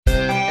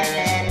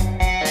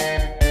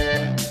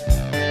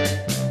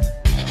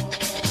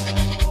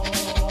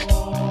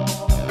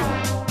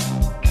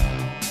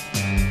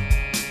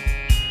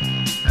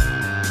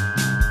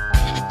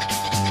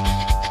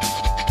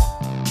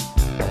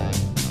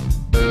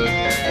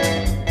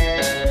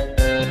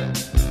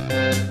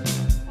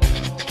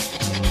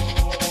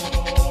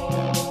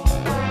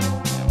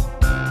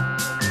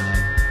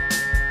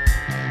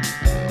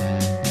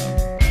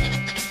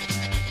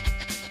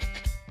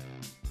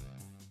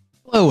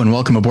and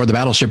welcome aboard the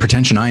Battleship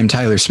Pretension. I am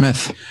Tyler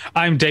Smith.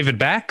 I'm David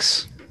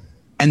Bax.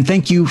 And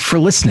thank you for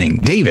listening.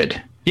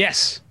 David.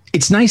 Yes.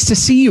 It's nice to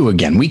see you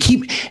again.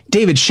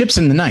 David, ships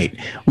in the night.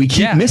 We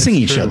keep missing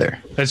each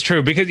other. That's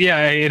true. Because,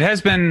 it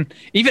has been,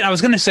 even, I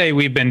was going to say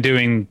we've been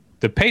doing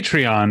the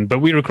Patreon, but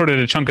we recorded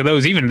a chunk of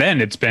those. Even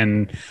then, it's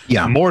been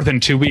more than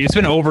 2 weeks. It's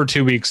been over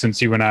 2 weeks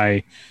since you and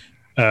I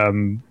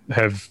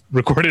have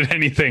recorded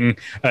anything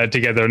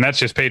together, and that's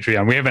just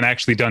Patreon. We haven't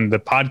actually done the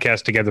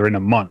podcast together in a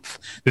month.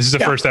 This is the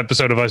first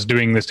episode of us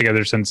doing this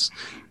together since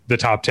the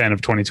top 10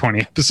 of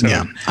 2020 episode.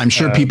 Yeah, I'm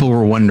sure people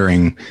were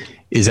wondering,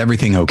 is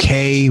everything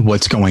okay?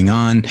 What's going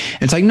on?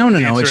 It's like, no.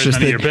 It's just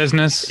none of your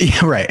business.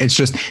 Yeah, right. It's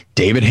just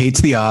David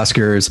hates the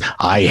Oscars.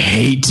 I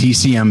hate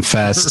TCM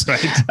Fest.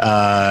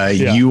 Right.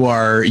 You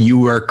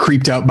are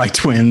creeped out by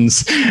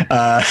twins,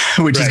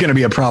 which is going to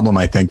be a problem,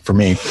 I think, for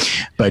me.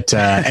 But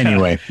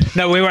anyway,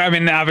 no, we were. I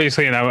mean,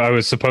 obviously, I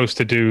was supposed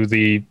to do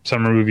the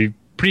summer movie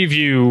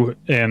preview,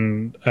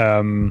 and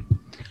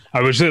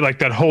I was really like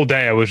that whole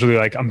day. I was really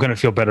like, I'm going to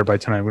feel better by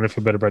tonight. I'm going to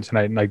feel better by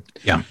tonight. And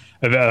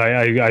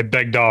I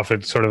begged off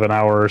at sort of an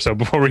hour or so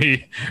before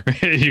you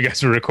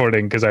guys were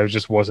recording because I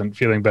just wasn't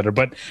feeling better.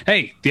 But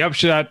hey, the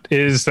upshot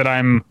is that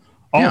I'm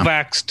all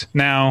vaxxed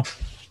now.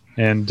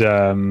 And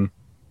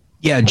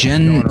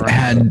Jen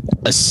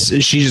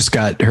she just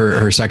got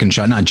her second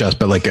shot, not just,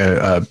 but like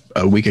a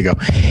week ago,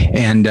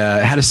 and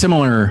had a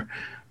similar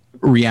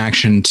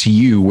reaction to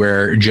you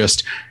where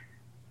just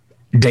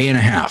day and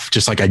a half,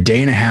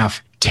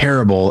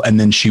 terrible. And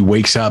then she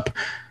wakes up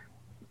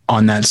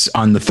on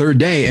the third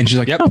day and she's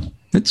like, oh,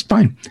 it's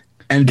fine.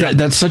 And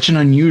that's such an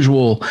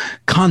unusual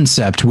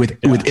concept with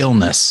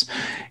illness,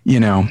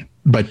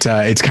 but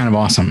it's kind of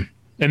awesome.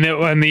 And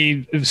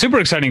the super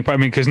exciting part,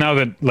 I mean, because now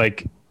that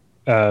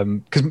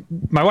because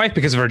my wife,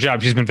 because of her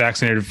job, she's been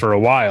vaccinated for a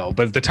while,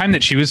 but at the time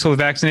that she was fully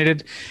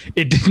vaccinated,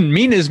 it didn't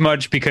mean as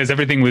much because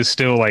everything was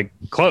still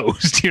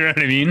closed. You know what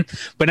I mean?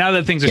 But now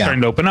that things are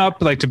starting to open up,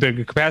 to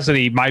bigger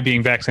capacity, my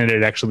being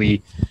vaccinated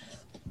actually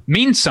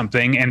means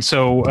something. And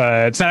so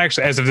it's not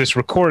actually, as of this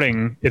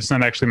recording, it's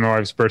not actually my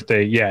wife's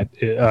birthday yet,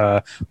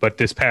 but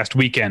this past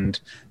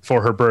weekend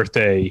for her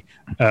birthday,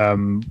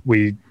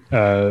 we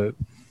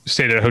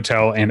stayed at a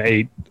hotel and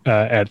ate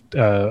at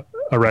a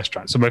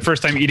restaurant. So my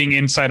first time eating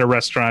inside a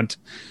restaurant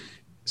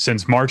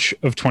since March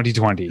of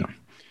 2020.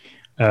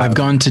 I've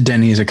gone to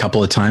Denny's a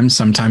couple of times,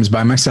 sometimes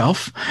by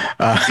myself,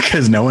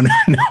 because no one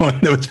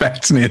that was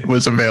vaccinated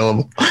was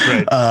available.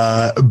 Right.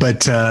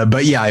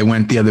 But yeah, I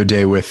went the other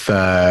day with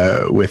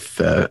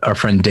our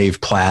friend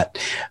Dave Platt,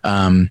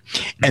 and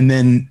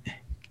then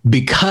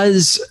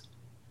because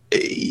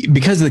of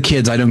the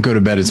kids, I don't go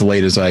to bed as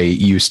late as I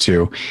used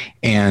to,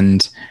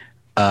 and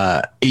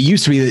it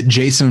used to be that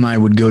Jason and I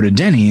would go to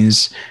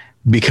Denny's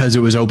because it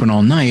was open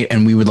all night,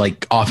 and we would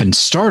often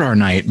start our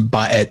night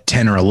at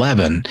 10 or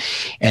 11.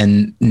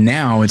 And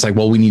now it's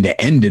well, we need to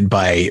end it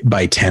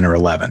by 10 or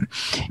 11.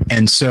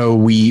 And so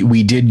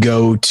we did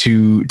go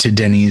to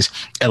Denny's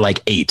at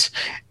 8.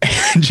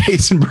 And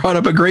Jason brought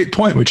up a great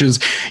point, which is,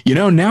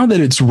 now that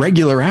it's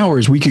regular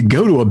hours, we could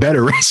go to a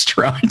better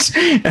restaurant.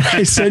 And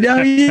I said,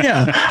 oh,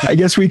 yeah, I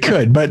guess we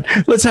could, but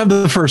let's have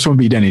the first one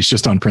be Denny's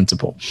just on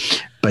principle.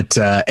 But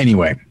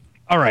anyway.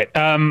 All right.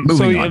 That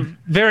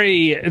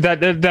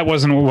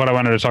wasn't what I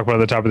wanted to talk about at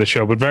the top of the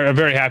show, but very,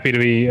 very happy to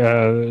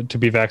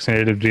be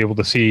vaccinated, to be able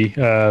to see.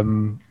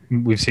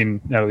 We've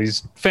seen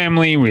Natalie's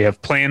family. We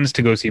have plans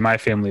to go see my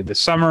family this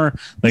summer.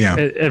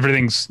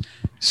 Everything's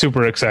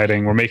super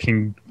exciting. We're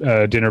making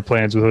dinner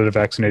plans with other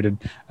vaccinated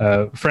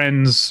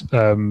friends.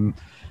 So I'm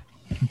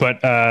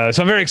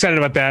very excited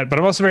about that. But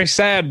I'm also very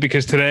sad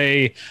because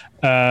today,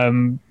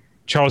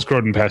 Charles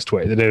Grodin passed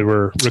away the day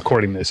we're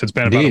recording this. It's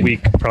been about a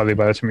week, probably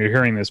by the time you're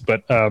hearing this.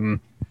 But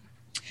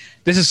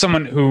this is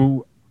someone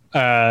who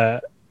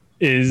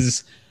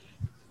is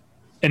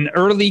an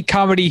early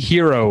comedy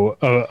hero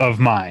of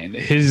mine.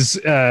 His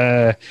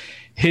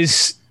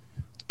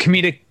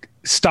comedic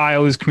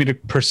style, his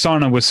comedic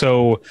persona was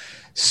so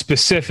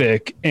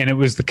specific, and it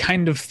was the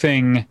kind of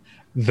thing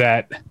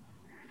that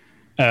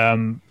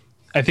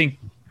I think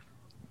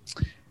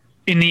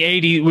in the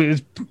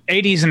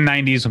 80s and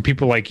 90s, when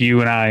people like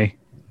you and I,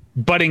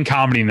 budding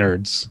comedy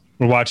nerds,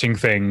 were watching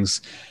things,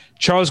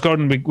 Charles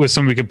Grodin was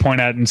someone we could point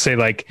out and say,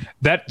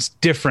 that's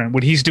different.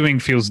 What he's doing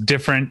feels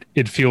different.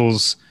 It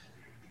feels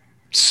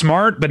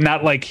smart, but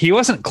not he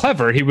wasn't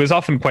clever. He was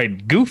often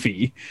quite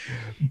goofy,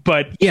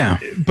 but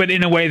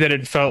in a way that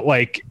it felt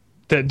like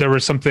that there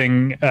was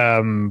something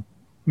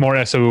more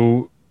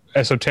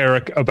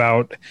esoteric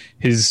about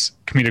his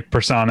comedic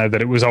persona,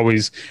 that it was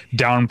always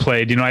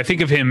downplayed. I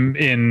think of him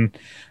in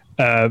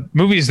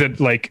movies that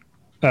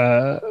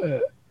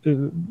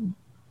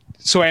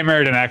So I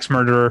Married an Axe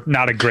Murderer,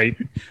 not a great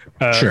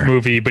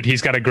movie, but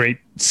he's got a great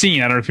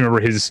scene. I don't know if you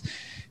remember his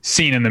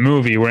scene in the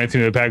movie where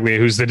Anthony LaPaglia,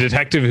 who's the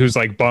detective, who's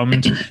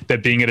bummed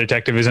that being a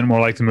detective isn't more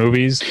like the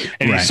movies,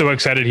 and he's so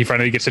excited he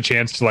finally gets a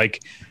chance to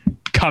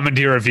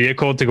commandeer a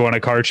vehicle to go on a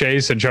car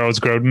chase, and Charles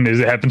Grodin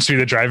happens to be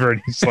the driver,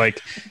 and he's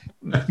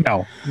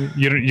No,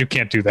 you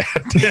can't do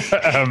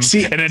that.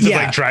 See, and ends up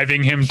like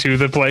driving him to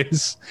the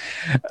place.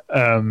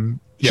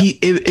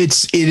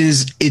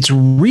 It's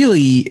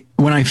really,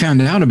 when I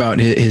found out about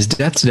his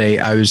death today,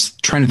 I was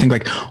trying to think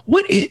like,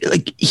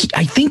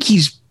 I think he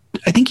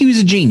was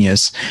a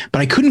genius, but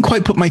I couldn't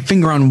quite put my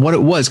finger on what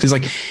it was. Cause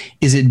like,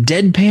 is it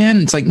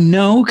deadpan? It's like,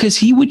 no, cause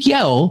he would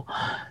yell.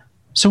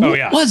 So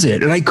what was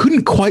it? And I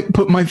couldn't quite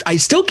I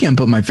still can't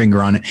put my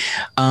finger on it.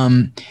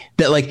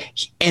 That like,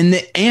 and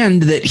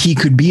that he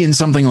could be in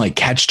something like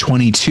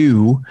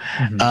Catch-22,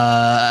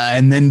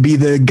 and then be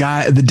the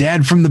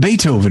dad from the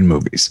Beethoven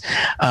movies.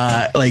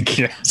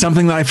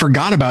 Something that I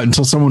forgot about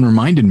until someone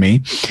reminded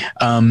me.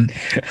 And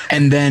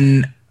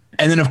then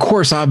of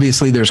course,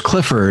 obviously there's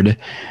Clifford,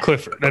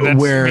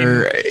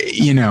 where,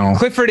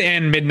 Clifford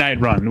and Midnight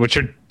Run, which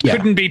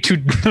couldn't be two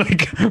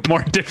like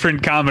more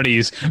different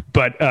comedies,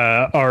 but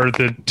are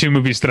the two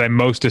movies that I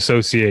most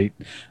associate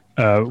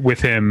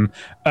with him.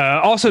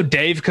 Also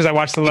Dave, because I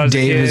watched a lot of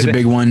Dave is a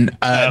big one.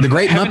 The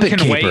Great Muppet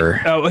Caper.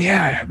 Wait. Oh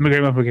yeah, the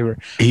Great Muppet Caper.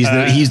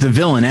 He's the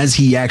villain, as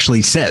he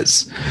actually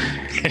says.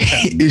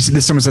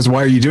 Someone says,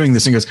 "Why are you doing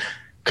this?" And he goes,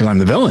 "Because I'm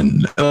the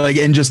villain." Like,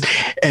 and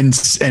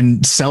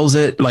sells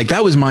it. Like,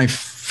 that was my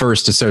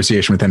first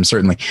association with him,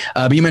 certainly.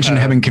 But you mentioned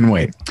Heaven Can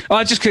Wait.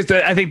 Well, just because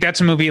I think that's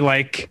a movie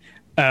like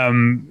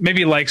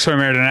maybe like So I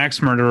Married an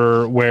Axe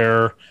Murderer,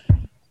 where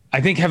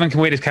I think Heaven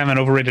Can Wait is kind of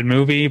an overrated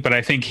movie, but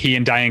I think he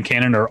and Diane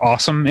Cannon are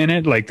awesome in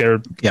it. Like, they're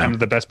kind of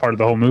the best part of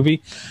the whole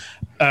movie.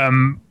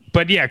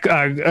 But yeah,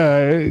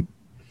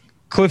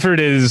 Clifford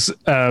is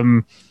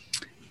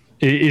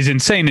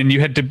insane, and you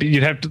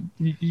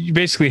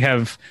basically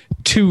have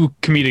two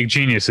comedic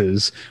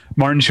geniuses,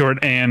 Martin Short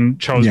and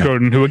Charles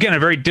Grodin, who again are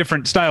very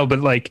different style,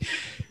 but like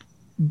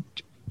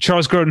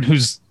Charles Grodin,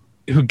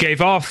 who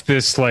gave off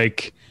this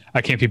like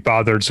I can't be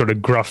bothered sort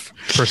of gruff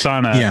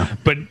persona,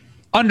 but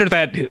under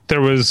that there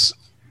was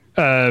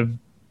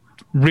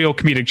real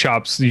comedic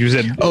chops. You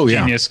said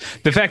genius.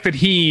 The fact that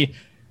he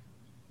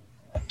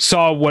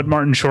saw what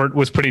Martin Short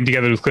was putting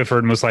together with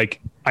Clifford and was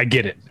like, I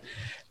get it.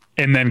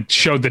 And then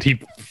showed that he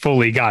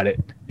fully got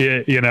it,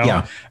 I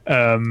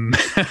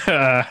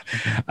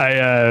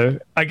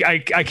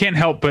can't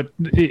help but,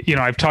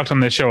 I've talked on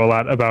this show a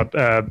lot about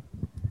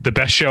the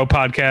Best Show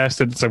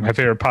podcast. It's like my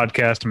favorite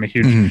podcast. I'm a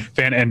huge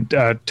fan. And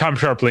Tom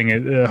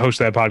Sharpling,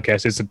 host of that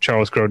podcast, is a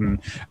Charles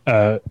Grodin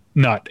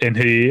nut. And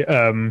he,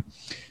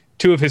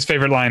 two of his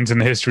favorite lines in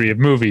the history of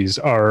movies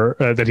are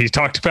that he's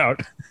talked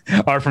about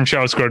are from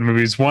Charles Grodin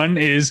movies. One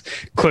is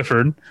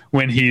Clifford,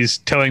 when he's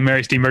telling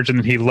Mary Steenburgen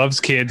that he loves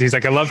kids. He's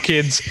like, I love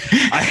kids.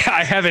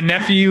 I have a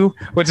nephew.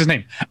 What's his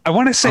name? I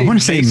want to say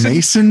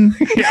Mason.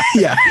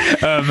 Yeah.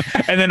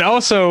 And then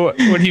also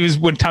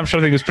when Tom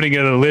Sharpling was putting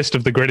together a list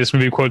of the greatest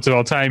movie quotes of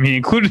all time, he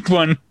included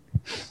one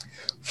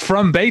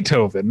from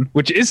Beethoven,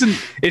 which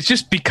it's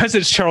just because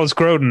it's Charles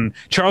Grodin.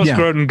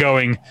 Grodin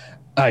going,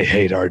 I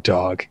hate our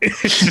dog.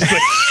 It's just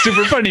like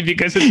super funny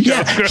because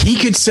it's he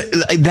could say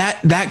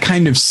that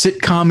kind of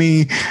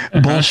sitcom-y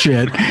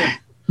bullshit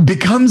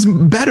becomes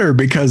better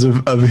because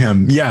of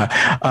him.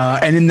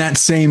 And in that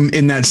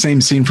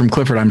same scene from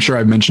Clifford, I'm sure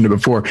I've mentioned it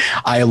before,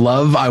 I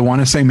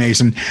want to say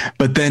Mason,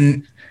 but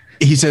then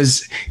she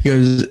says,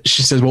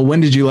 well,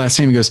 when did you last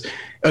see him? He goes,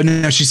 oh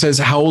no. She says,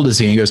 how old is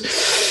he? And he goes,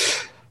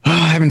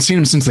 I haven't seen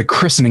him since the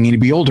christening. He'd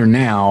be older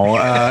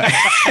now.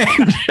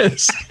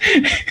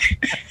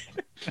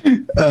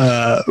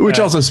 Which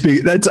also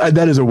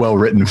that is a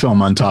well-written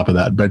film on top of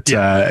that, but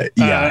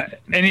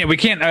we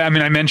can't,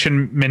 I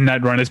mentioned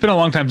Midnight Run. It's been a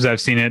long time since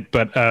I've seen it,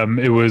 but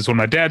it was one of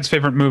my dad's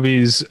favorite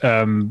movies.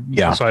 So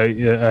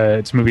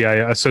it's a movie I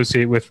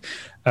associate with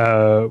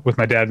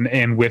my dad,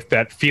 and with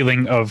that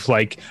feeling of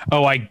like,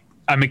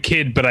 I'm a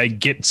kid, but I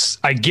get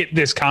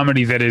this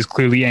comedy that is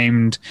clearly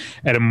aimed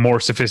at a more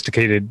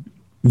sophisticated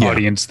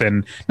audience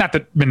than, not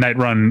that Midnight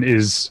Run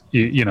is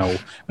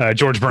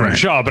George Bernard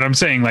Shaw, but I'm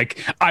saying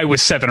like I was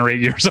 7 or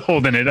 8 years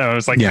old in it. I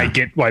was like, I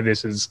get why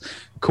this is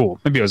cool.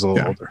 Maybe I was a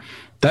little older.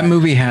 That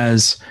movie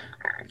has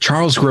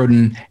Charles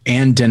Grodin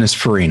and Dennis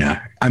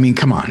Farina. I mean,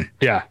 come on.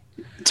 Yeah,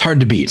 it's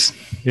hard to beat.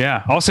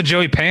 Yeah. Also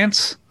Joey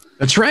Pants.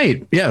 That's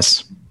right.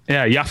 Yes.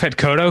 Yeah. Yaphet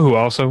Kotto, who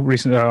also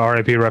recently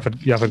R.I.P.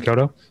 Yaphet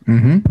Kotto.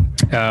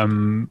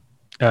 And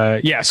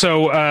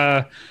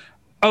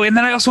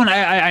then I also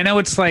I know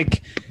it's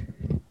like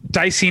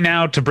dicey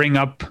now to bring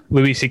up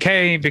Louis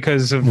C.K.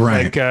 because of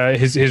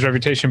his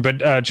reputation, but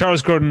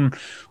Charles Grodin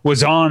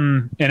was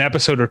on an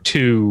episode or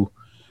two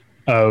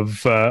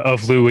of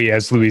Louis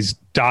as Louis'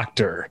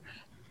 doctor,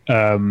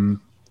 and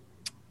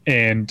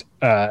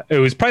it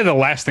was probably the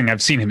last thing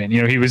I've seen him in.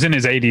 He was in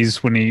his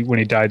 80s when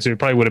he died, so it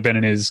probably would have been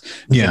in his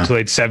mid to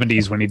late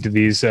 70s when he did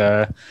these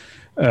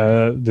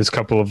this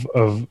couple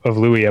of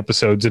Louis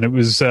episodes, and it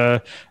was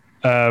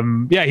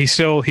he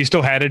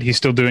still had it. He's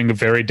still doing a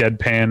very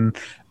deadpan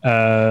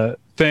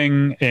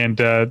thing, and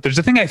there's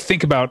a thing I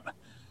think about,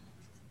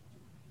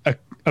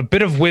 a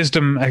bit of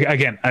wisdom.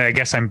 Again, I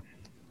guess I'm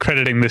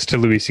crediting this to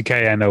Louis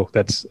C.K. I know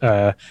that's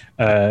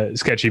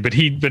sketchy, but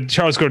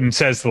Charles Grodin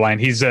says the line.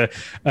 He's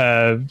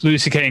Louis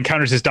C.K.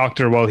 encounters his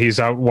doctor while he's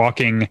out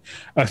walking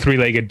a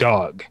three-legged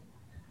dog.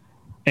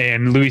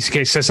 And Louis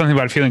C.K. says something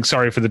about feeling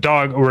sorry for the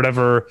dog or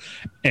whatever.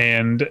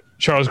 And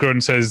Charles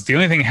Grodin says, the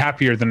only thing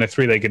happier than a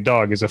three-legged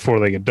dog is a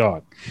four-legged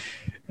dog.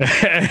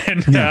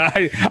 And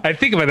I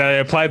think about that. I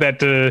apply that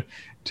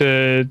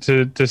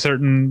to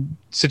certain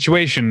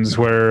situations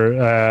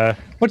where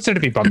what's there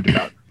to be bummed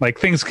about? Like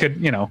things could,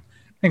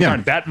 things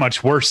aren't that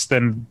much worse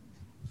than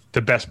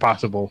the best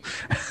possible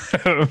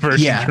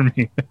version for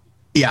me.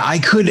 Yeah, I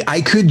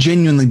could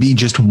genuinely be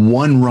just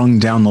one rung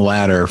down the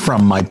ladder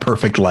from my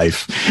perfect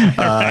life,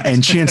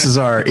 and chances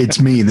are it's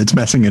me that's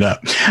messing it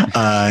up.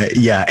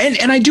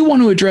 And I do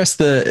want to address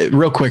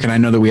real quick, and I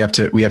know that we have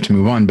to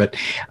move on, but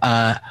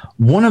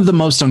one of the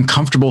most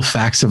uncomfortable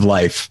facts of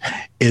life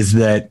is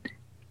that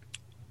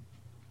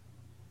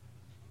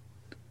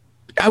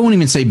I won't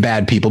even say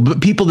bad people,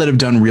 but people that have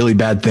done really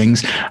bad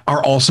things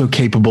are also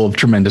capable of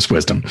tremendous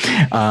wisdom.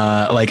 There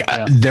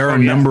are a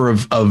number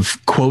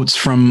of quotes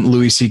from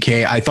Louis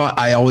C.K.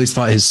 I always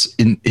thought his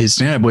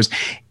stand-up was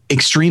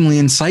extremely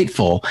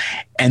insightful.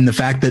 And the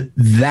fact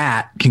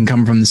that can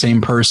come from the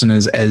same person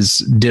as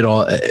did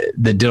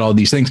all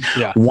these things.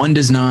 Yeah. One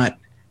does not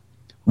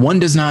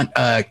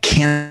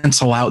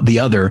cancel out the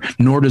other,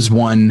 nor does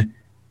one,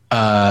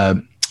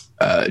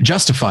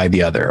 justify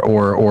the other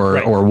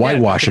or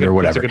whitewash it or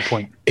whatever. That's a good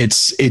point.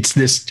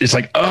 It's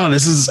like, oh,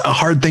 this is a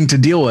hard thing to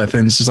deal with.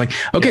 And it's just like,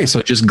 okay,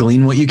 so just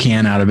glean what you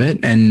can out of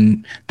it.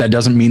 And that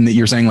doesn't mean that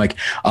you're saying like,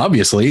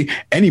 obviously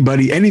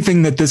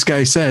anything that this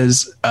guy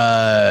says,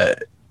 the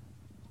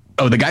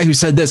guy who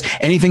said this,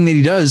 anything that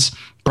he does,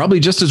 probably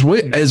just as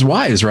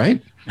wise,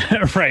 right?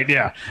 Right.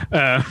 Yeah.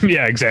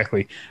 Yeah,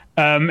 exactly.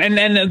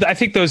 And I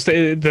think those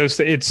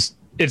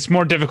it's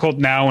more difficult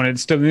now, and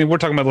it's still, we're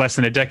talking about less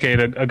than a decade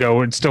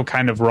ago. It's still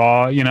kind of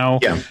raw,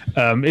 Yeah.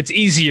 It's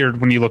easier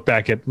when you look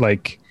back at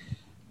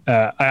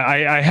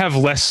I have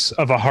less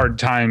of a hard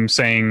time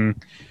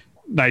saying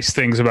nice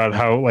things about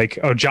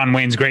how John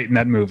Wayne's great in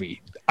that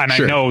movie. And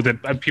sure. I know that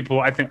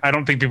I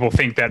don't think people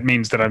think that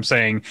means that I'm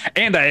saying,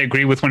 and I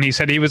agree with when he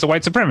said he was a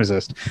white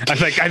supremacist.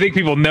 I think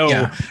people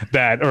know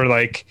that, or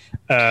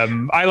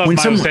I love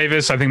Miles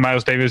Davis. I think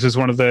Miles Davis is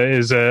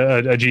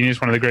a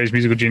genius, one of the greatest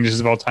musical geniuses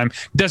of all time.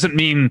 Doesn't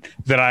mean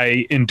that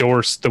I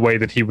endorse the way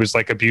that he was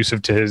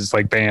abusive to his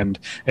band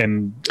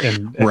and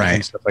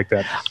stuff like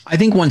that. I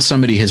think once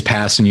somebody has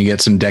passed and you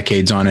get some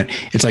decades on it,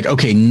 it's like,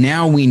 okay,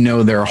 now we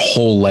know their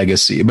whole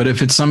legacy. But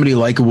if it's somebody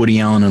like Woody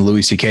Allen and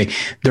Louis C.K.,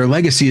 their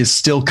legacy is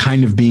still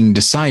kind of being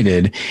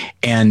decided.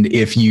 And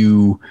if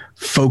you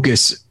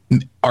focus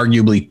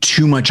arguably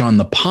too much on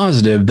the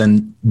positive,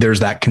 then there's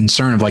that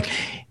concern of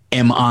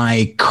am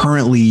I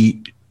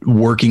currently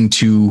working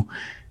to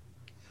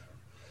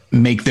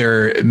make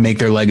their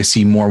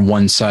legacy more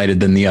one-sided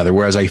than the other?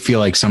 Whereas I feel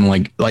like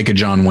someone like a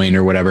John Wayne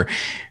or whatever,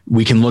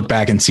 we can look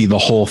back and see the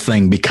whole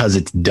thing because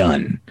it's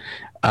done.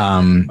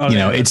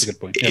 It's a good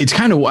point. Yeah. It's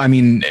kind of,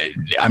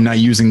 I'm not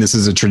using this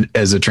as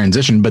a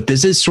transition, but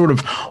this is sort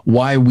of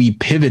why we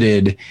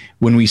pivoted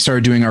when we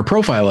started doing our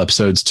profile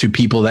episodes to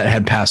people that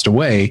had passed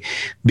away,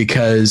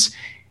 because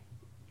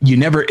you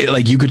never,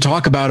 you could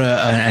talk about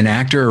an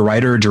actor, a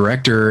writer, a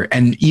director,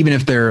 and even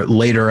if they're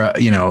later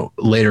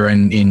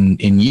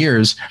in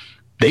years,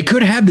 they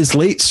could have this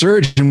late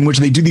surge in which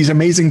they do these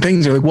amazing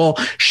things. They're like, well,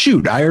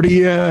 shoot, we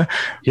already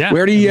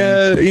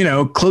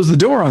closed the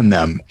door on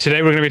them.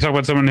 Today, we're going to be talking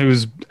about someone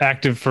who's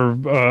active for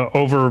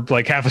over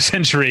half a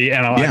century.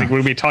 And I think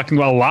we're going to be talking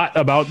a lot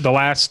about the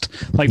last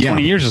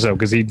 20 years or so.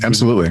 Because he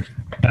absolutely.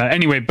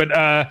 Anyway, but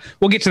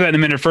we'll get to that in a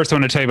minute. First, I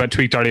want to tell you about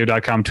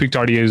tweakedaudio.com. Tweaked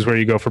Audio is where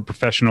you go for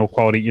professional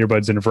quality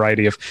earbuds in a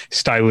variety of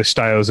stylish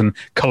styles and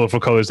colorful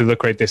colors. They look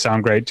great. They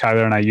sound great.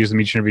 Tyler and I use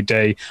them each and every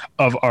day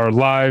of our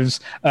lives.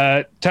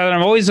 Tyler,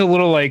 I'm always a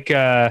little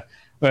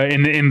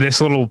in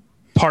this little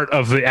part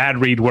of the ad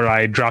read where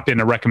I drop in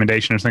a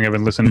recommendation or something I've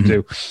been listening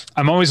to.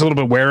 I'm always a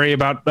little bit wary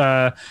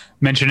about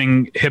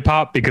mentioning hip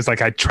hop because I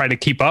try to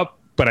keep up,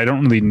 but I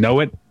don't really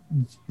know it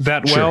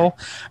that well.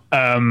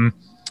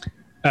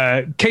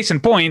 Case in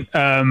point,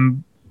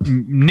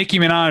 Nicki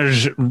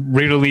Minaj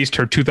re-released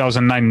her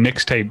 2009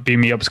 mixtape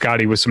 "Beam Me Up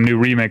Scotty" with some new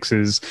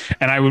remixes,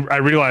 and I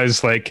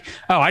realized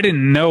I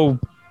didn't know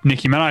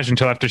Nicki Minaj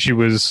until after she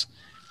was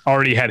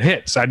already had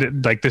hits. I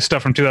did this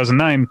stuff from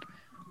 2009.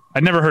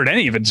 I'd never heard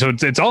any of it, so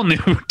it's all new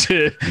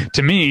to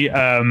me.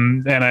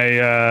 And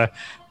I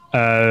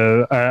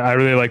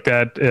really like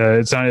that.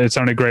 It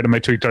sounded great on my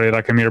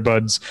tweakedaudio.com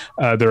earbuds.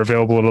 They're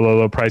available at a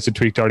low price at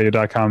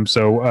tweakedaudio.com.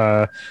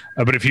 So,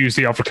 but if you use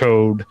the offer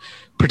code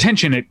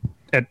pretension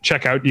at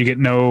checkout, you get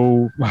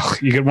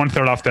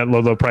 1/3 off that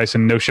low price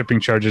and no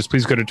shipping charges.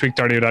 Please go to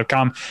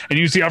tweakedaudio.com and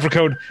use the offer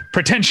code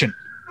pretension.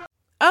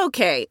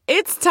 Okay,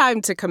 it's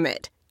time to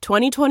commit.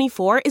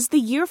 2024 is the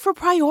year for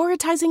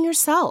prioritizing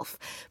yourself.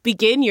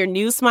 Begin your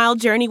new smile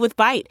journey with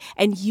Byte,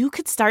 and you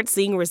could start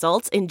seeing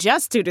results in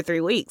just 2 to 3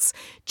 weeks.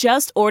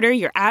 Just order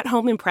your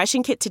at-home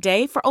impression kit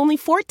today for only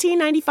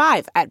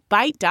 $14.95 at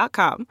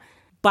Byte.com.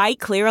 Bite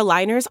Clear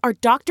aligners are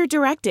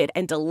doctor-directed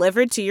and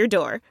delivered to your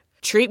door.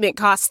 Treatment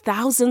costs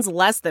thousands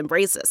less than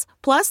braces.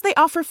 Plus, they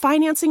offer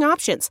financing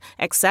options,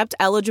 accept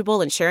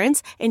eligible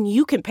insurance, and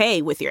you can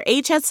pay with your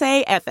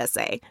HSA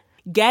FSA.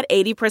 Get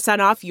 80%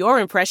 off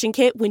your impression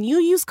kit when you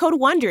use code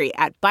WONDERY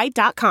at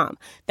Byte.com.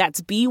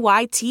 That's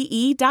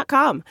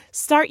BYTE.com.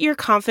 Start your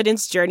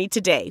confidence journey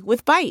today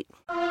with Byte.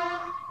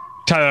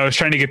 Tyler, I was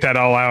trying to get that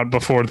all out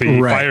before the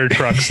fire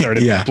truck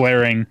started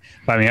blaring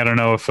by me. I don't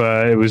know if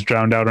it was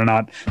drowned out or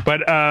not. But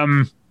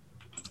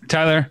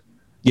Tyler?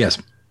 Yes.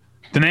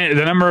 The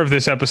number of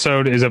this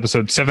episode is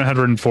episode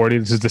 740.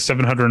 This is the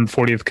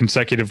 740th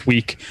consecutive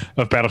week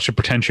of Battleship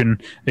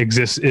Pretension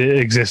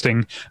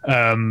existing.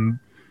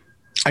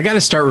 I got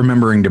to start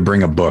remembering to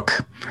bring a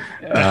book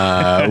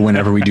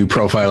whenever we do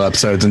profile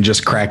episodes and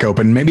just crack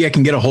open. Maybe I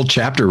can get a whole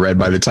chapter read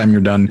by the time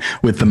you're done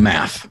with the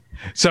math.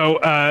 So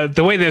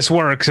the way this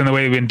works and the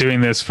way we've been doing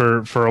this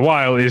for a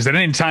while is that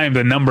any time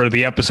the number of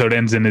the episode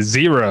ends in a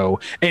 0,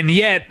 and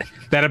yet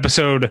that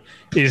episode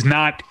is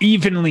not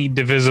evenly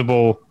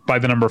divisible by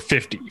the number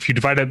 50. If you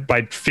divide it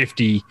by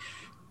 50,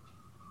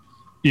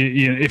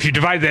 if you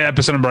divide the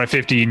episode number by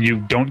 50 and you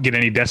don't get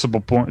any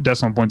decimal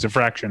points or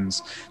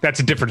fractions, that's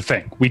a different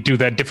thing. We do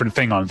that different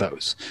thing on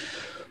those.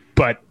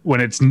 But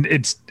when it's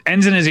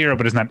ends in a 0,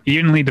 but it's not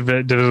evenly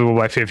divisible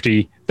by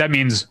 50, that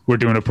means we're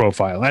doing a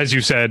profile. As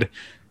you said,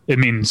 it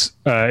means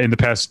in the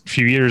past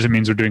few years, it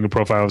means we're doing a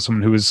profile of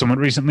someone who is somewhat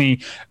recently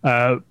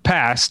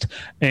passed.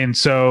 And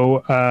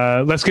so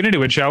let's get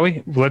into it, shall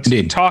we? Let's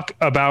talk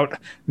about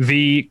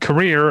the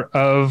career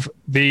of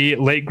the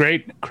late,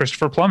 great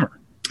Christopher Plummer.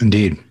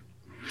 Indeed.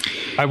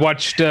 I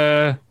watched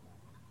 2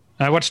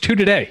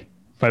 today,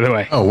 by the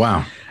way. Oh,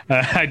 wow.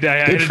 I had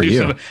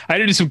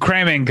to do some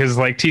cramming because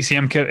like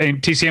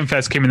TCM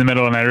Fest came in the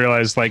middle, and I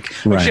realized like,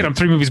 oh, shit, I'm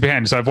 3 movies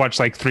behind. So I've watched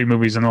like 3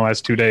 movies in the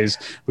last 2 days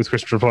with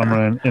Christopher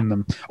Plummer in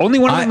them. Only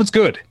one of them was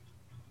good.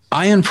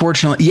 I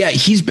unfortunately,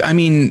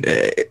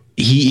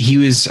 he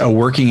was a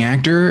working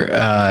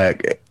actor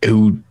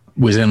who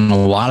was in a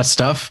lot of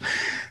stuff.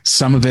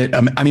 Some of it,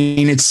 I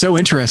mean, it's so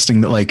interesting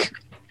that like,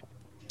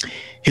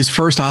 his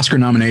first Oscar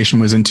nomination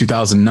was in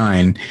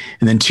 2009,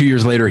 and then 2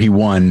 years later he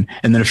won,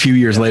 and then a few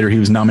years later he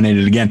was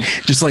nominated again.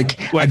 Just like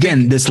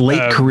this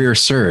late career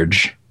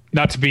surge.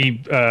 Not to be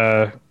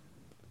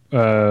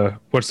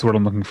what's the word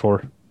I'm looking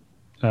for?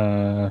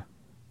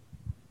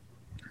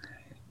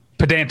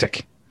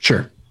 Pedantic.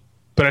 Sure,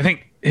 but I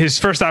think his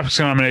first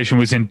Oscar nomination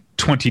was in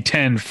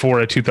 2010 for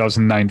a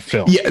 2009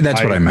 film. Yeah,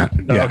 that's what I meant.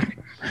 Yeah, okay.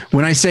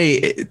 When I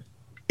say.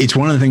 It's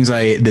one of the things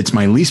that's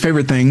my least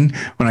favorite thing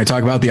when I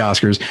talk about the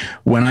Oscars.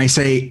 When I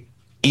say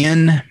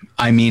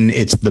I mean,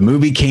 it's the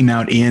movie came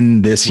out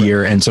in this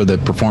year. And so the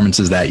performance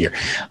is that year.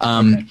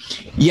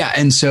 Yeah.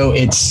 And so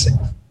it's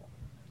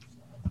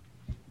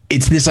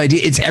this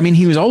idea.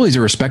 He was always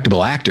a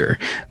respectable actor,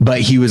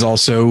 but he was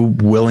also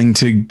willing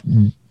to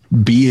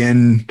be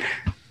in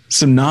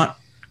some not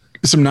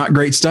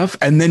great stuff.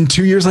 And then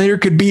 2 years later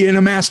could be in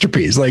a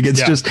masterpiece. Like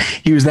just,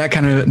 he was that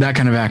kind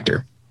of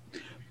actor.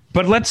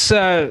 But let's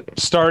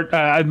start.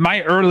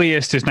 My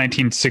earliest is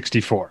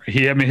 1964.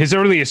 His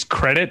earliest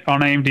credit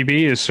on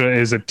IMDb is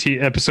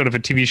a episode of a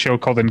TV show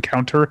called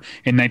Encounter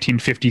in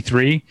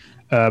 1953.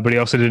 But he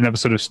also did an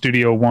episode of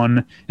Studio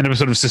One, an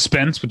episode of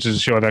Suspense, which is a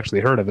show I've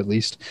actually heard of at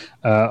least,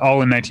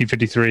 all in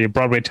 1953.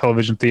 Broadway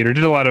television theater.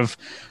 Did a lot of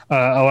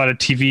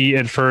TV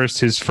at first.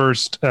 His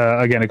first,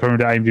 again, according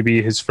to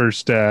IMDb, his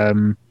first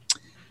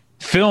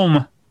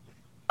film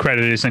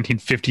credit is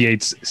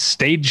 1958's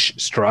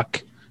Stage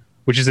Struck,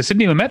 which is a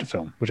Sidney Lumet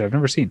film, which I've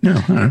never seen.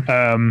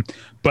 No,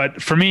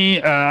 but for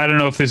me, I don't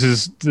know if this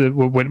is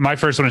my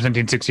first one is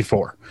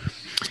 1964.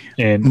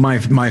 And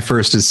my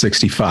first is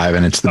 65,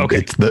 and it's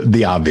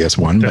the obvious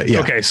one. But yeah.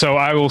 Okay, so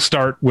I will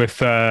start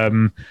with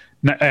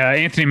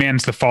Anthony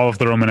Mann's The Fall of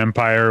the Roman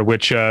Empire,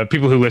 which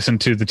people who listen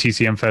to the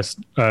TCM Fest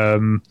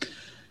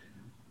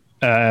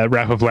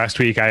wrap up last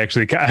week, I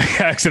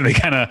accidentally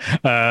kind of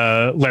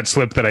let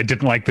slip that I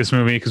didn't like this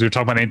movie because we were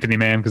talking about Anthony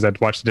Mann, because I'd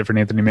watched a different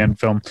Anthony Mann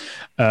film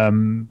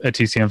at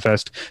TCM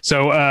Fest.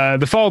 So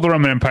The Fall of the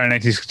Roman Empire in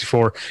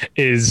 1964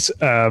 is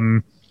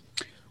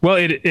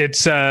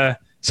it's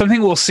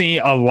something we'll see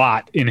a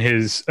lot in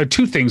his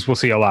 2 things we'll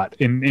see a lot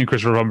in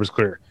Christopher Plummer's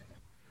career.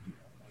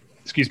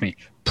 Excuse me.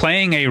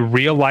 Playing a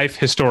real life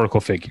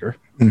historical figure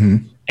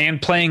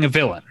and playing a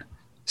villain.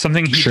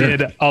 Something he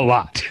did a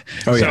lot.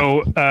 Oh,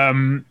 so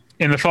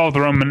in The Fall of the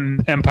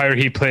Roman Empire,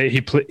 he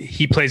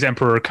plays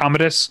Emperor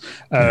Commodus,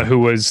 who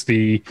was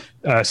the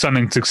son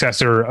and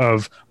successor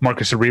of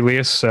Marcus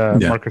Aurelius.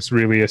 Marcus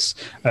Aurelius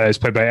is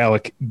played by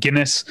Alec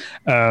Guinness.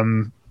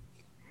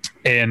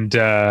 And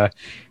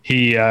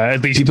he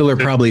at least people are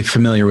probably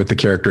familiar with the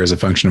character as a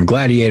function of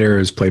Gladiator,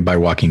 is played by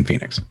Joaquin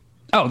Phoenix.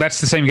 Oh,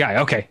 that's the same guy.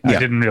 Okay, yeah. I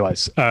didn't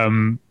realize.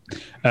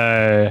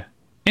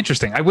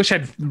 Interesting. I wish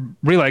I'd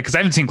realized, because I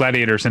haven't seen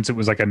Gladiator since it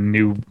was like a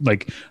new,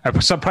 like I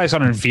probably saw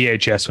it on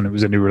VHS when it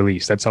was a new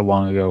release. That's how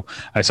long ago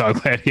I saw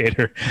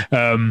Gladiator.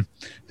 I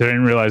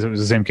didn't realize it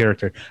was the same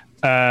character.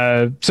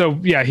 So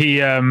yeah,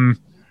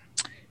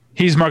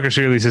 he's Marcus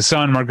Aurelius'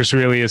 son. Marcus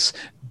Aurelius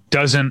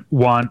doesn't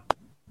want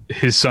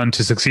his son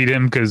to succeed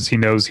him because he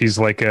knows he's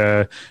like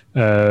a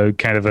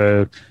kind of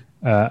a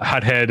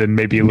hothead and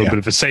maybe a little bit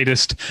of a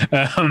sadist.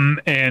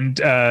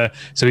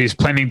 So he's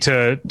planning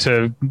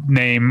to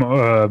name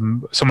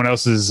someone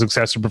else as his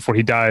successor before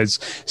he dies.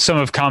 Some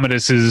of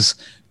Commodus's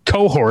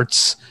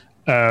cohorts,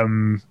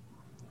 including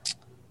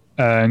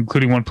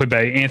one played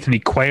by Anthony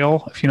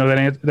Quayle, if you know that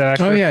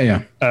actor. Oh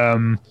yeah.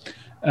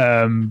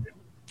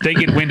 They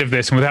get wind of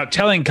this, and without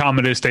telling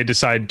Commodus, they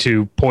decide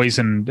to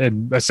poison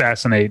and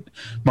assassinate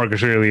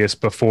Marcus Aurelius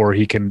before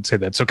he can say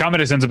that. So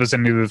Commodus ends up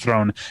ascending to the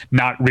throne,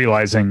 not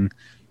realizing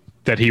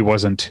that he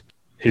wasn't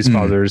his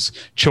father's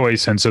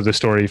choice. And so the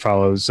story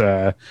follows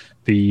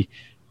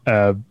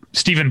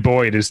Stephen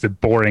Boyd is the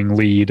boring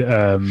lead,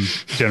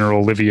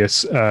 General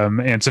Livius,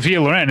 and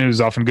Sophia Loren,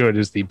 who's often good,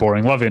 is the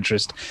boring love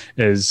interest,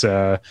 is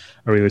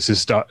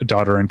Aurelius's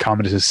daughter and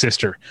Commodus's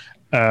sister.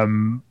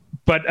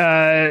 But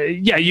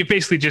you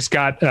basically just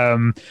got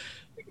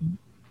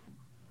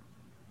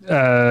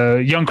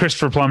young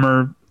Christopher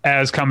Plummer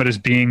as Commodus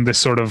being this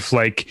sort of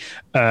like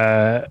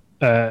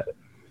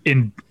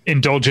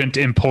indulgent,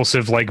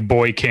 impulsive, like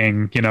boy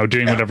king,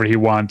 doing whatever he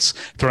wants,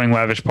 throwing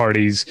lavish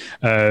parties,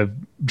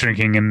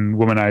 drinking and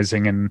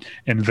womanizing, and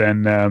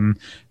then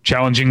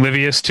challenging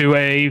Livius to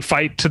a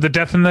fight to the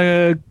death in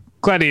the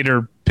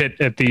gladiator pit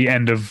at the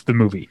end of the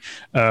movie,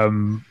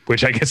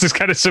 which I guess is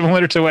kind of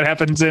similar to what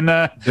happens in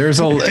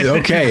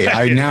okay.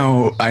 I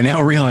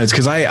now realize,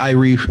 because I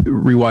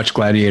rewatched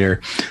Gladiator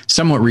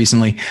somewhat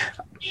recently.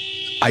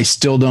 I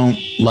still don't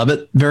love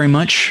it very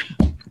much,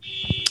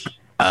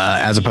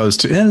 as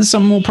opposed to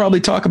something we'll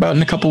probably talk about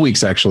in a couple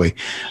weeks, actually.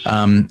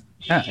 Hang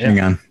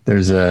on,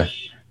 there's a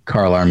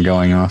car alarm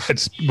going off.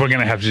 We're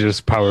gonna have to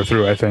just power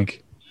through, I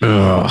think.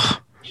 Ugh.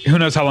 Who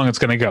knows how long it's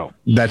going to go?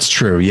 That's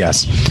true.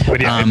 Yes.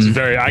 But yeah, it's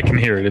I can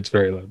hear it. It's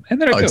very loud.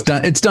 And there it goes.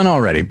 It's done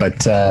already,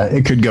 but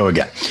it could go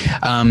again.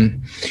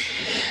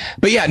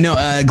 But yeah,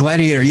 no,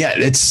 Gladiator. Yeah.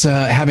 It's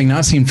having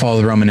not seen Fall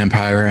of the Roman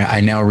Empire,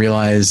 I now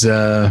realize,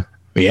 I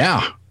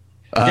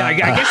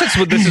guess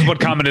this is what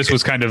Commodus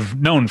was kind of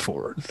known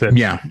for. So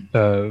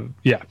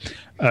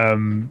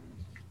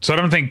I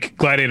don't think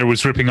Gladiator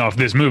was ripping off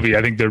this movie.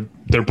 I think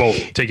they're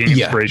both taking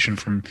inspiration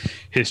from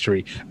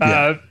history.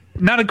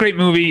 Not a great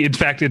movie. In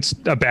fact, it's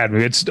a bad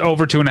movie. It's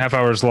over 2.5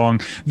 hours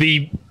long.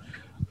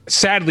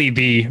 Sadly,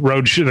 the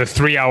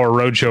 3-hour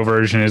roadshow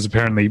version is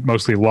apparently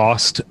mostly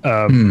lost.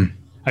 I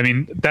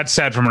mean, that's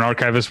sad from an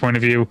archivist point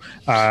of view.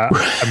 I'm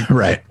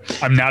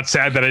not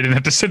sad that I didn't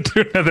have to sit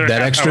through another.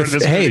 That extra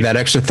that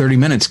extra 30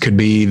 minutes could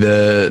be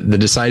the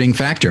deciding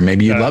factor.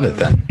 Maybe you'd love it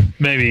then.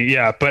 Maybe,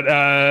 yeah. But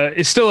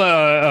it's still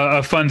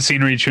a fun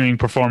scenery chewing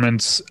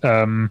performance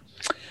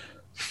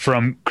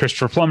from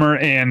Christopher Plummer,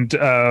 and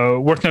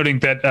worth noting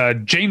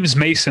that James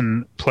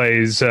Mason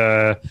plays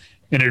an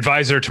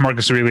advisor to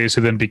Marcus Aurelius,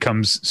 who then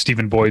becomes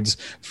Stephen Boyd's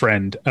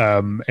friend.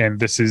 And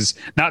this is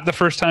not the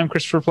first time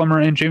Christopher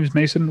Plummer and James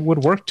Mason would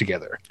work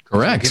together.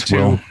 Correct.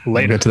 We'll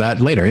get to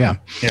that later. Yeah.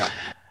 Yeah.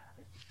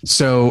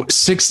 So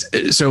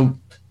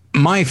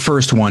my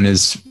first one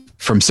is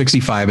from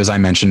 1965, as I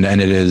mentioned,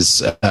 and it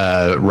is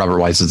Robert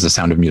Wise's The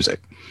Sound of Music.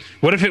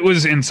 What if it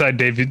was Inside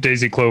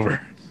Daisy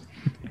Clover?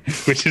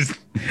 Which is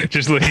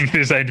just looking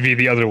designed to be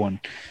the other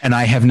one. And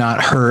I hadn't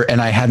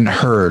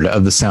heard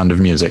of The Sound of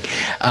Music.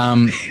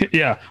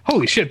 Yeah.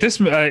 Holy shit. This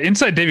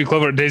Inside Daisy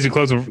Clover,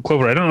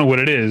 I don't know what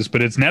it is,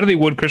 but it's Natalie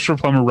Wood, Christopher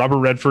Plummer, Robert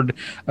Redford,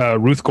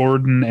 Ruth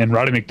Gordon, and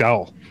Roddy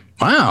McDowall.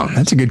 Wow,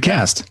 that's a good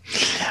cast.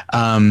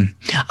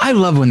 I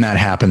love when that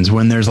happens,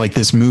 when there's like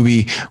this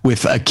movie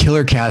with a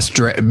killer cast,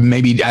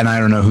 maybe, and I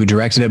don't know who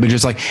directed it, but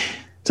just like,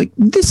 it's like,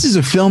 this is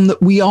a film that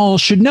we all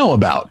should know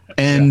about,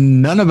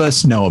 and none of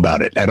us know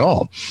about it at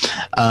all.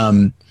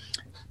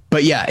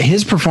 But yeah,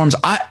 his performance,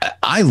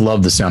 I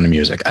love The Sound of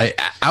Music.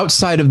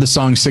 Outside of the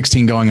song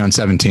 16 Going on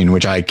 17,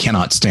 which I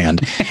cannot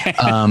stand.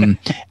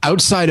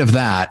 Outside of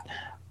that,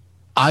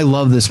 I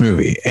love this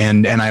movie,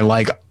 and I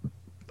like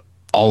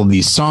all of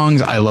these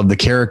songs. I love the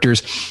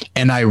characters,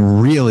 and I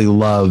really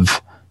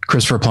love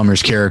Christopher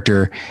Plummer's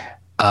character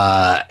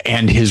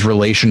and his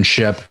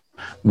relationship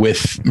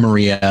with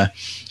Maria,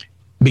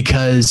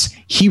 because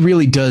he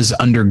really does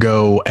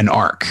undergo an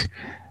arc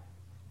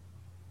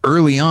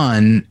early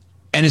on.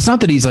 And it's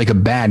not that he's like a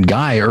bad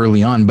guy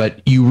early on,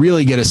 but you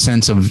really get a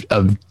sense of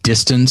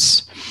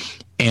distance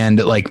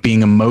and like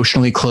being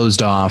emotionally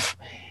closed off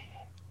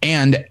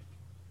and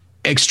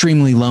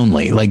extremely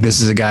lonely. Like, this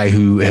is a guy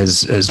who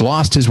has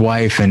lost his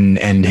wife and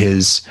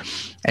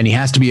he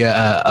has to be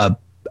a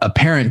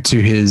parent to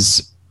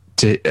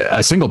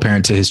a single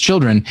parent to his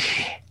children,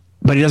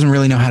 but he doesn't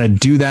really know how to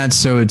do that.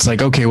 So it's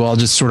like, okay, well, I'll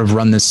just sort of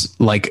run this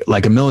like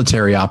a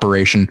military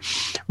operation,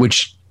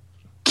 which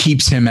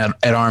keeps him at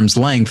arm's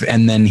length.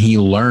 And then he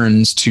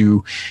learns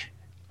to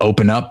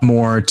open up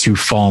more, to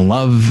fall in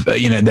love,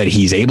 that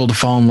he's able to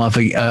fall in love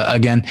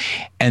again.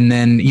 And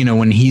then,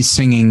 when he's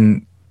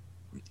singing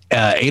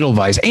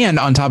Edelweiss, and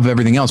on top of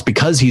everything else,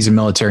 because he's a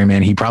military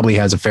man, he probably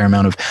has a fair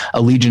amount of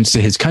allegiance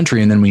to his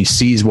country. And then when he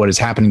sees what is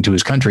happening to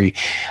his country,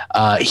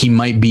 he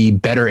might be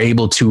better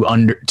able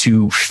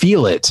to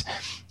feel it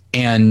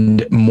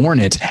and mourn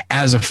it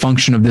as a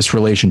function of this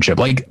relationship.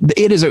 Like,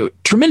 it is a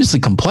tremendously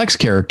complex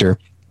character.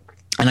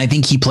 And I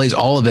think he plays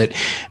all of it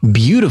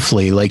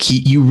beautifully. Like,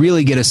 you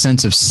really get a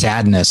sense of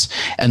sadness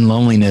and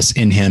loneliness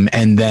in him.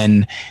 And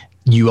then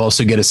you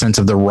also get a sense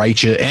of the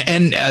righteous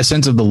and a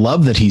sense of the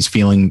love that he's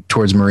feeling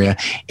towards Maria,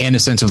 and a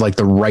sense of like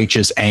the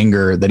righteous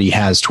anger that he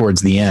has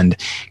towards the end,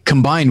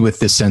 combined with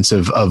this sense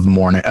of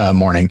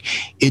mourning.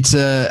 It's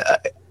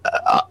a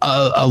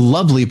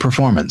lovely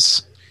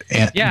performance.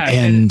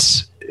 And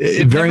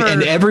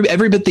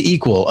every bit the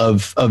equal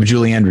of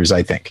Julie Andrews,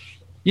 I think.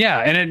 Yeah,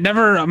 and it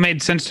never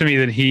made sense to me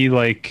that he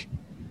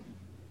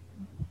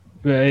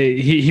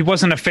he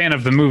wasn't a fan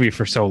of the movie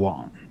for so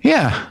long.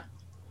 Yeah,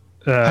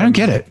 I don't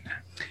get it.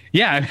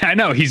 Yeah, I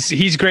know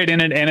he's great in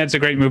it, and it's a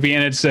great movie,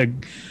 and it's a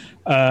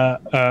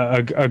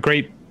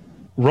great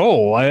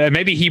role.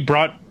 Maybe he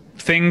brought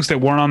things that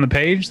weren't on the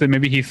page. That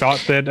maybe he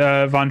thought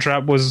that Von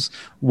Trapp was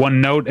one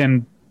note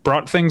and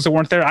brought things that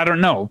weren't there. I don't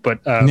know,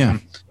 but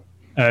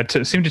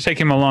it seemed to take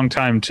him a long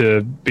time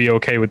to be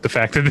okay with the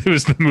fact that it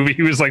was the movie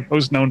he was like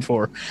most known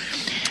for.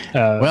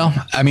 Well,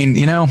 I mean,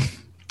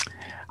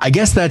 I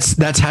guess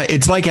that's how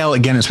it's like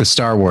Alec Guinness with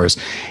Star Wars.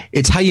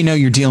 It's how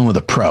you're dealing with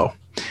a pro.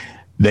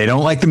 They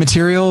don't like the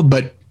material,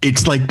 but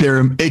it's like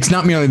it's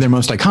not merely their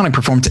most iconic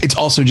performance. It's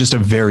also just a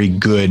very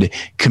good,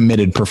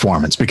 committed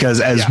performance, because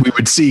as we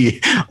would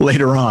see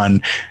later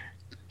on,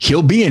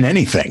 he'll be in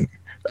anything.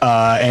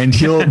 And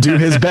he'll do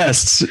his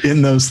best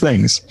in those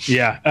things.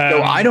 Yeah.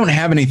 So I don't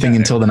have anything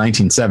until the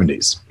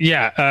 1970s.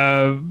 Yeah.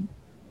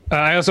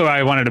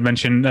 I wanted to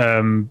mention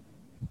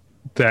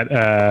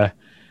that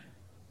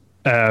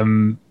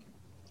Von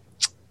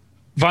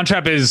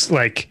Trapp is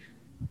like,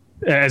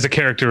 as a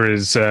character,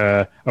 is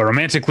a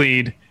romantic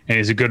lead, and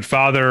he's a good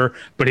father,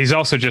 but he's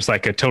also just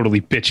like a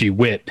totally bitchy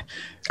wit.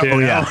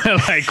 Yeah.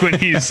 Like when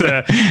he's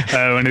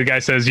when the guy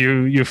says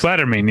you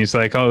flatter me, and he's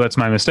like, oh, that's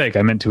my mistake,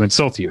 I meant to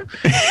insult you.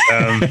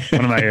 That's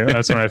one of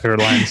my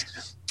favorite lines.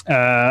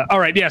 All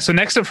right, yeah, so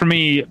next up for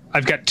me,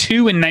 I've got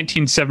two in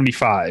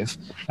 1975,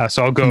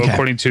 so I'll go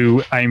according to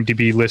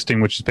IMDb listing,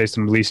 which is based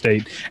on release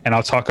date, and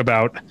I'll talk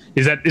about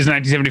is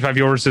 1975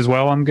 yours as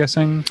well, I'm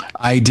guessing?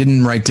 I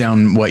didn't write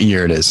down what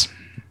year it is.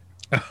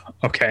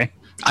 Okay.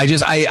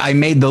 I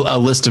made a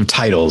list of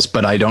titles,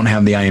 but I don't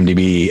have the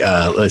IMDb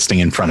listing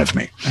in front of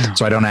me,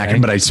 so I don't I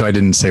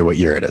didn't say what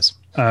year it is.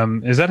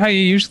 Is that how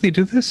you usually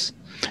do this?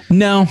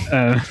 No,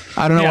 I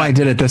don't know why I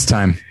did it this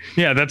time.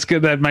 Yeah, that's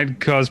good. That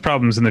might cause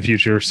problems in the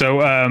future.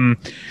 So I'll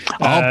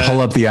pull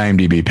up the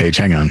IMDb page.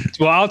 Hang on.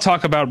 Well, I'll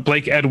talk about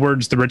Blake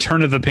Edwards' The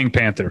Return of the Pink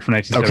Panther from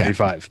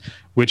 1975,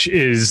 which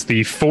is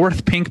the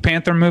fourth Pink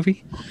Panther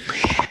movie.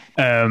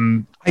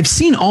 I've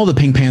seen all the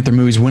Pink Panther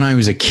movies when I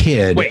was a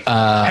kid. Wait,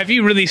 have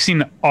you really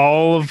seen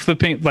all of the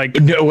Pink? Like,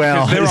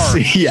 well, there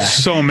are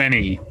so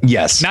many.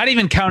 Yes, not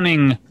even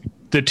counting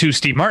the two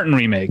Steve Martin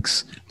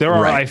remakes. There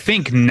are, I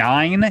think,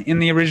 9 in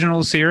the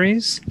original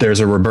series. There's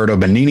a Roberto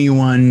Benigni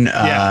one.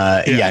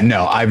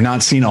 No, I've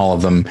not seen all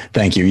of them.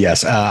 Thank you.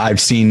 Yes,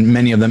 I've seen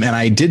many of them, and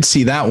I did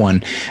see that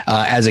one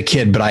as a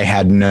kid, but I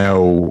had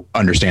no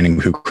understanding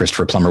of who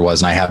Christopher Plummer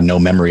was, and I have no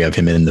memory of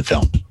him in the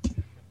film.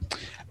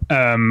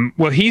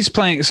 Well, he's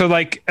playing. So,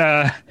 like,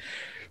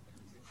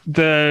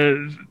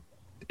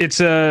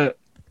 it's a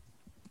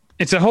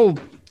whole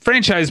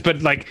franchise,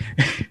 but like.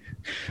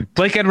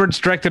 Blake Edwards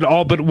directed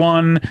all but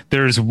one.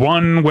 There's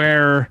one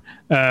where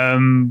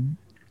Peter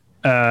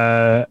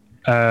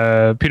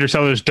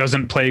Sellers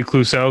doesn't play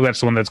Clouseau. That's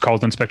the one that's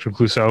called Inspector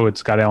Clouseau.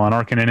 It's got Alan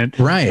Arkin in it.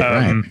 Right.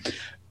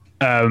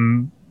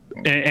 And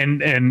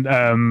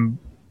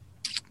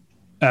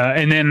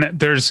then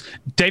there's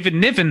David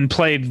Niven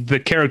played the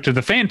character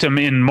the Phantom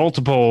in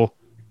multiple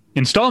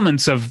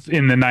installments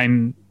in the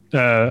 9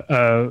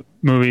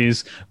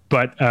 movies,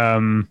 but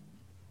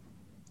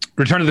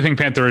Return of the Pink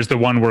Panther is the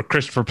one where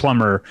Christopher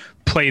Plummer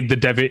played the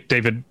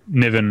David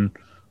Niven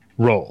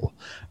role.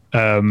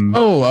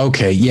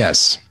 Okay,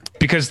 yes.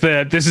 Because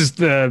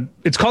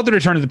it's called The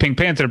Return of the Pink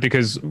Panther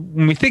because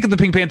when we think of the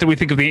Pink Panther, we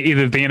think of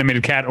either the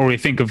animated cat or we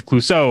think of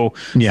Clouseau.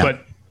 Yeah.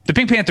 But the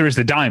Pink Panther is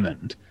the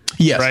diamond.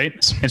 Yes.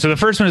 Right. And so the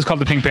first one is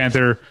called The Pink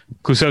Panther.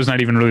 Clouseau's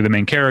not even really the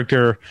main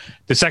character.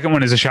 The second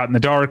one is A Shot in the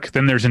Dark.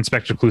 Then there's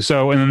Inspector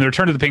Clouseau. And then The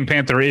Return of the Pink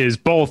Panther is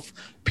both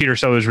Peter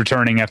Sellers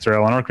returning after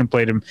Alan Arkin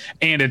played him,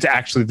 and it's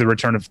actually the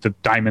return of the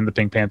diamond. The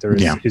Pink Panther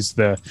is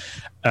the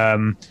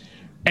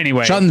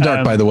anyway. Shot in the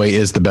Dark, by the way,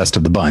 is the best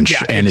of the bunch,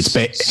 and it's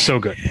so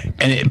good.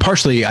 And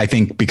partially, I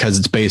think, because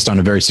it's based on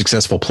a very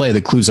successful play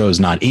that Clouseau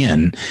is not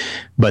in,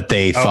 but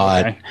they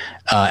thought,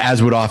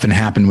 as would often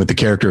happen with the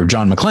character of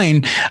John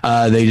McClane,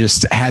 they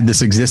just had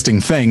this existing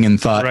thing and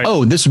thought,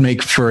 this would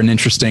make for an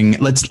interesting.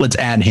 Let's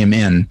add him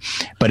in.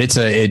 But it's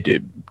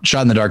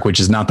Shot in the Dark, which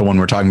is not the one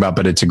we're talking about,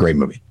 but it's a great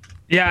movie.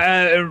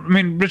 Yeah, I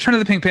mean, Return of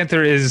the Pink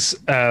Panther is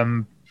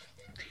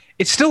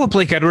it's still a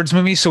Blake Edwards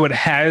movie, so it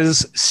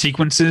has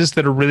sequences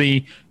that are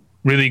really,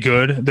 really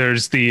good.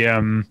 There's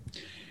the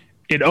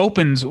it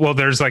opens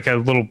there's like a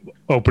little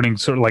opening,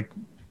 sort of like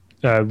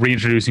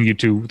reintroducing you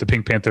to the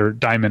Pink Panther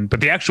diamond, but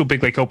the actual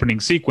big like opening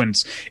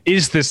sequence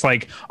is this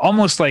like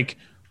almost like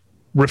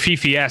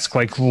Rafifi-esque,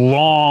 like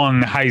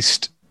long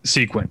heist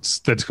sequence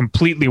that's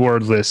completely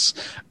wordless.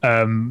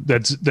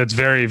 That's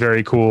very,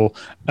 very cool.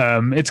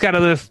 It's got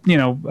other,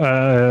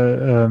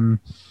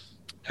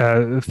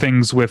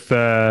 things with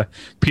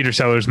Peter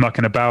Sellers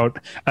mucking about.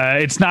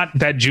 It's not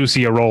that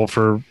juicy a role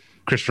for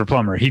Christopher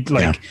Plummer.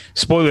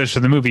 Spoilers for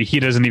the movie,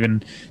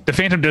 the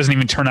Phantom doesn't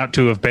even turn out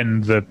to have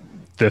been the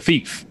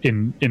thief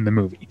in the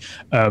movie.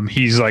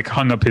 He's like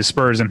hung up his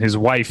spurs, and his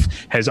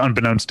wife has,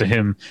 unbeknownst to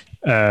him,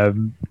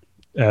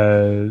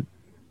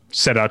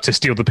 set out to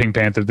steal the Pink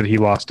Panther that he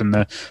lost in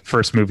the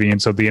first movie,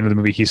 and so at the end of the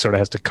movie he sort of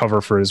has to cover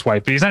for his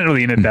wife, but he's not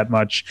really in it that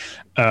much.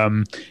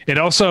 It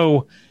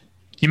also,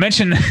 you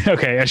mentioned,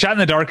 okay, A Shot in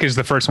the Dark is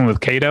the first one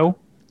with Kato.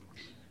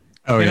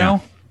 You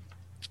know?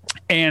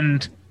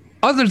 And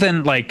other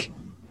than like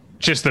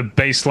just the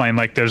baseline,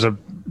 like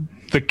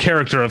the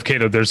character of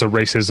Kato, there's a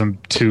racism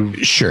to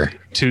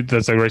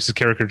that's a racist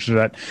character to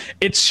that.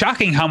 It's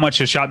shocking how much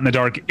A Shot in the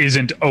Dark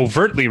isn't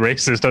overtly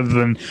racist, other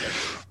than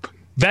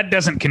that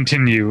doesn't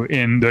continue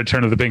in The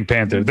Return of the Pink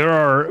Panther. There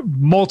are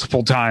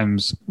multiple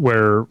times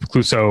where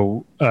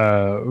Clouseau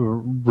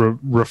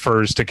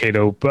refers to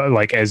Kato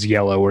like as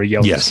yellow or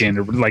yellow skinned,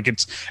 or like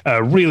it's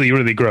really,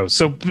 really gross.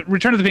 So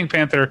Return of the Pink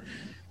Panther,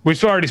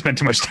 we've already spent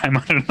too much time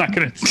on it. I'm not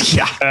gonna.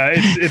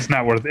 It's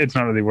not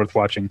really worth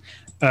watching.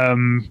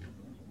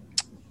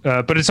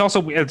 But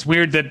it's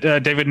weird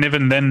that David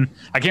Niven then,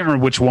 I can't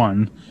remember which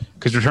one,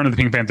 because Return of the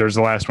Pink Panther is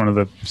the last one of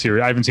the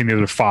series. I haven't seen the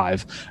other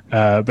 5.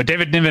 But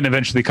David Niven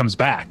eventually comes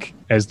back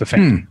as the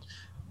Phantom.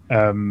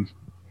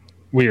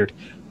 Weird.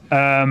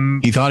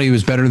 He thought he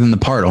was better than the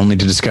part, only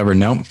to discover,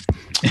 nope,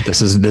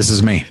 this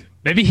is me.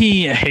 Maybe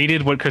he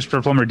hated what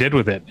Christopher Plummer did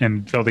with it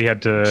and felt he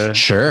had to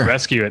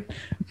rescue it.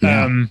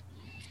 Yeah.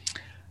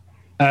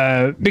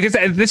 Because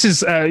this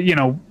is,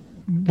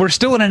 we're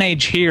still in an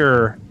age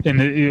here.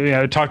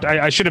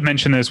 I should have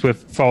mentioned this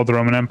with Fall of the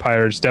Roman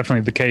Empire. It's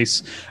definitely the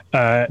case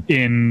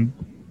in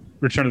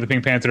Return of the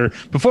Pink Panther.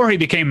 Before he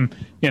became,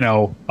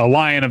 a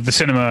lion of the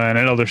cinema and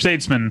an elder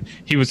statesman,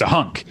 he was a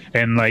hunk.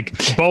 And like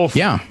both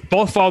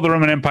Fall of the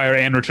Roman Empire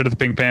and Return of the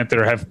Pink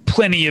Panther have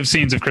plenty of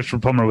scenes of Christopher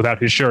Plummer without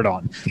his shirt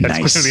on.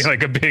 That's clearly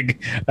like a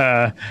big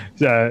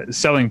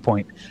selling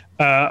point.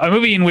 A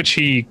movie in which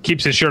he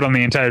keeps his shirt on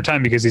the entire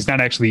time because he's not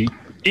actually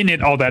in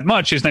it all that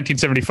much is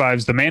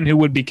 1975's The Man Who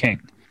Would Be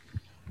King.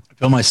 A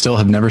film I still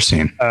have never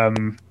seen.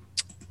 I'm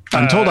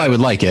told I would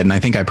like it, and I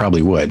think I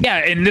probably would. Yeah,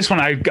 and this one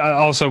I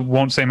also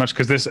won't say much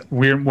because this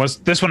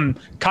one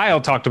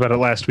Kyle talked about it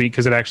last week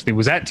because it actually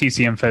was at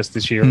TCM Fest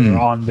this year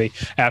on the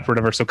app or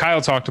whatever. So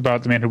Kyle talked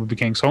about The Man Who Would Be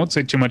King. So I won't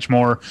say too much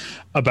more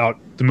about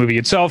the movie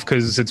itself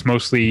because it's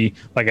mostly,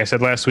 like I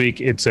said last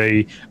week, it's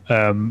a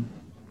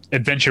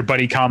adventure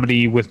buddy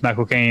comedy with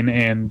Michael Caine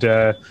and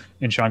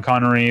Sean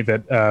Connery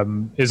that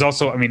is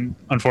also,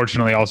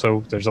 unfortunately,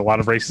 also there's a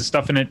lot of racist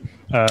stuff in it.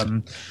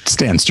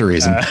 Stands to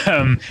reason.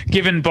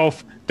 Given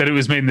both that it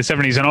was made in the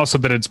 70s and also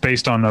that it's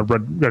based on a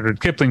Rudyard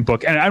Kipling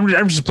book. And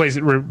I'm just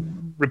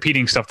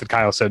repeating stuff that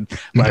Kyle said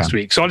last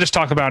week. So I'll just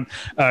talk about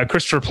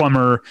Christopher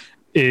Plummer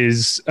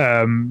is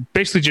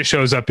basically just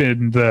shows up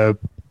in the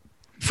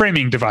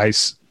framing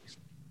device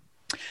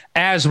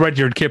as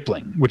Rudyard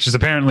Kipling, which is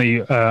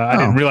apparently I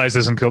didn't realize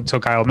this until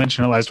Kyle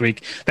mentioned it last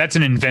week. That's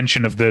an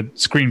invention of the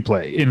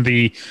screenplay.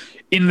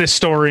 In the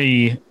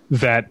story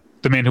that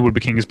The Man Who Would Be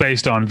King is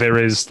based on, there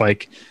is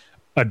like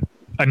a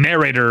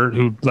narrator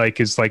who like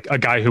is like a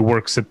guy who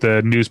works at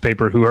the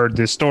newspaper who heard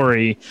this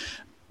story,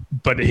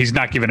 but he's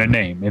not given a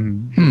name.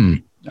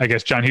 And I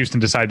guess John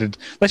Huston decided,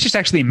 let's just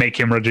actually make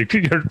him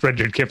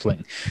Rudyard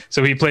Kipling.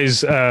 So he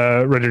plays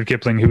Rudyard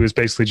Kipling, who is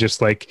basically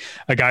just like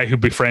a guy who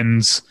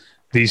befriends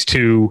these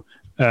two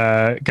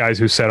guys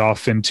who set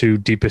off into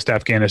deepest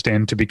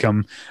Afghanistan to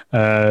become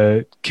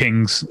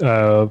kings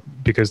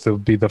because they'll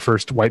be the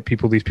first white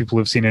people these people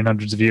have seen in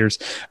hundreds of years.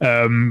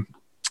 And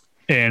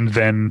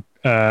then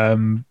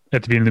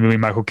at the beginning of the movie,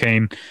 Michael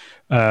Caine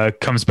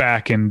comes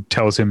back and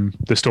tells him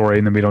the story,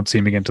 and then we don't see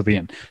him again till the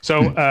end. So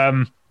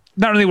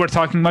not really worth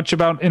talking much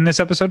about in this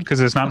episode because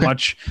there's not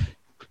much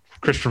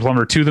Christopher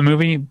Plummer to the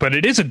movie, but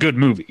it is a good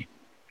movie.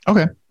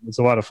 Okay. It's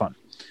a lot of fun.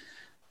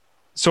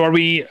 So are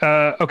we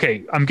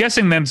okay? I'm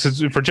guessing then,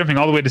 since if we're jumping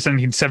all the way to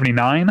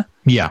 1779.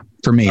 Yeah,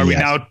 for me. Are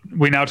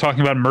we now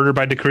talking about Murder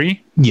by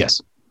Decree?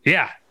 Yes.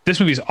 Yeah, this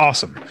movie's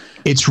awesome.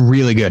 It's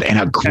really good and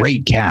a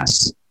great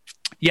cast.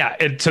 Yeah.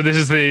 So this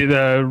is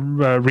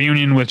the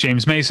reunion with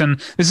James Mason.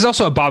 This is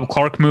also a Bob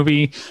Clark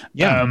movie.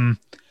 Yeah.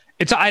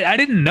 I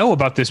didn't know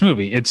about this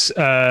movie. It's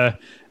again,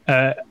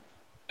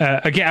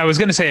 I was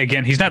going to say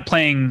again, he's not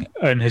playing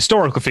an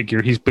historical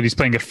figure. He's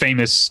playing a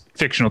famous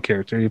fictional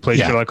character. He plays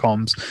Sherlock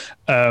Holmes.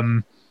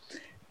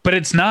 But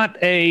it's not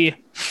a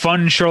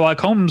fun Sherlock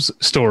Holmes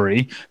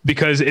story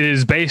because it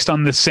is based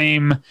on the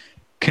same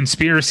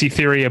conspiracy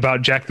theory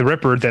about Jack the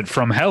Ripper that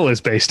From Hell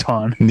is based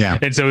on. Yeah.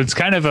 And so it's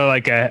kind of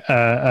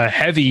a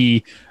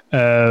heavy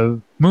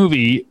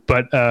movie,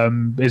 but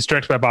it's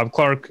directed by Bob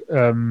Clark,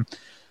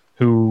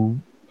 who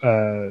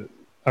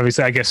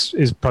obviously I guess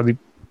is probably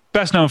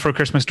best known for A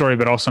Christmas Story,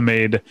 but also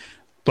made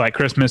Black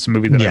Christmas, a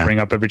movie that I bring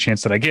up every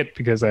chance that I get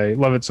because I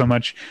love it so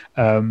much.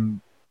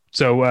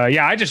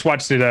 I just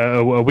watched it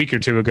a week or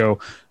two ago,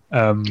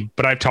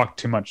 but I've talked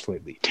too much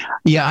lately.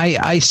 Yeah,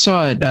 I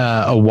saw it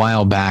a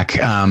while back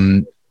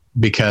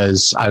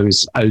because I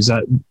was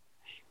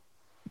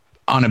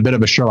on a bit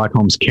of a Sherlock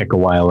Holmes kick a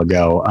while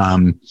ago,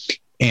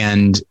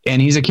 and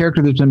he's a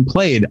character that's been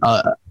played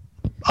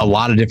a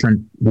lot of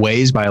different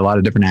ways by a lot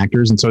of different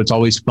actors, and so it's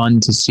always fun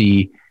to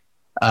see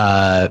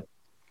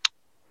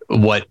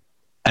what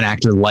an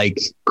actor like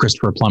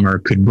Christopher Plummer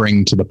could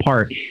bring to the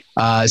part.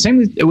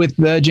 Same with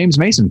James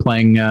Mason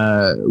playing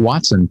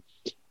Watson.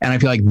 And I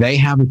feel like they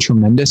have a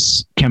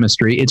tremendous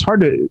chemistry. It's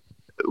hard to,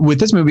 with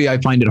this movie, I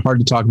find it hard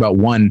to talk about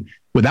one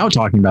without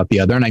talking about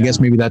the other. And I guess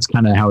maybe that's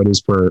kind of how it is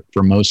for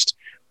most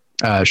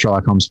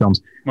Sherlock Holmes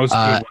films. Most good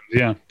ones,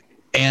 yeah.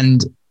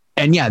 And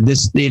yeah,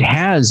 it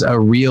has a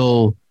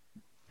real,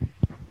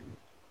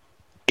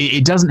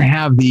 it doesn't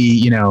have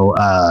the,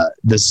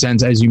 the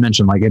sense, as you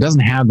mentioned, like it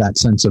doesn't have that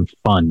sense of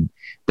fun.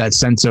 That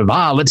sense of,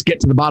 let's get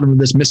to the bottom of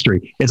this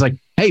mystery. It's like,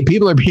 hey,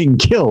 people are being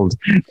killed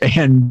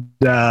and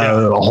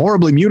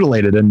horribly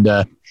mutilated. And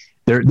there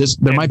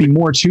might be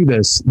more to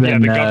this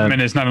than... the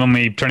government is not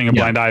only turning a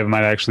blind eye, it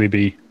might actually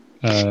be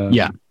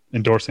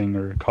endorsing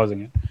or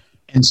causing it.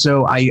 And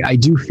so I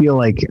do feel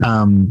like...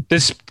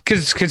 this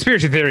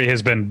conspiracy theory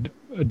has been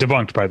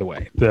debunked, by the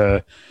way.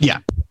 The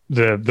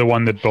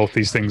one that both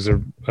these things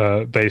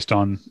are based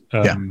on.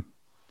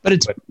 But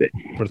it's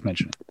worth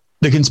mentioning.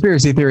 The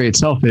conspiracy theory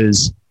itself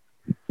is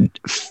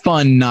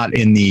fun, not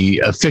in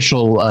the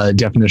official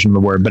definition of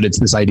the word, but it's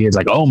this idea. It's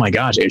like, oh my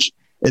gosh,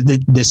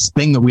 this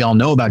thing that we all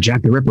know about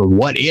Jack the Ripper.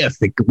 What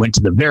if it went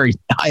to the very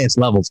highest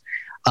levels?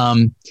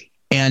 So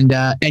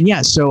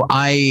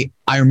I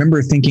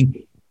remember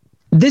thinking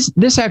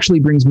this actually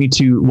brings me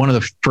to one of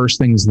the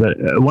things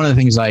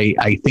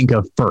I think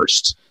of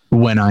first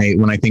when I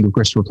think of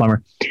Christopher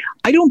Plummer.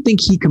 I don't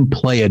think he can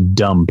play a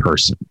dumb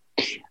person.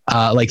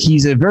 Like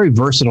he's a very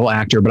versatile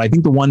actor, but I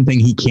think the one thing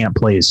he can't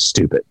play is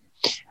stupid.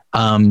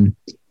 And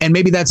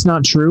maybe that's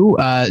not true.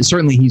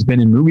 Certainly he's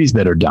been in movies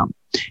that are dumb,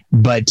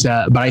 but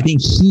I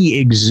think he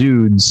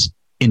exudes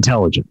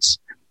intelligence,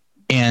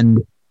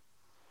 and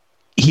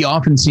he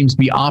often seems to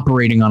be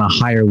operating on a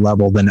higher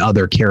level than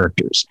other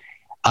characters.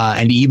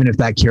 And even if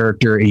that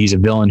character, he's a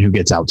villain who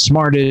gets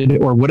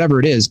outsmarted or whatever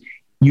it is,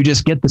 you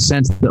just get the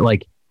sense that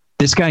like,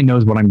 this guy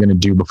knows what I'm going to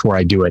do before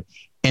I do it.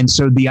 And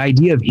so the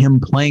idea of him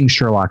playing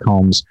Sherlock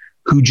Holmes,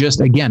 who just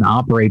again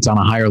operates on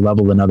a higher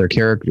level than the other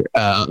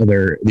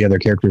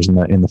characters in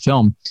the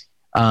film,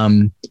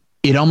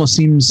 it almost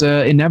seems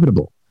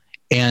inevitable.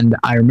 And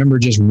I remember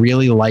just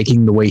really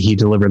liking the way he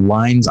delivered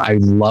lines. I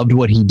loved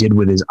what he did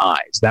with his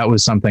eyes. That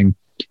was something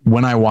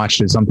when I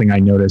watched it. Something I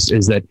noticed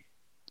is that,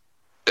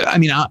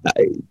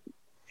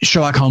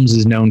 Sherlock Holmes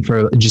is known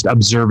for just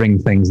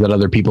observing things that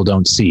other people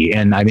don't see,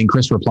 and I think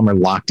Christopher Plummer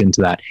locked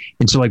into that.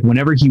 And so, like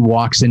whenever he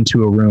walks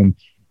into a room,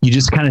 you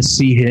just kind of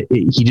see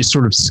he just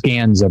sort of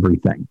scans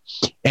everything.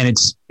 And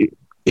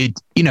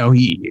it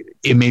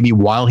may be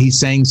while he's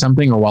saying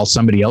something or while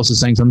somebody else is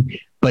saying something,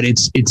 but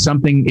it's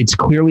something, it's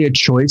clearly a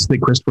choice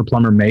that Christopher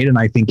Plummer made. And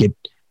I think it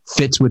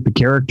fits with the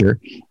character.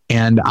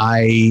 And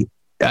I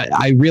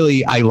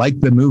like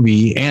the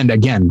movie. And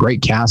again,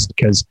 great cast,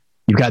 because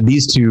you've got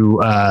these two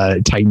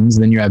titans.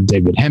 Then you have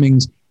David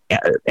Hemmings,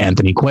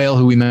 Anthony Quayle,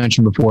 who we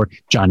mentioned before,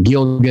 John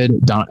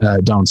Gielgud,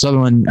 Donald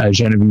Sutherland,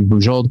 Genevieve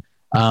Bujold.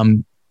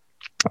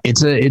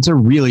 It's a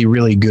really,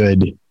 really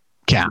good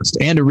cast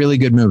and a really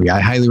good movie. I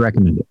highly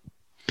recommend it.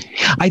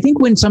 I think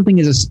when something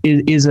is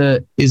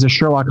a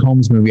Sherlock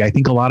Holmes movie, I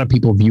think a lot of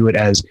people view it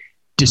as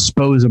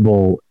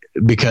disposable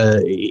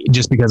because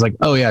like,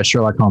 oh yeah,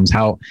 Sherlock Holmes,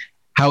 how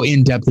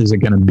in depth is it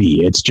going to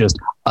be? It's just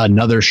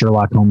another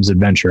Sherlock Holmes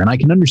adventure. And I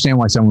can understand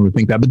why someone would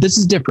think that, but this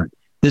is different.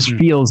 This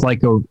feels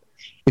like a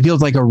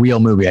real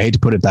movie. I hate to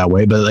put it that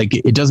way, but like,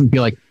 it doesn't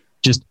feel like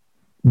just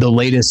the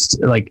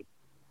latest, like,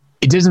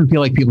 it doesn't feel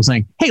like people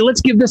saying, hey,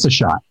 let's give this a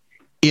shot.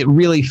 It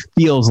really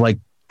feels like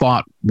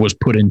thought was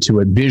put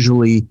into it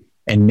visually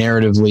and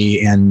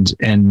narratively. And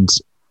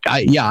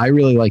I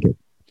really like it.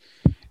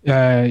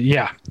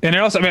 Yeah. And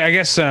it also, I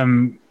guess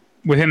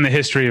within the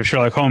history of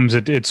Sherlock Holmes,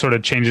 it sort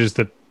of changes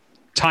the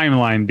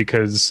timeline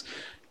because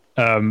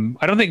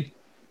I don't think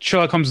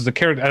Sherlock Holmes is a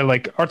character.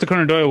 Like Arthur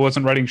Conan Doyle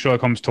wasn't writing Sherlock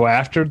Holmes till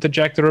after the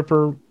Jack the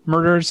Ripper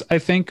murders, I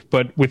think.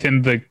 But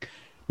within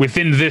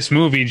this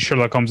movie,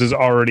 Sherlock Holmes is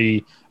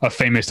already a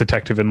famous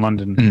detective in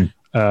London.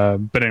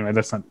 But anyway,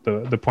 that's not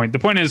the point. The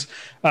point is,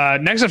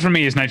 next up for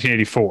me is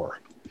 1984.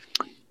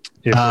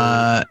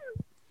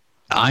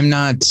 I'm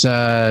not,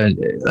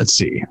 let's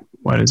see.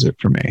 What is it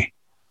for me?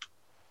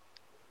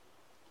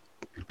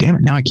 Damn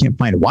it. Now I can't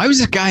find it. Why was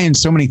this guy in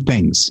so many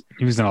things?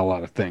 He was in a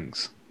lot of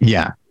things.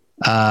 Yeah.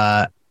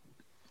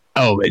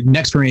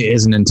 Next for me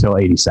isn't until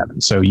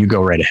 87. So you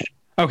go right ahead.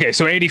 Okay,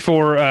 so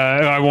 84,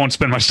 I won't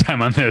spend much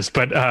time on this,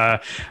 but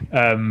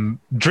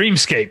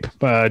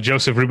Dreamscape,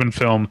 Joseph Ruben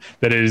film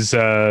that is,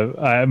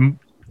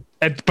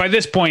 by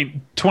this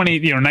point,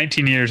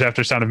 19 years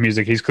after Sound of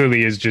Music, he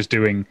clearly is just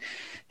doing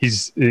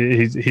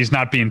he's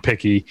not being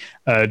picky.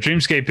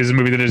 Dreamscape is a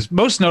movie that is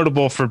most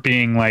notable for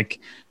being like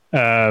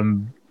a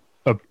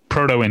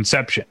proto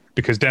Inception,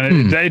 because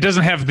it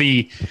doesn't have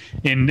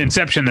in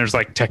Inception there's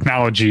like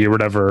technology or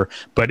whatever,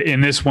 but in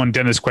this one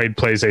Dennis Quaid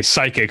plays a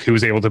psychic who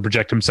is able to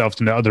project himself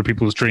into other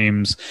people's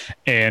dreams,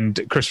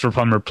 and Christopher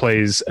Plummer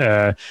plays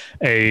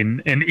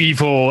an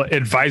evil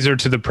advisor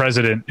to the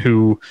president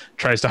who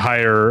tries to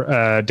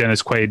hire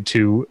Dennis Quaid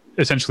to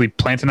essentially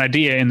plant an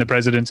idea in the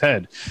president's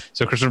head.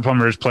 So Christopher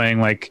Plummer is playing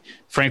like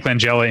Frank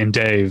Langella in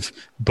Dave,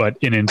 but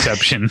in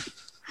Inception.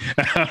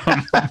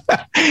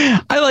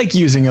 I like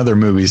using other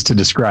movies to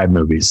describe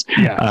movies.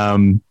 Yeah.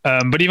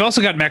 But you've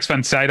also got Max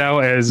von Sydow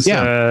as.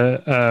 Yeah.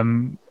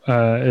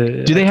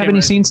 Do they have any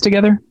scenes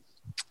together?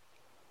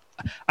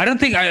 I don't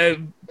think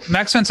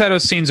Max von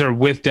Sydow's scenes are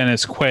with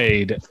Dennis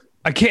Quaid.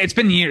 It's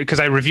been years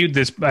because I reviewed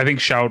this. I think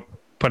Shout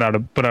put out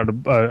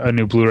a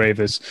new Blu-ray of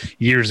this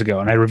years ago,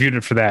 and I reviewed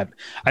it for that.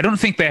 I don't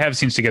think they have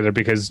scenes together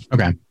because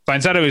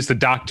von Sydow is the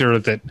doctor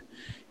that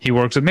he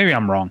works with. Maybe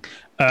I'm wrong.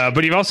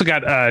 But you've also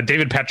got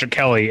David Patrick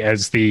Kelly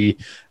as the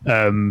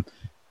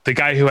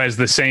guy who has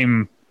the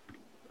same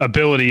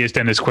ability as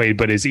Dennis Quaid,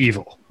 but is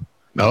evil.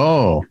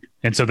 Oh,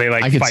 and so they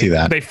like I can see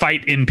that. They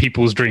fight in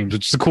people's dreams,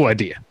 which is a cool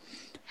idea,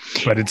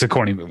 but it's a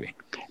corny movie.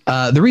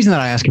 The reason that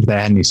I asked if they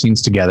had any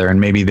scenes together,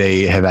 and maybe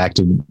they have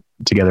acted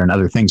together in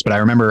other things, but I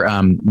remember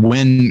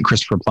when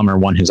Christopher Plummer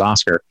won his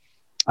Oscar,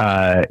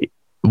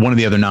 one of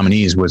the other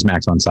nominees was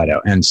Max von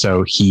Sydow, and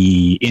so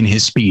in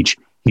his speech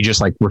he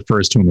just like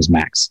refers to him as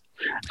Max.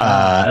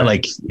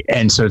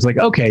 And so it's like,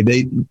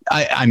 okay,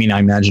 I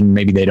imagine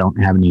maybe they don't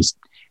have any,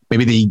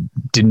 maybe they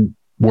didn't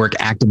work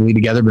actively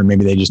together, but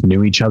maybe they just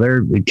knew each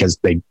other because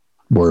they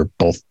were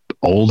both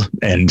old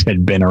and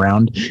had been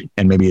around,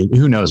 and maybe,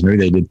 who knows, maybe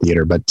they did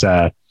theater, but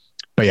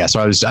yeah,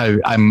 so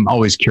I'm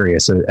always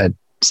curious at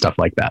stuff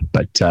like that,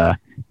 but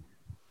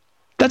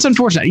that's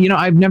unfortunate.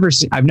 I've never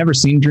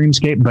seen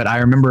Dreamscape, but I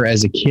remember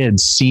as a kid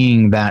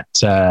seeing that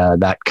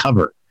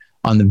cover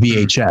on the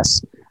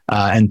VHS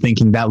and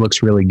thinking that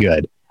looks really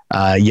good.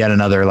 Yet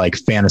another like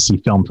fantasy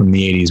film from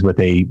the 80s with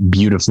a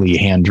beautifully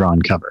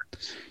hand-drawn cover.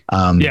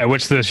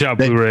 Which the Shout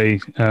Blu-ray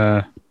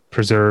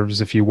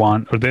preserves if you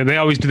want. Or they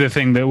always do the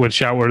thing that with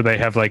Shout where they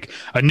have like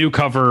a new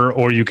cover,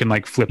 or you can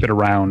like flip it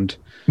around.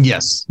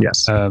 Yes.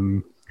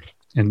 And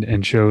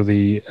show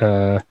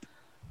the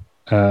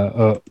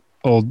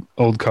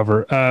old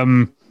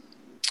cover.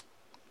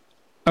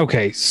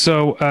 Okay,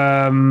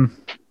 so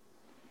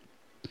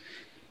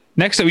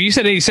next up, you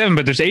said 87,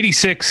 but there's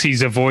 86.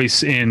 He's a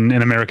voice in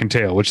An American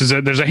Tail, which is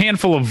there's a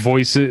handful of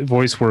voice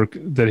work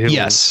that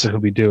he'll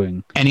be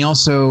doing. And he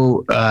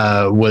also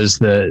was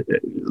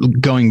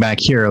going back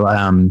here.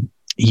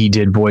 He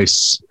did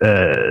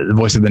the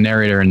voice of the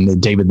narrator in the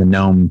David the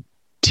Gnome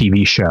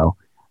TV show.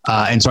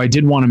 And so I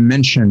did want to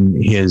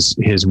mention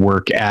his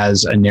work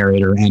as a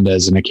narrator and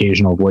as an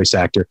occasional voice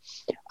actor.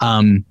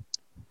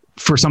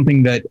 For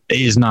something that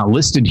is not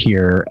listed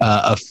here,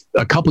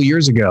 a couple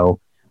years ago,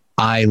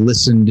 I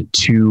listened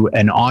to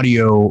an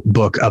audio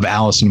book of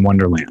Alice in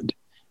Wonderland,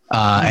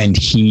 and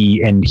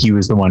he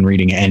was the one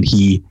reading it, and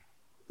he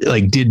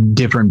like did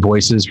different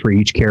voices for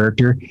each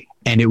character,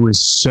 and it was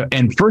so.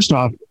 And first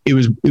off, it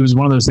was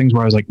one of those things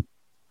where I was like,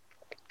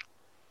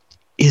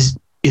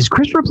 is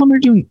Christopher Plummer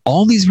doing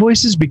all these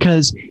voices?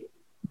 Because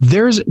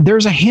there's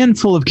a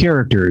handful of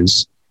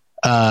characters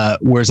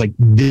where it's like,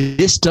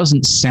 this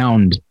doesn't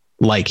sound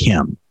like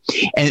him.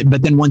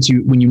 But then when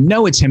you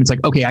know it's him, it's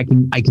like, okay, I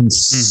can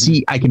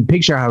see, I can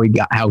picture how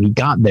he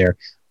got there,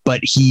 but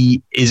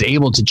he is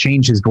able to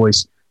change his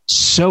voice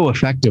so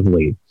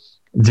effectively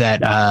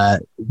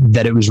that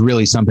it was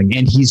really something.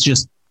 And he's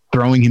just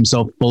throwing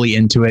himself fully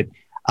into it.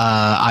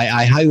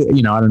 I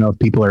don't know if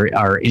people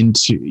are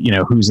into,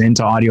 who's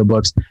into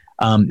audiobooks.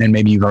 And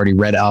maybe you've already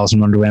read Alice in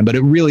Wonderland, but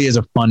it really is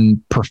a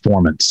fun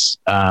performance.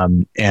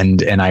 And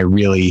he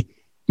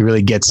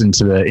really gets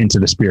into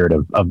the spirit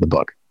of the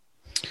book.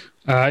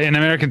 In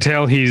American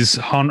Tail, he's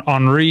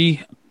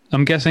Henri.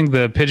 I'm guessing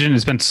the pigeon.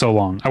 It's been so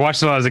long. I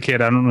watched it a lot as a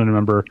kid. I don't really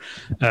remember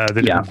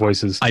the different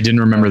voices. I didn't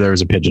remember there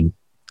was a pigeon.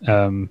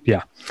 So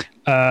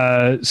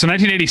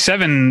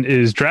 1987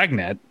 is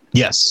Dragnet.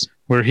 Yes.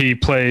 Where he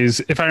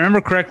plays, if I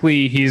remember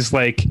correctly, he's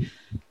like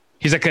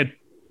a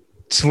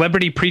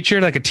celebrity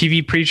preacher, like a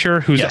TV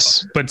preacher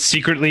but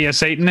secretly a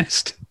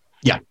Satanist.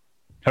 Yeah.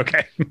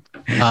 Okay.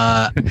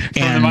 From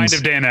the mind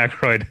of Dan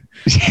Aykroyd.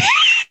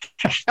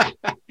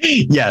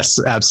 Yes,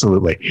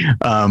 absolutely.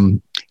 I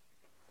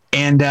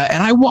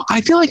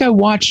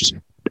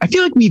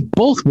feel like we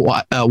both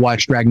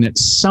watched Dragnet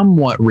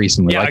somewhat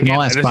recently, in the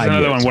last 5 years. This is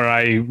another one where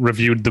I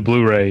reviewed the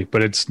Blu-ray,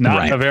 but it's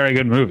not a very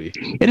good movie.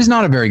 It is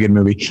not a very good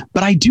movie,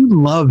 but I do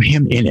love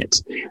him in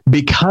it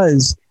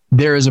because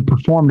there is a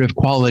performative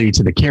quality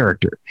to the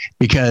character,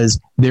 because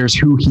there's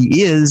who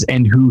he is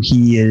and who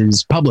he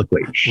is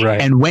publicly. Right.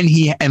 And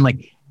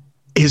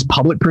his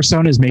public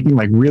persona is making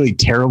like really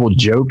terrible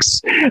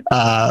jokes.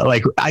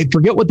 Like I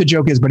forget what the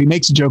joke is, but he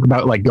makes a joke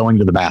about like going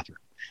to the bathroom.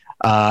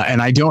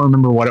 And I don't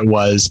remember what it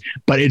was,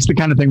 but it's the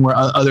kind of thing where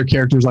other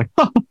characters like,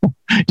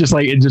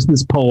 just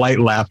this polite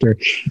laughter.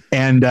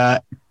 And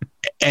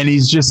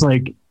he's just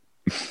like,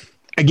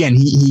 again,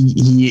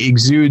 he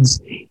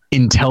exudes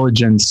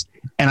intelligence.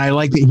 And I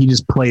like that he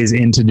just plays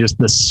into just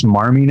the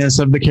smarminess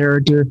of the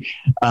character,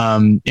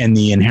 and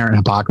the inherent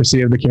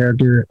hypocrisy of the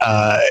character.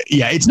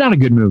 It's not a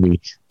good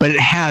movie, but it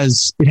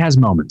has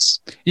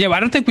moments. Yeah, well, I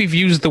don't think we've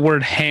used the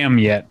word ham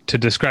yet to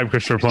describe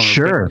Christopher Plummer.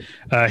 Sure.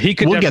 He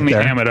could definitely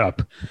ham it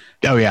up.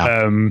 Oh,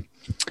 yeah.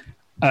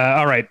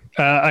 All right.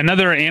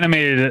 Another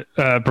animated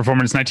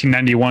performance,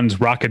 1991's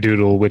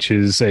Rock-a-Doodle, which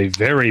is a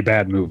very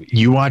bad movie.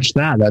 You watched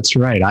that. That's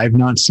right. I've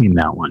not seen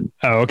that one.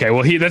 Oh, okay.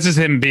 Well, that's just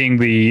him being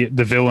the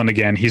villain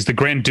again. He's the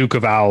Grand Duke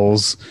of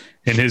Owls.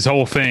 And his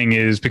whole thing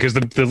is because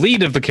the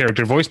lead of the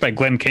character, voiced by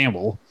Glenn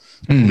Campbell,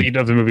 lead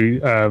of the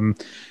movie,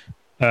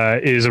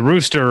 is a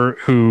rooster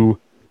who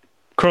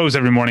crows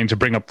every morning to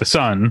bring up the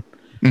sun.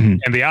 Mm-hmm.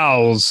 And the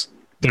owls,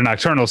 they're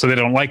nocturnal, so they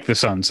don't like the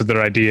sun. So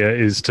their idea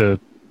is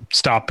to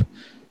stop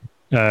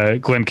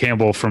Glenn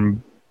Campbell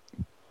from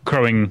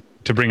crowing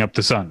to bring up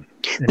the sun.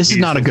 This is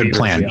not a good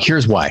plan.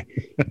 Here's why.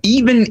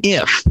 Even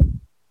if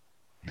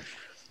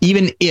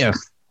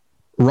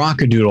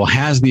Rock-a-Doodle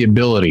has the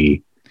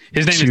ability,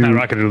 his name is not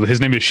Rock-a-Doodle. His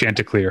name is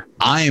Chanticleer.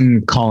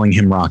 I'm calling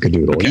him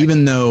Rock-a-Doodle. Okay.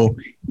 Even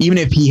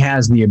if he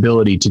has the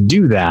ability to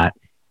do that,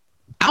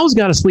 owls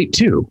got to sleep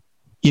too.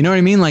 You know what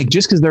I mean? Like,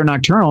 just because they're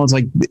nocturnal, it's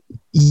like,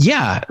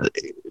 yeah.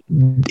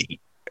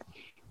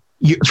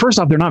 First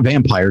off, they're not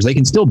vampires. They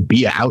can still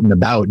be out and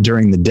about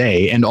during the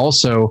day. And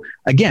also,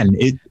 again,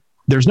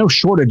 there's no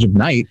shortage of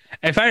night.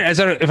 If I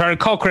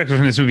recall correctly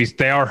from this movie,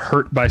 they are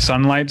hurt by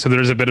sunlight. So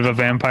there's a bit of a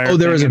vampire. Oh,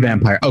 there is a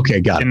vampire. Okay,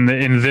 got it.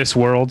 In this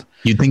world.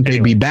 You'd think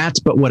they'd be bats,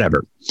 but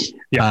whatever.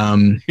 Yeah.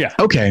 Yeah.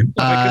 Okay.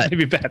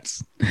 Maybe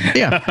bats.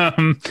 Yeah.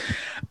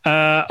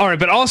 All right.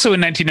 But also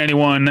in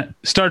 1991,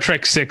 Star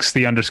Trek VI,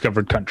 The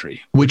Undiscovered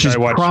Country, which I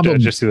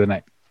watched just the other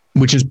night.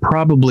 Which is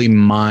probably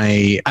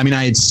I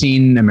had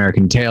seen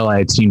American Tail. I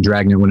had seen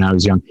Dragnet when I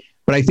was young,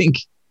 but I think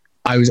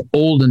I was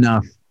old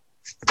enough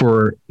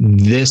for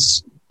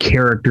this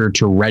character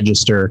to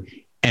register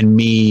and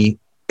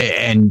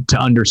to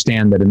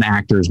understand that an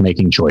actor is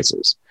making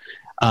choices.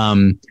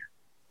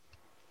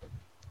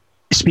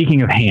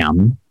 Speaking of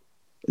ham,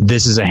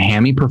 this is a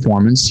hammy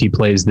performance. He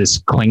plays this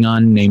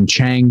Klingon named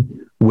Chang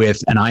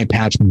with an eye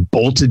patch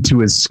bolted to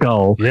his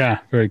skull. Yeah,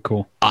 very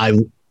cool.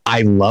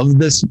 I love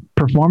this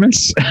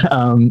performance.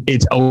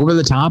 It's over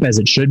the top, as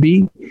it should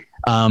be.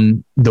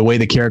 The way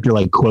the character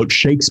quotes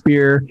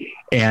Shakespeare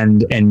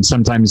and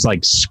sometimes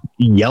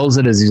yells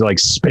it as he's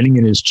spinning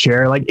in his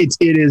chair. It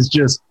is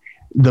just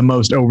the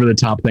most over the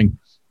top thing.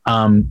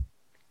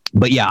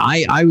 But yeah,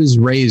 I was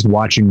raised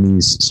watching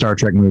these Star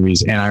Trek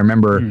movies, and I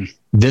remember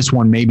this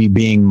one maybe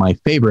being my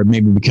favorite,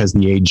 maybe because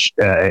the age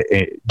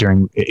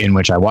in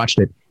which I watched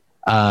it.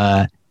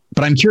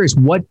 But I'm curious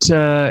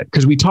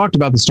because we talked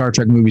about the Star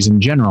Trek movies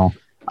in general,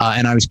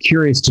 and I was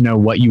curious to know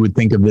what you would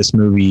think of this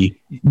movie,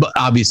 but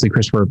obviously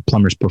Christopher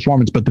Plummer's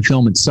performance, but the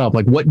film itself.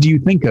 What do you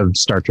think of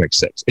Star Trek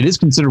VI? It is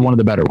considered one of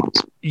the better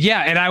ones.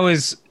 Yeah, and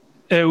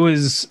it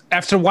was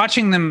after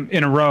watching them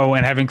in a row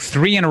and having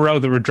 3 in a row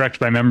that were directed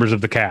by members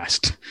of the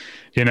cast,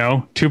 2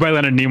 by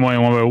Leonard Nimoy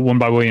and one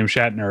by William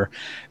Shatner,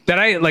 that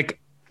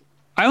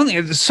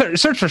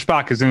Search for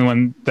Spock is the only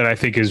one that I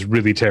think is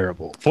really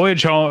terrible.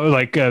 Voyage Home,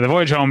 the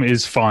Voyage Home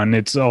is fun.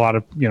 It's a lot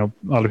of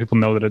people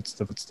know that it's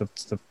it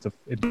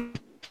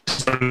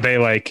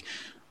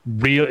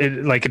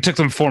took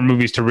them 4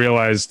 movies to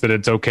realize that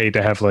it's okay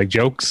to have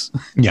jokes.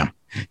 Yeah.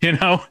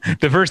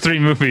 The first 3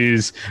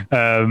 movies,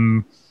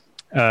 varying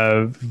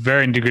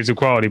degrees of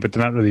quality, but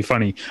they're not really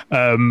funny.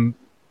 Voyage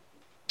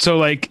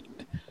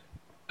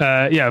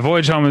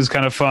Home is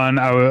kind of fun.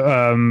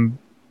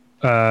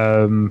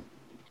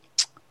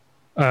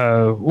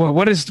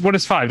 What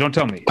is 5? Don't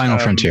tell me. Final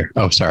Frontier.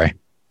 Oh, sorry.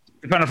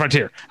 Final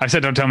Frontier. I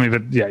said don't tell me,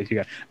 but yeah, you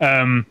got.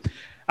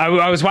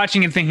 I was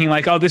watching and thinking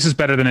oh, this is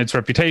better than its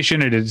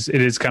reputation. It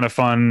is kind of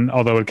fun,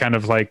 although it kind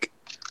of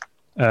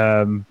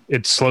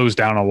it slows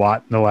down a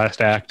lot in the last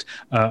act,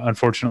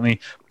 unfortunately.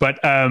 But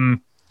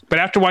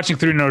after watching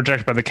 3 in a row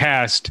directed by the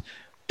cast,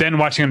 then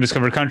watching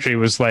Undiscovered Country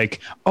was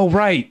oh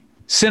right,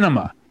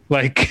 cinema.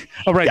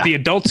 Oh right, yeah. The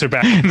adults are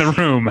back in the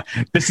room.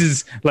 This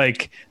is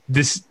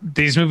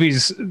these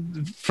movies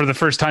for the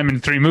first time in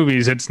 3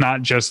 movies. It's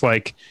not just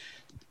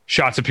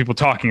shots of people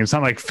talking. It's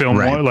not film,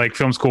 right.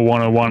 Film school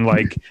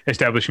 101,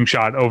 establishing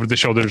shot over the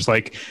shoulders.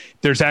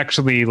 There's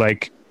actually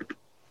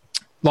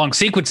long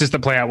sequences that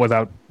play out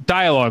without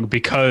dialogue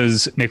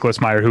because Nicholas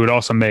Meyer, who had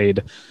also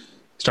made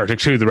Star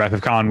Trek II: The Wrath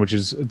of Khan, which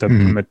is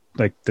the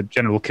the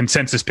general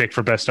consensus pick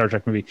for best Star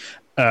Trek movie.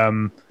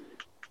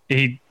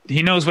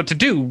 He knows what to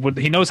do.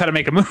 He knows how to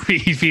make a movie.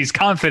 He's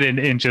confident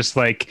in just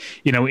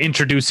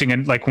introducing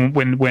and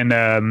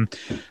when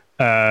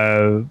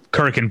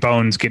Kirk and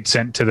Bones get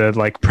sent to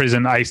the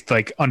prison ice,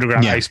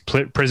 underground ice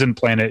prison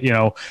planet.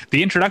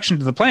 The introduction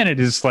to the planet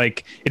is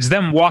it's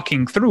them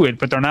walking through it,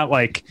 but they're not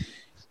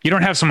you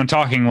don't have someone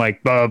talking blah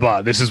blah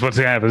blah. This is what's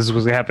gonna happen. This is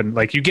what's gonna happen.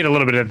 You get a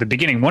little bit at the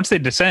beginning. Once they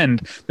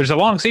descend, there's a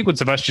long sequence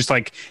of us just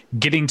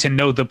getting to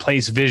know the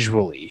place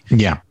visually.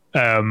 Yeah.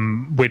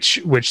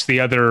 which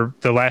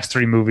the last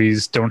three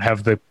movies don't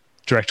have the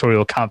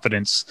directorial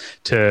confidence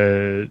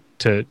to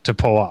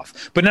pull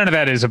off. But none of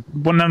that is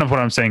none of what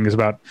I'm saying is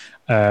about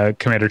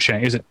Commander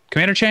Chang. Is it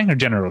Commander Chang or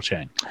General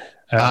Chang?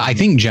 I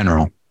think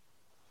General.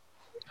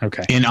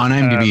 Okay. And on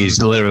IMDb,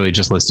 he's literally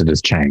just listed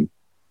as Chang.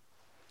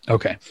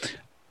 Okay.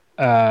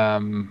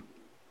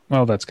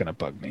 Well, that's going to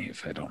bug me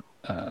if I don't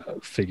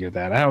figure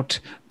that out.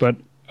 But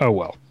oh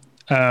well.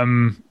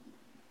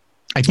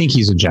 I think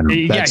he's a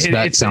general.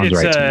 That sounds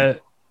right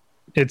to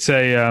me. It's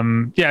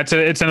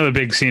another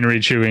big scenery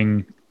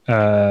chewing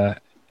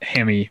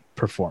hammy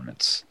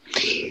performance.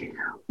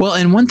 Well,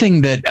 and one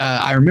thing that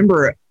I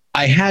remember,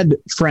 I had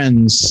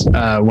friends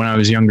when I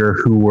was younger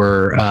who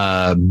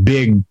were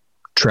big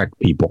Trek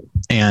people,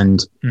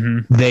 and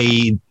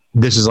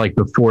this is like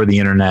before the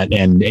internet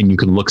and you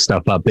could look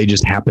stuff up. They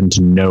just happened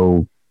to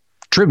know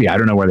trivia. I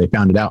don't know where they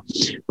found it out.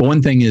 But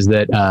one thing is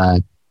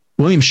that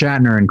William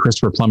Shatner and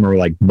Christopher Plummer were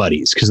like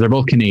buddies because they're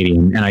both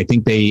Canadian, and I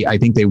think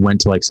they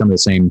went to like some of the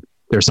same.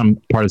 There's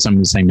some part of some of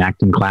the same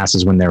acting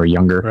classes when they were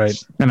younger,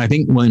 right? And I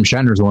think William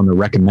Shatner is the one that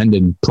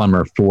recommended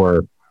Plummer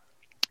for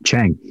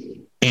Chang,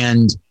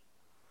 and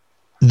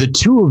the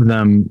two of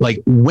them,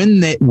 like when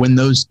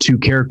those two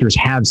characters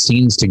have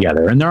scenes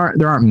together, and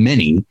there aren't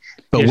many,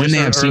 but when they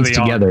have scenes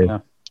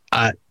together,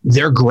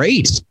 they're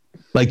great.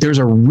 Like there's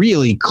a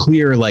really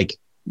clear like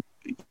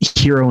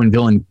hero and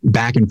villain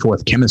back and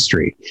forth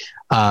chemistry.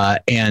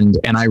 And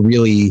I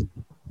really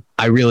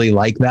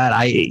like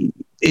that.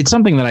 It's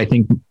something that I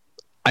think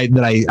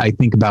I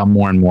think about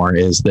more and more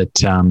is that,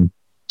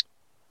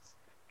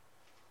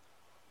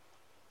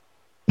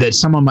 that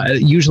some of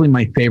usually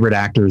my favorite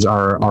actors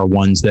are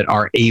ones that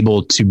are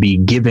able to be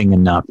giving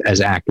enough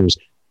as actors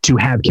to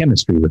have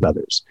chemistry with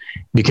others,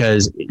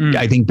 because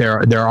I think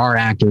there are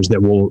actors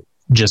that will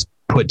just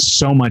put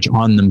so much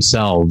on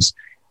themselves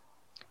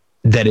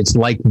that it's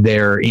like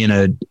they're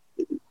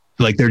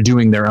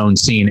doing their own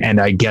scene, and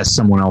I guess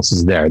someone else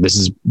is there.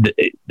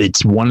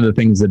 It's one of the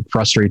things that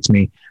frustrates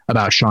me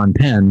about Sean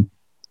Penn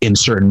in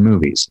certain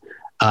movies.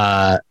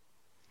 And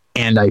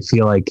I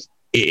feel like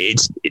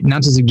it's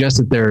not to suggest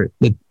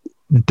that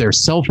they're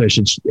selfish.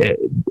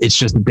 It's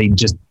just that they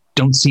just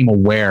don't seem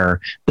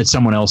aware that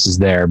someone else is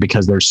there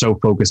because they're so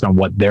focused on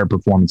what their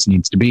performance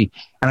needs to be.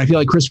 And I feel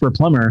like Christopher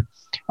Plummer,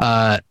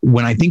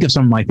 when I think of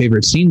some of my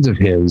favorite scenes of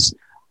his,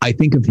 I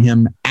think of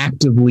him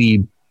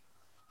actively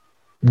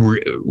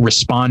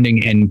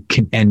responding and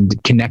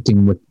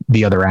connecting with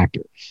the other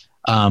actor.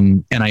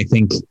 And I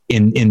think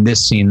in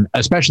this scene,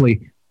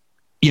 especially,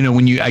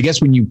 when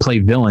you play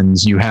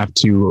villains, you have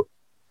to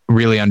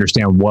really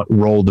understand what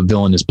role the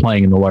villain is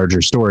playing in the larger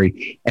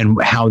story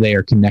and how they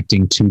are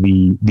connecting to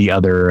the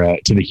other,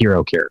 to the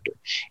hero character.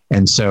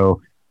 And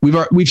so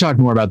we've talked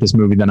more about this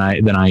movie than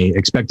I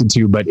expected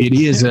to, but it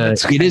is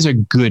a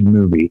good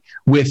movie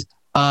with,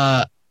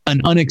 an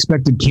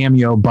unexpected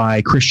cameo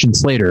by Christian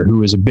Slater,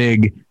 who is a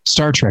big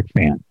Star Trek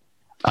fan.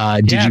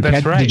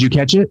 Did you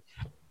catch it?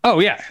 Oh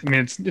yeah. I mean,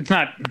 it's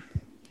not,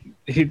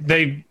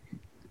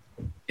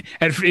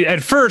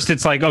 at first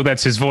it's like, oh,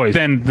 that's his voice.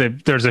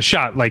 Then there's a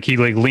shot, like he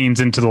like leans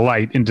into the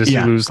light into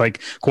Sulu's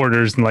like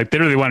quarters, and like they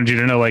really wanted you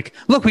to know, like,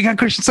 look, we got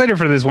Christian Slater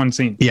for this one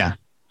scene. Yeah.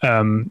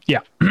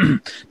 That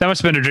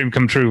must have been a dream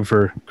come true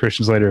for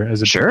Christian Slater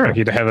as a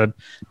Trekkie to have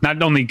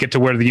not only get to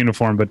wear the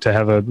uniform, but to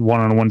have a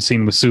one-on-one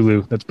scene with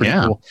Sulu. That's pretty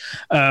cool.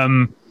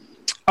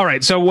 All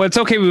right. So it's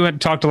okay. We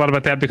talked a lot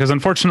about that because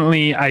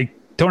unfortunately I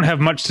don't have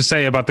much to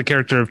say about the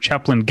character of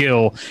Chaplain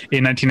Gill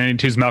in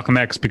 1992's Malcolm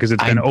X because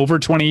it's been over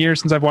 20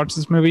 years since I've watched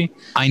this movie.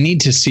 I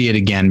need to see it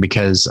again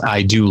because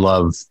I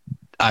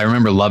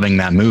remember loving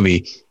that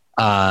movie.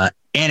 And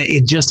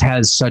it just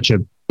has such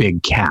a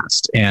big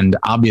cast. And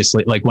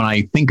obviously, like when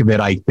I think of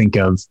it, I think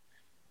of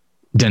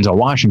Denzel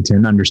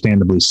Washington,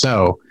 understandably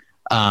so.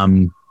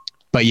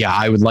 But yeah,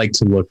 I would like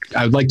to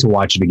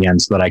watch it again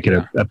so that I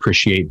could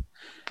appreciate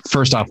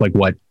first off, like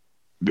what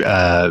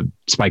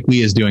Spike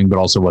Lee is doing, but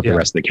also what the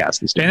rest of the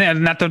cast is doing.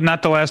 And not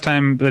the last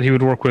time that he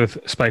would work with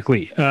Spike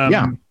Lee.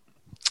 From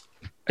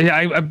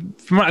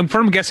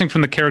guessing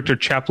from the character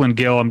Chaplain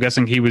Gill, I'm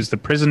guessing he was the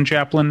prison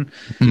chaplain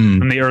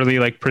in the early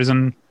like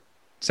prison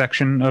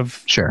section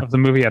of the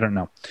movie. I don't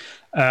know.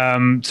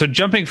 So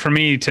jumping for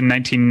me to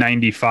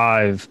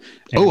 1995.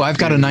 I've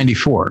got a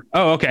 94.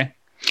 Oh, okay.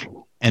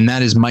 And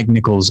that is Mike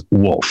Nichols'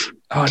 Wolf.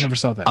 Oh, I never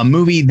saw that. A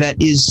movie that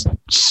it's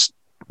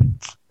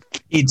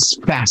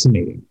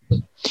fascinating.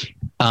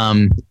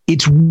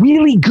 It's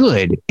really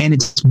good and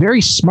it's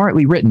very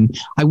smartly written.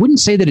 I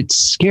wouldn't say that it's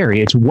scary.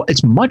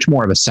 It's much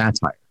more of a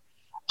satire.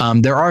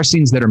 There are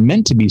scenes that are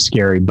meant to be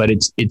scary, but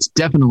it's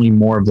definitely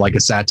more of like a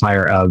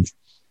satire of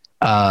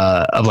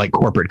like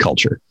corporate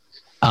culture.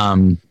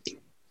 And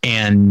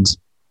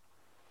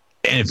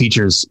it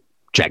features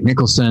Jack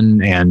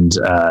Nicholson and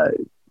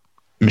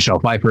Michelle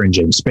Pfeiffer and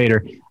James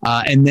Spader.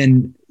 And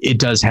then it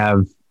does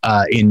have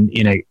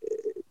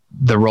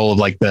the role of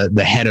like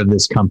the head of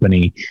this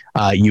company.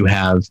 You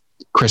have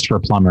Christopher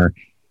Plummer,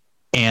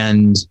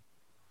 and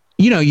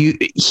he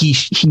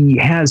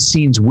has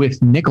scenes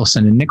with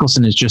Nicholson, and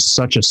Nicholson is just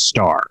such a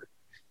star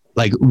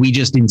like we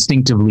just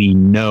instinctively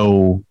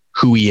know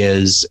who he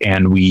is,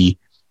 and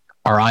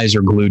our eyes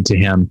are glued to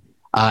him.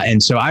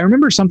 And so I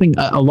remember something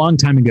a long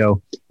time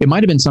ago. It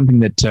might have been something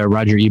that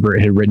Roger Ebert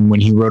had written when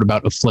he wrote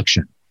about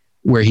Affliction,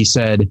 where he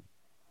said,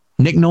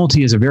 Nick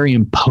Nolte is a very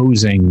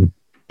imposing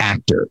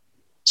actor.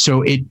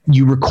 So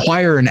you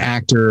require an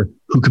actor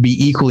who could be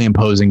equally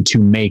imposing to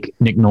make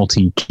Nick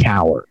Nolte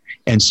cower.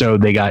 And so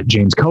they got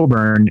James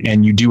Coburn,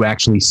 and you do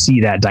actually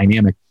see that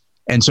dynamic.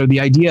 And so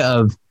the idea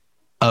of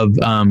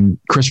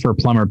Christopher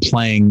Plummer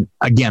playing,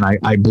 again,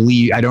 I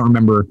believe, I don't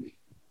remember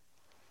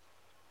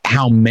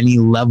how many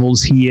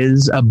levels he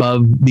is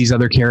above these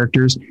other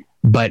characters,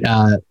 but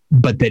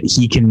that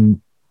he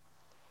can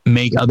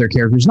make other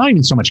characters not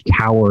even so much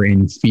cower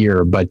in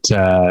fear, but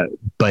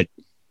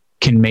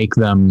can make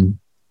them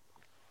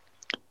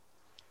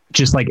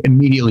just like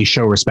immediately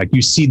show respect.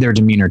 You see their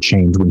demeanor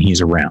change when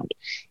he's around.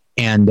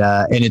 And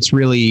it's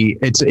really,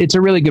 it's a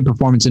really good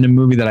performance in a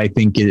movie that I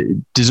think it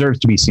deserves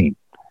to be seen.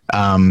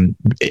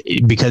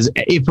 Because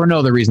if for no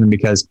other reason,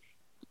 because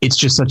it's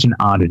just such an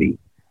oddity.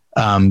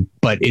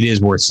 But it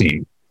is worth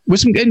seeing with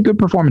some good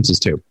performances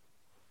too.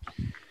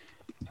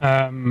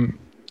 All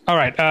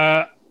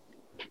right.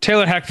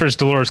 Taylor Hackford's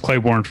Dolores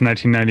Claiborne from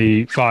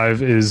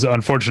 1995 is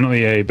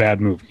unfortunately a bad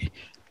movie.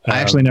 I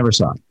actually never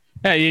saw it.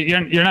 Yeah,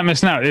 you're not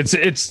missing out.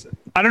 It's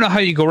I don't know how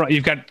you go wrong.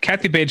 You've got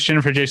Kathy Bates,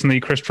 Jennifer Jason Leigh,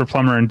 Christopher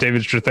Plummer, and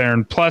David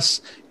Strathairn,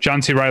 plus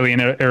John C. Reilly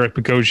and Eric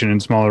Bogosian in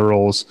smaller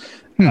roles.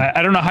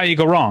 I don't know how you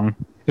go wrong.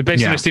 It's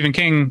based on a Stephen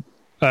King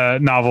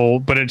novel,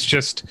 but it's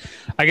just,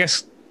 I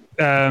guess,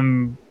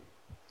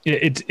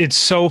 it's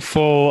so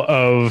full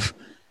of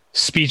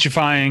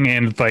speechifying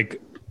and like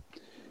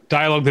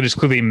dialogue that is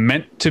clearly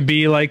meant to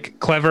be like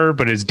clever,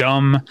 but is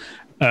dumb.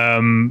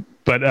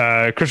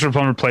 But Christopher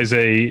Plummer plays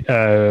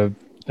a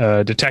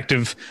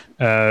detective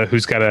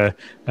who's got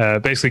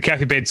basically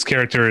Kathy Bates'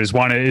 character is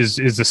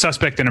the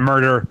suspect in a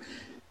murder,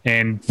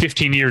 and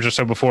 15 years or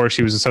so before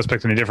she was a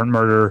suspect in a different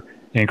murder,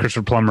 and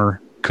Christopher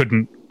Plummer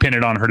couldn't pin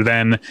it on her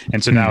then,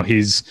 and so now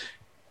he's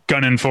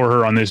gunning for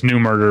her on this new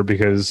murder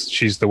because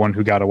she's the one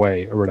who got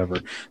away or whatever.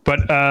 But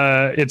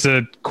it's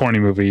a corny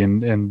movie,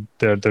 and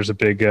there's a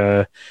big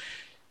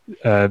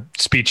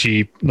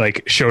speechy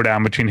like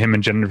showdown between him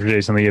and Jennifer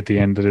Jason Leigh at the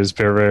end that is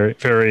very,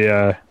 very,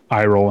 very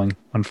eye-rolling,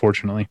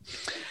 unfortunately.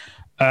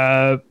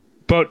 But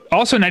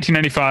also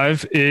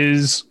 1995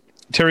 is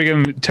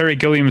Terry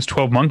Gilliam's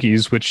 12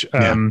 Monkeys, which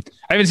I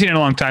haven't seen in a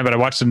long time, but I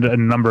watched it a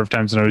number of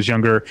times when I was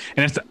younger.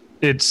 And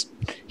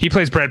he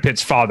plays Brad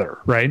Pitt's father,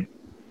 right?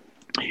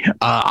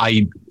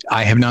 I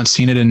have not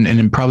seen it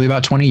in probably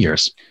about 20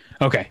 years.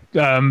 Okay.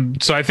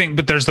 So I think,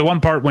 but there's the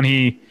one part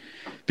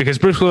because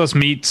Bruce Willis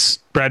meets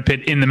Brad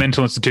Pitt in the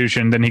mental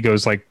institution, then he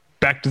goes like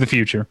Back to the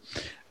Future.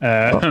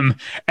 And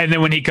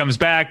then when he comes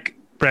back,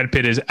 Brad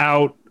Pitt is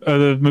out of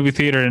the movie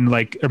theater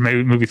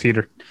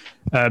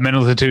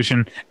mental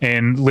institution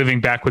and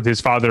living back with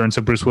his father. And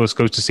so Bruce Willis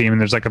goes to see him,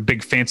 and there's like a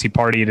big fancy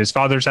party at his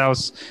father's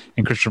house.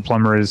 And Christopher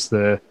Plummer is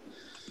the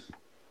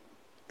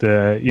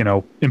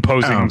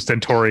imposing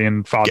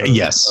stentorian father.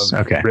 Yes.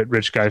 Okay.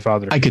 Rich guy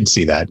father. I could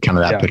see that kind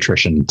of that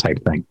patrician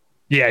type thing.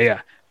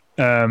 Yeah.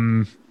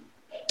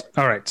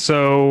 All right.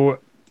 So,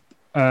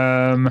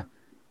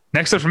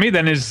 next up for me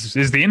then is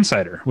The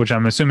Insider, which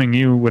I'm assuming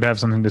you would have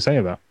something to say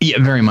about. Yeah,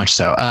 very much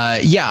so.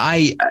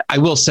 I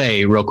will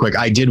say real quick,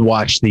 I did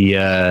watch the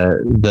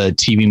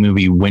TV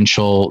movie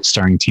Winchell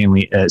starring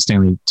Stanley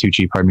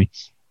Tucci, pardon me.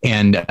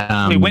 And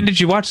wait, when did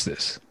you watch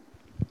this?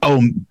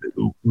 Oh,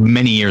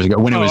 many years ago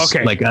when it was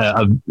like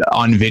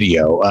on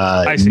video,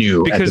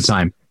 new at the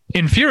time.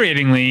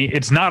 Infuriatingly,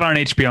 it's not on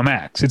HBO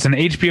Max. It's an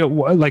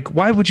HBO. Like,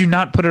 why would you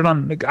not put it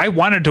on? Like, I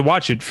wanted to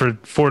watch it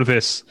for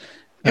this.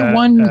 It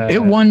won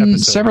episode.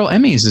 Several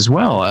Emmys as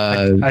well.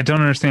 I don't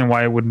understand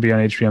why it wouldn't be on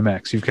HBO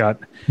Max. You've got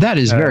that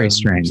is very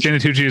strange. Stanley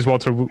Tucci is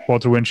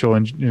Walter Winchell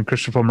and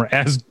Christopher Plummer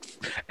as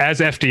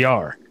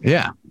FDR.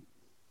 Yeah,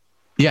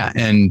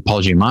 and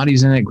Paul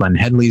Giamatti's in it. Glenn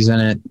Headley's in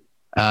it.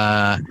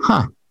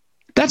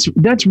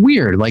 That's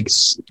weird. Like,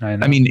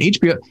 I mean,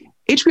 HBO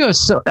is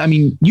so. I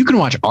mean, you can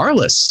watch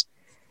Arliss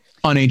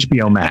on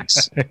HBO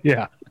Max.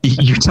 Yeah,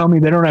 you're telling me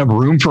they don't have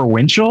room for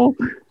Winchell?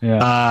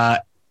 Yeah.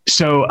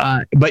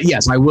 But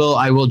yes, I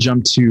will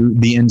jump to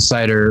The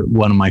Insider,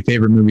 one of my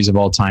favorite movies of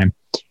all time,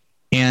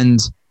 and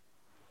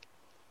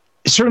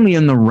certainly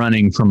in the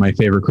running for my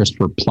favorite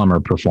Christopher Plummer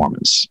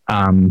performance.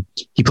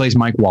 He plays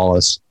Mike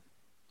Wallace,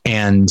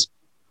 and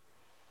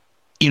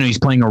he's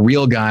playing a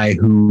real guy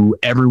who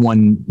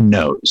everyone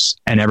knows,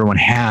 and everyone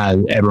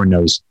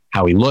knows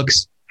how he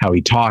looks, how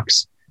he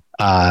talks,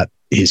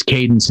 his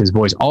cadence, his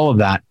voice, all of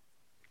that.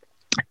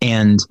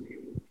 And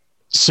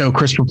so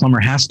Christopher Plummer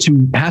has to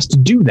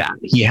do that.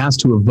 He has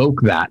to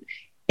evoke that.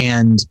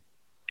 And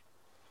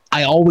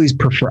I always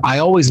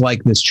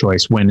like this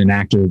choice when an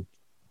actor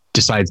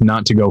decides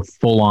not to go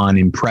full on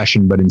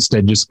impression, but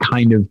instead just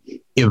kind of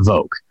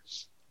evoke.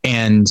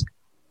 And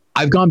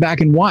I've gone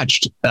back and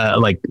watched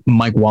like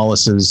Mike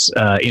Wallace's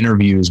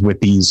interviews with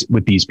these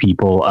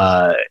people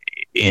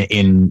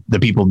in the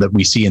people that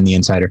we see in The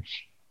Insider.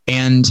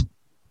 And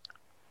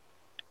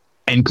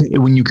and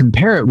when you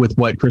compare it with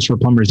what Christopher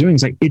Plummer is doing,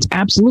 it's like, it's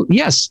absolutely,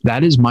 yes,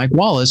 that is Mike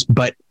Wallace,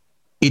 but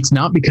it's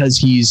not because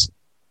he's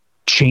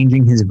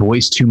changing his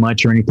voice too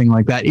much or anything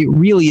like that. It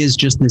really is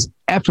just this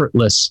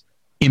effortless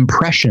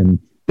impression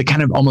that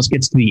kind of almost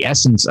gets to the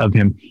essence of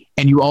him.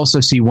 And you also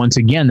see once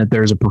again that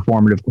there's a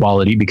performative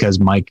quality because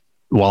Mike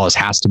Wallace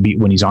has to be,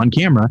 when he's on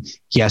camera,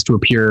 he has to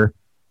appear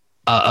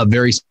a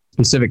very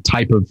specific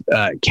type of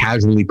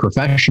casually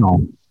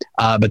professional.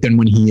 But then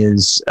when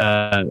he's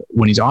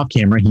off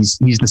camera, he's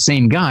the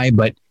same guy,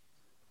 but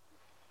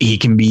he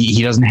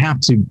doesn't have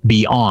to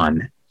be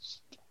on.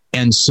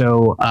 And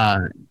so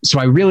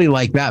I really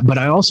like that, but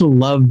I also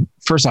love,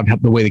 first off,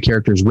 the way the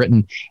character is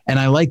written. And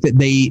I like that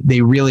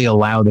they really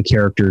allow the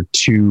character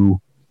to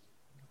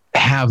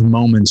have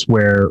moments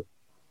where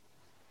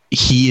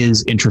he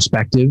is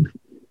introspective,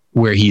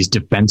 where he's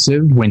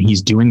defensive when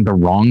he's doing the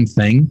wrong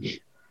thing.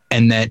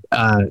 And that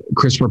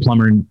Christopher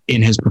Plummer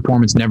in his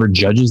performance never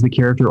judges the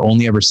character,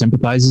 only ever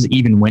sympathizes,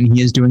 even when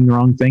he is doing the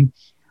wrong thing.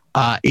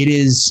 It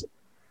is,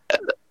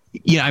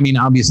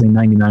 obviously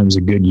 99 was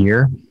a good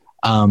year.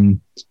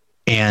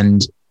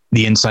 And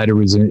The Insider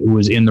was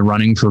in the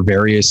running for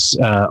various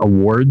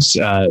awards,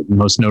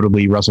 most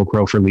notably Russell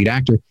Crowe for lead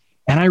actor.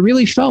 And I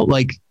really felt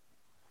like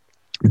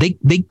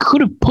they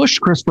could have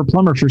pushed Christopher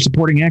Plummer for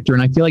supporting actor.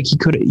 And I feel like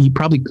he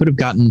probably could have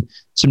gotten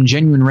some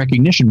genuine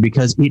recognition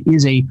because it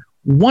is a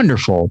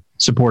wonderful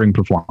supporting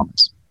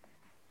performance.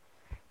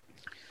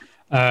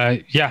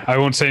 I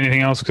won't say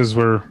anything else because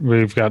we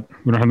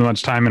don't have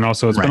much time, and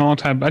also it's been a long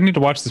time. I need to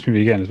watch this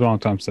movie again. It's been a long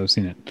time since I've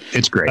seen it.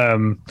 It's great.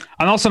 I'm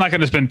also not going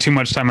to spend too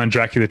much time on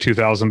Dracula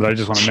 2000, but I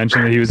just want to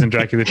mention that he was in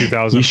Dracula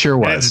 2000. He sure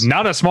was. And it's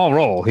not a small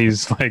role.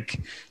 He's like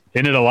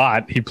in it a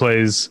lot. He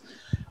plays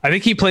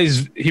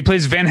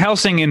Van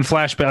Helsing in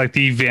flashback, like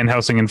the Van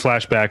Helsing in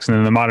flashbacks, and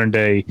in the modern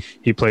day,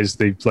 he plays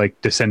the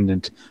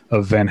descendant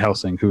of Van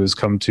Helsing, who has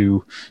come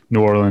to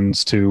New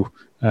Orleans to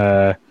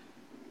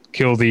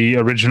kill the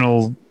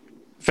original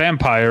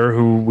vampire,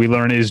 who we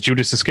learn is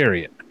Judas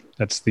Iscariot.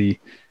 That's the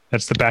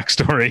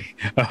backstory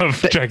of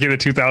Dracula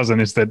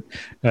 2000. Is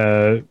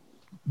that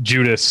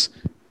Judas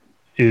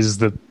is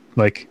the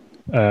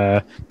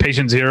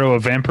patient zero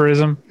of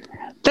vampirism.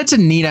 That's a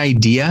neat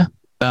idea.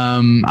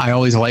 I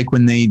always like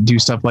when they do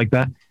stuff like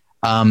that.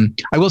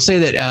 I will say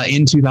that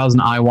in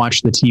 2000, I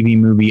watched the TV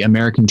movie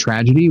American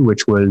Tragedy,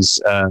 which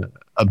was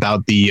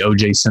about the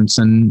O.J.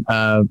 Simpson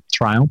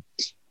trial,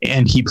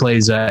 and he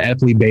plays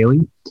F. Lee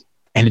Bailey.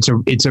 And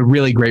it's a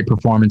really great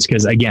performance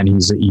because, again,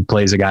 he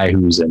plays a guy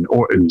who's an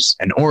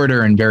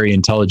orator and very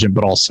intelligent,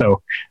 but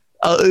also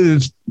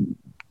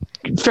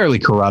fairly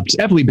corrupt.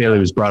 F. Lee Bailey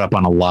was brought up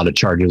on a lot of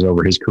charges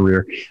over his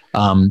career.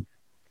 But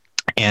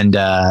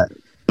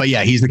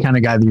yeah, he's the kind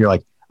of guy that you're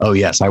like, oh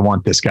yes, I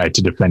want this guy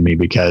to defend me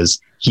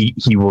because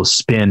he will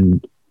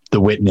spin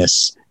the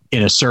witness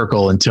in a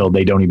circle until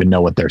they don't even know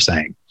what they're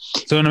saying.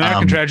 So in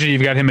American Tragedy,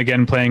 you've got him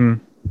again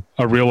playing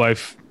a real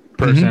life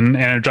person,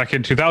 and in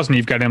Dracula 2000,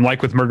 you've got him,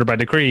 like with Murder by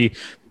Decree,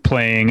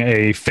 playing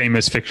a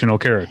famous fictional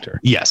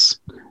character. Yes.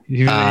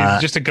 He's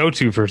just a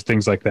go-to for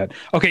things like that.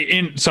 Okay,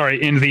 in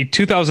the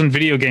 2000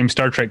 video game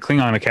Star Trek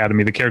Klingon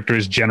Academy, the character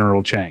is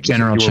General Chang.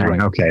 General Chang.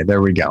 Right. Okay,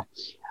 there we go.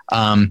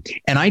 And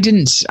I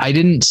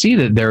didn't see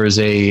that there was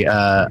a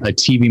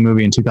TV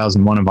movie in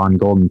 2001 of On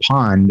Golden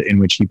Pond in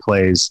which he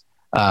plays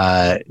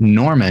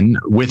Norman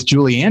with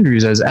Julie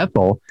Andrews as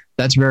Ethel.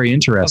 That's very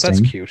interesting. Oh,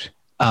 that's cute.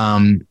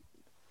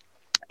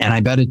 And I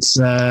bet it's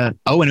and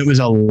it was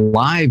a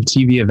live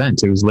TV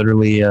event. It was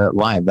literally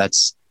live.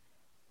 That's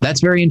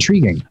very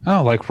intriguing.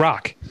 Oh, like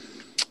Rock.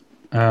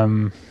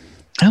 Oh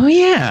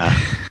yeah.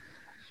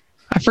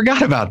 I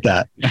forgot about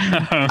that.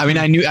 I mean,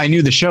 I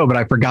knew the show, but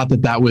I forgot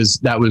that was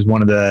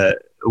one of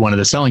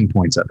the selling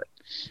points of it.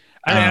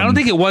 I don't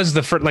think it was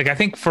I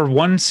think for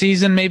one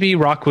season, maybe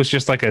Rock was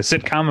just like a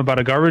sitcom about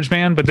a garbage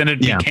man, but then it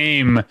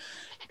became,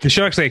 the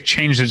show actually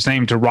changed its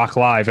name to Rock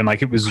Live, and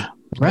it was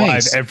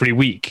live every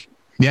week.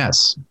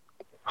 Yes.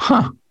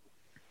 Huh.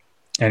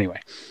 Anyway,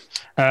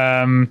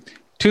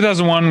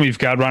 2001, we've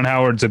got Ron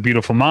Howard's A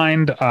Beautiful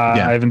Mind.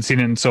 I haven't seen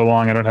it in so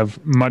long. I don't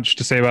have much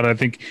to say about it. I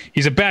think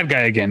he's a bad guy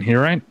again here,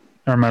 right?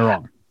 Or am I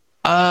wrong?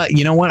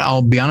 You know what?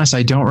 I'll be honest.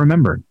 I don't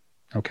remember.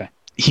 Okay.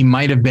 He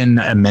might have been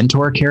a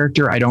mentor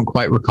character. I don't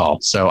quite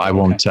recall. So I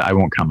won't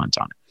comment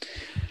on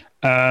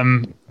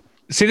it.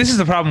 See, this is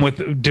the problem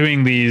with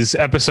doing these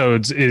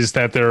episodes is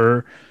that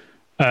they're,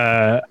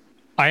 I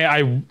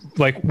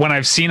like when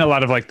I've seen a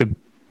lot of the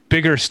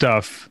bigger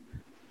stuff,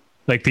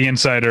 like The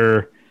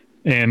Insider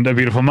and A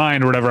Beautiful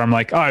Mind or whatever, I'm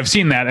like, oh, I've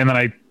seen that. And then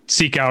I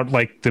seek out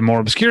the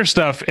more obscure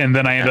stuff, and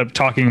then I end up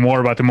talking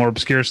more about the more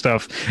obscure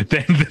stuff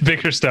than the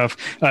bigger stuff.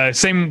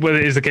 Same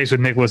is the case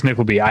with Nicholas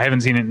Nickleby. I haven't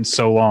seen it in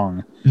so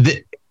long.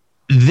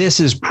 This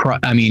is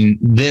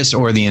this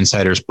or The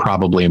Insider is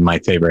probably my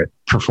favorite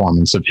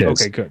performance of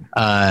his. Okay, good.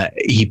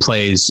 He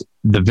plays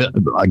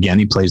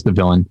the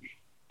villain.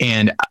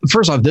 And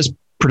first off, this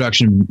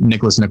production of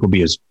Nicholas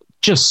Nickleby is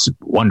just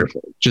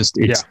wonderful.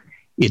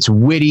 It's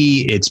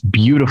witty. It's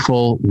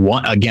beautiful.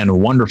 Again, a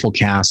wonderful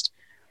cast.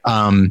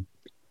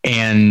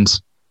 And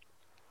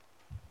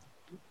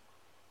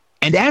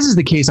And as is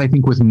the case, I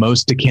think with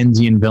most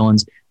Dickensian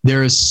villains,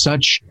 there is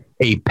such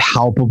a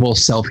palpable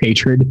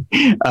self-hatred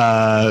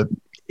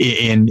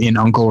in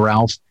Uncle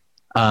Ralph.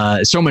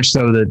 So much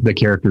so that the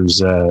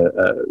character's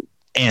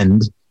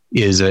end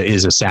is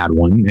a sad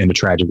one and a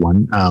tragic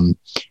one.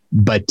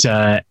 But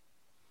I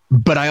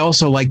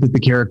also like that the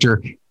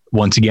character,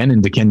 once again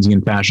in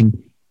Dickensian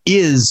fashion,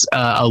 is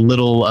a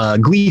little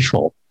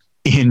gleeful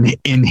in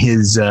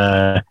his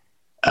in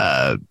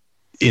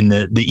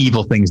the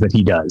evil things that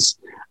he does.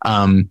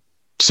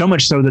 So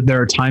much so that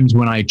there are times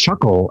when I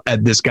chuckle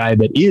at this guy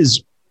that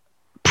is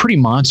pretty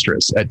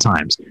monstrous at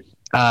times.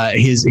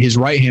 His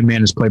right-hand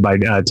man is played by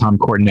Tom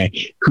Courtenay,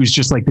 who's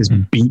just like this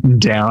beaten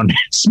down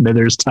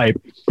Smithers type.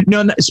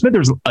 No,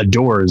 Smithers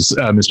adores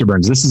Mr.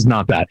 Burns. This is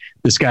not that.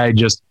 This guy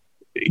just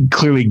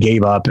clearly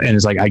gave up and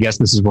is like, I guess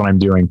this is what I'm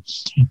doing.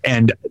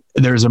 And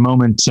there's a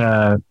moment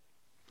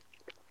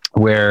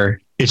where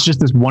it's just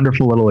this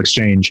wonderful little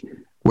exchange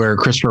where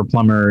Christopher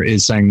Plummer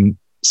is saying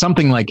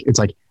something like, it's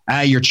like,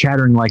 you're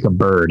chattering like a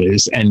bird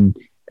and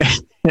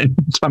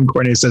Tom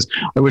Courtenay says,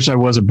 I wish I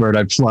was a bird,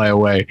 I'd fly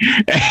away.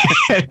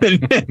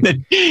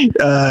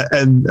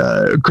 and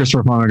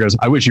Christopher Plummer goes,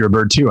 I wish you were a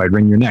bird too, I'd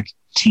wring your neck.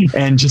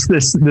 And just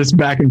this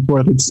back and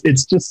forth,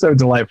 it's just so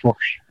delightful.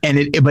 And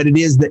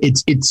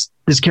it's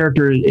this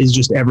character is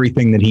just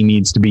everything that he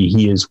needs to be.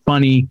 He is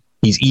funny,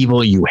 he's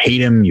evil, you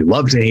hate him, you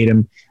love to hate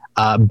him.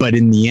 But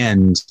in the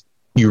end,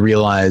 you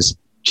realize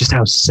just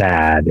how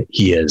sad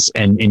he is,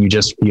 and you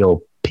just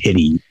feel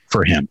pity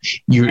for him.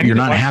 You're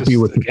not happy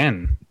with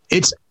again.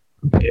 It's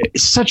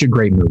such a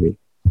great movie.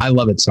 I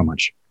love it so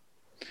much.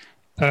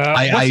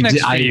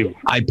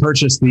 I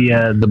purchased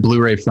the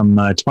Blu-ray from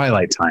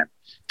Twilight Time,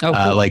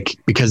 cool.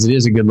 Because it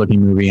is a good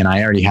looking movie, and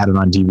I already had it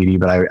on DVD,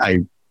 but I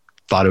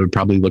thought it would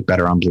probably look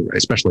better on Blu-ray,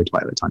 especially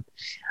Twilight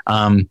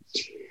Time.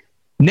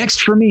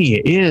 Next for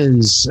me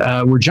is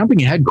we're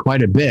jumping ahead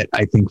quite a bit,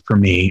 I think, for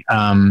me.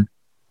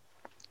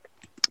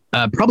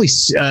 Probably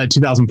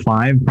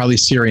 2005, probably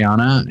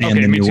Syriana. And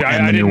okay, me too.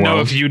 I didn't know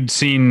if you'd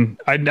seen.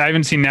 I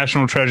haven't seen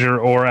National Treasure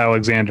or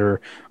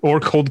Alexander or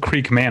Cold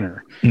Creek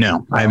Manor.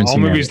 No, I haven't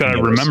seen all movies that I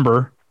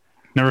remember.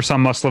 Never saw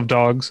Must Love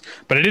Dogs,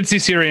 but I did see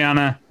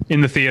Syriana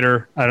in the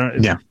theater.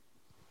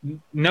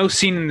 No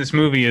scene in this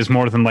movie is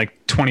more than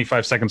like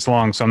 25 seconds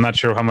long, so I'm not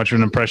sure how much of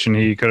an impression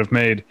he could have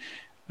made.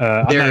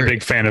 I'm not a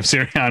big fan of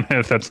Syriana,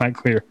 if that's not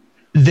clear.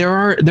 There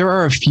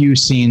are a few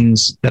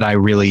scenes that I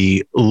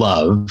really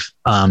love.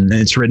 And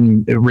it's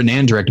written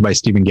and directed by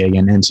Stephen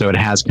Gaghan. And so it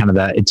has kind of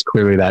that, it's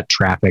clearly that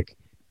Traffic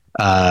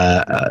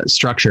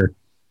structure.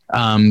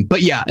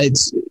 But yeah,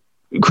 it's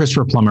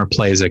Christopher Plummer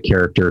plays a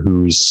character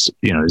who's,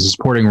 is a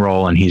supporting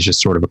role, and he's just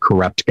sort of a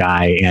corrupt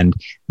guy. And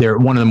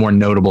one of the more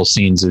notable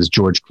scenes is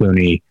George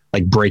Clooney,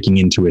 like breaking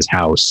into his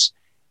house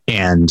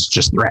and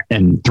just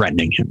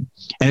threatening him.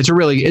 And it's a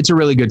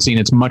really good scene.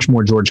 It's much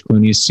more George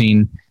Clooney's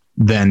scene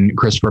than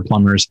Christopher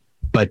Plummer's,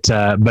 but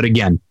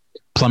again,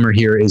 Plummer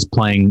here is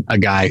playing a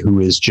guy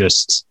who is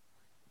just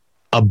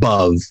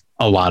above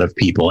a lot of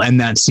people, and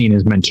that scene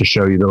is meant to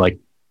show you that, like,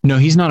 no,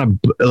 he's not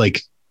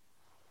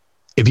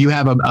if you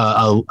have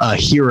a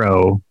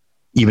hero,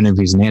 even if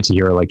he's an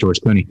anti-hero like George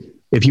Clooney,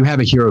 if you have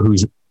a hero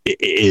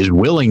is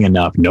willing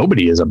enough,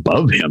 nobody is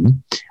above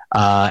him,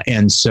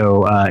 and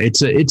so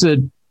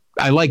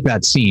I like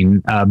that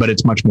scene, but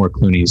it's much more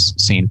Clooney's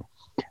scene.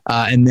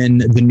 And then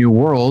The New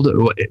World,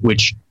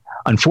 which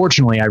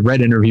unfortunately I read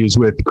interviews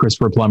with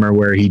Christopher Plummer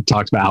where he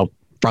talks about how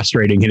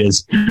frustrating it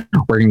is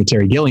working with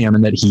Terry Gilliam,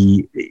 and that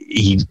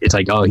it's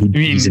like,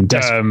 he's in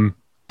desperate.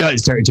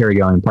 It's Terry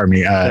Gilliam, pardon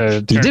me.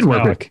 He did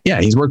work with,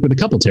 he's worked with a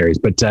couple Terrys,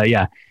 but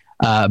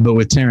but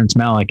with Terrence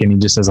Malick, and he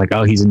just says like,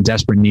 he's in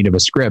desperate need of a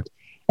script.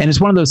 And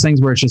it's one of those things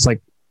where it's just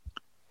like,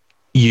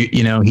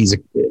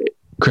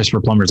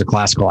 Christopher Plummer's a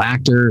classical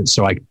actor,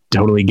 so I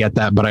totally get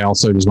that. But I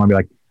also just want to be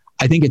like,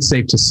 I think it's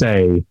safe to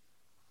say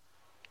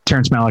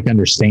Terrence Malick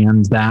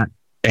understands that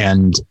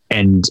and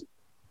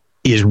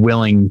is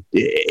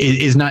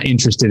not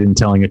interested in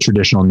telling a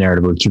traditional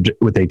narrative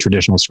with a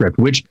traditional script,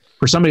 which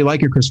for somebody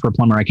like your Christopher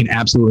Plummer, I can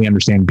absolutely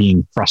understand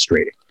being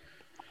frustrating.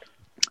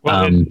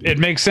 Well, it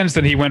makes sense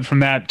that he went from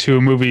that to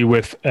a movie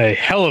with a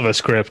hell of a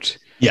script.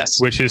 Yes.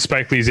 Which is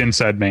Spike Lee's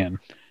Inside Man.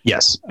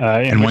 Yes.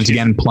 And once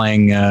again,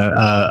 playing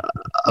a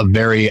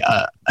very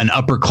an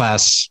upper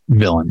class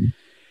villain.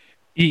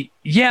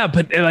 Yeah,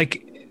 but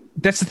like,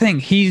 that's the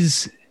thing.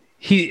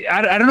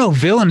 I don't know if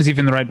villain is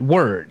even the right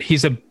word.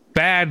 He's a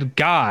bad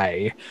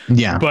guy.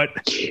 Yeah. But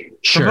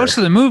for most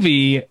of the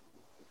movie,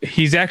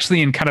 he's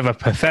actually in kind of a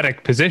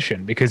pathetic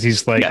position, because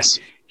he's like,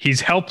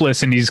 he's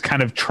helpless and he's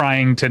kind of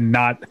trying to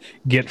not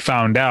get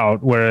found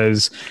out.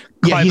 Whereas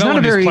Clive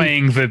Owen is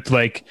playing the,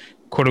 like,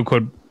 quote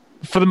unquote,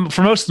 for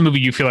most of the movie,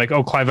 you feel like,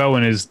 Clive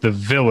Owen is the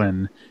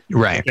villain.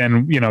 Right.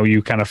 Then,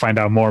 you kind of find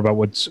out more about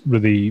what's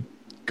really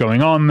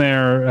going on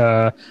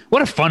there.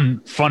 What a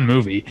fun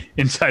movie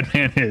Inside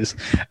Man is.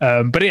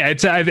 But yeah,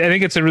 I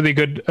think it's a really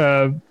good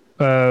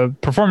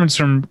performance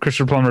from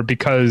Christopher Plummer,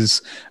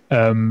 because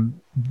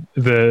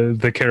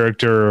the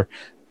character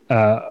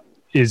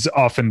is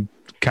often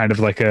kind of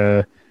like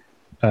a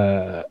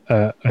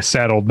a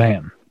sad old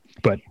man,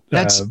 but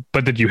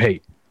that you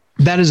hate.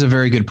 That is a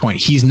very good point.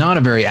 He's not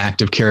a very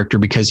active character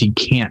because he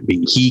can't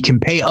be. He can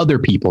pay other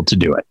people to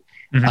do it.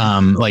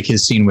 Like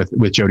his scene with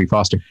Jodie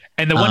Foster.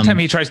 And the one time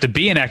he tries to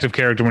be an active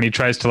character, when he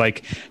tries to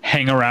like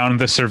hang around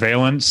the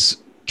surveillance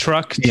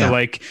truck to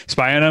like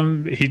spy on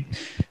him,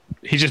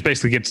 he just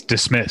basically gets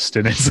dismissed,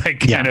 and it's like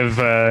kind of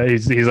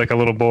he's like a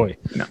little boy.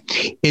 No.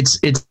 It's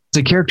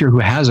a character who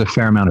has a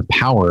fair amount of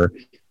power,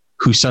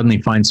 who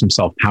suddenly finds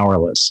himself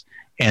powerless,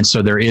 and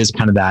so there is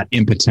kind of that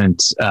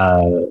impotent,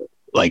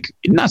 like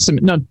not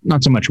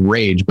so much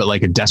rage, but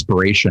like a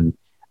desperation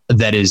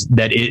that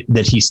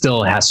he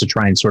still has to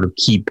try and sort of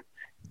keep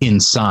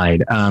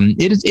inside.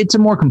 It's a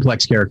more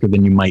complex character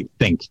than you might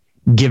think,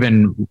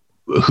 given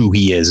who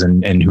he is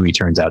and who he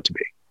turns out to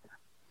be.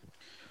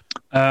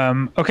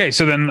 Okay,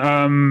 so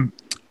then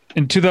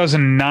in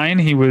 2009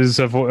 he was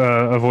a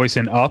voice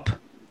in Up.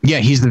 Yeah,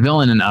 he's the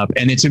villain in Up,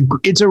 and it's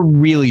a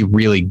really,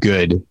 really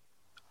good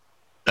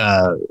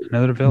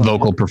another villain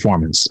vocal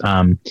performance,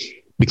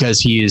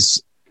 because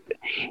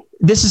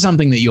this is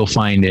something that you'll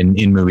find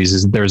in movies,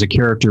 is that there's a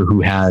character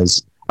who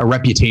has a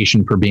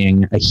reputation for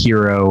being a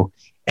hero,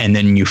 and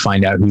then you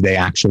find out who they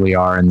actually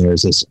are, and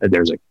there's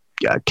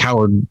a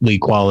cowardly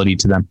quality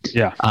to them.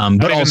 Yeah,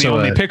 but also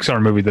the only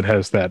Pixar movie that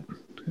has that.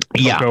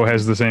 Coco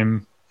has the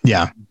same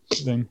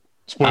thing.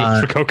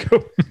 Spoilers for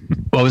Coco.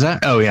 What was that?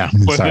 Oh yeah,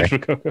 sorry. For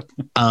Coco.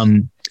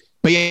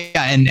 But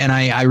yeah, and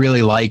I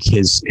really like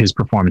his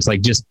performance,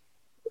 like just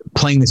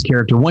playing this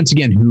character once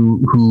again,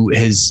 who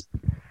has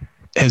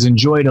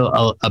enjoyed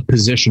a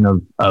position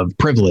of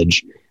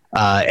privilege,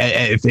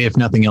 if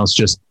nothing else,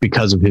 just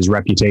because of his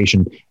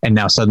reputation, and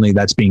now suddenly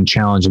that's being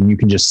challenged, and you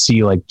can just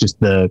see like just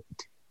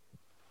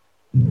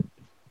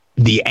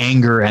the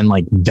anger and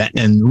like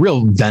and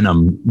real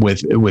venom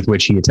with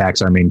which he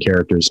attacks our main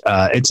characters.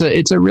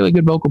 It's a really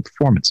good vocal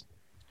performance.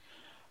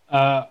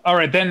 All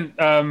right, then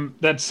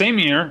that same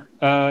year,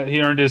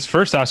 he earned his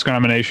first Oscar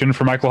nomination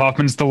for Michael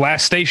Hoffman's The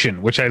Last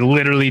Station, which I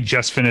literally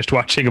just finished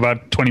watching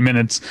about 20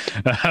 minutes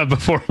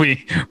before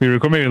we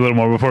record, maybe a little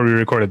more before we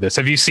recorded this.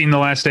 Have you seen The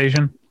Last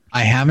Station?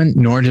 I haven't,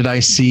 nor did I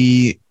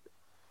see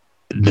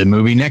the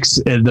movie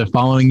the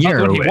following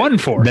year he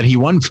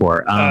won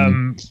for.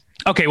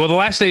 Okay, well, The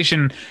Last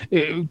Station,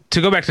 to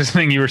go back to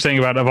something you were saying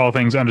about, of all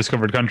things,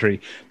 Undiscovered Country,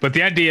 but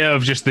the idea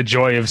of just the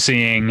joy of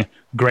seeing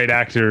great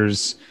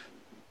actors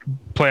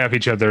play off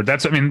each other.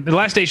 The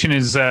Last Station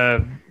is,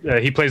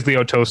 he plays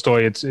Leo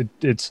Tolstoy.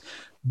 It's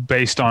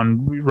based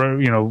on,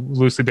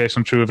 loosely based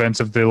on true events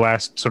of the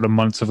last sort of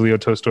months of Leo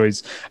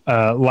Tolstoy's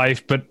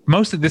life. But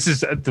most of this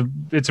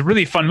it's a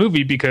really fun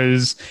movie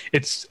because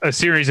it's a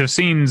series of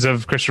scenes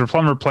of Christopher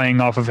Plummer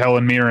playing off of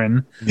Helen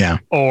Mirren,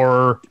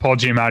 or Paul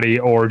Giamatti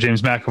or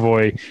James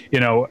McAvoy,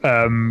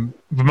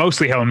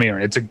 mostly Helen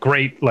Mirren. It's a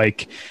great,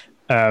 unlike,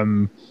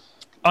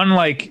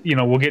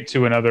 we'll get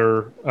to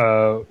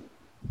another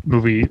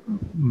movie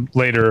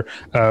later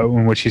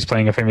in which he's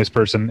playing a famous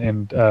person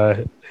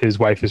and his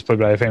wife is played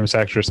by a famous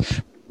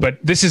actress, but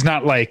this is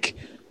not like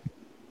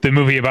the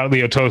movie about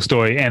Leo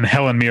Tolstoy and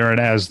Helen Mirren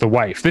as the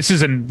wife. This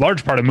is in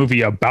large part a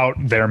movie about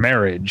their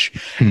marriage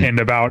and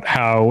about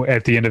how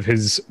at the end of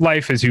his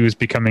life, as he was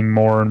becoming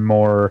more and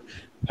more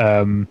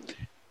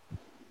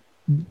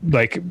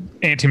like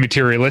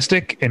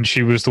anti-materialistic, and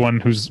she was the one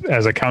who's,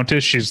 as a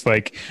countess, she's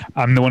like,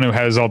 I'm the one who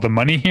has all the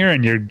money here,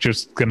 and you're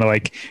just gonna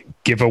like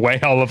give away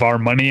all of our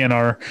money and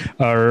our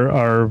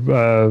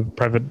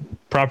private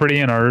property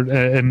and our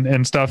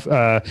and stuff.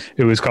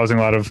 It was causing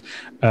a lot of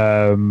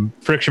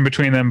friction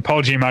between them.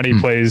 Paul Giamatti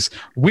plays,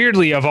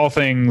 weirdly of all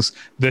things,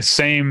 the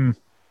same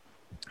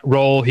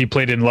role he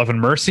played in Love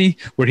and Mercy,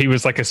 where he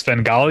was like a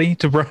Svengali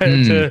to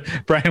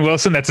Brian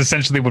Wilson. That's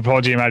essentially what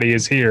Paul Giamatti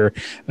is here.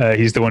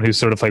 He's the one who's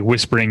sort of like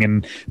whispering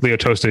in Leo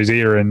Tolstoy's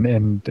ear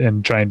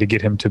and trying to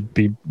get him to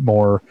be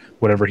more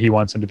whatever he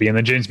wants him to be. And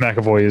then James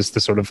McAvoy is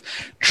the sort of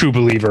true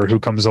believer who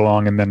comes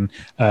along and then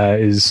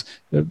is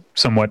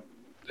somewhat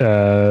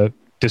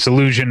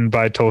disillusioned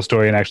by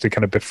Tolstoy and actually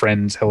kind of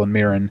befriends Helen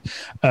Mirren.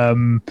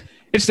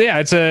 It's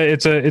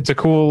a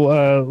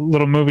cool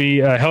little movie.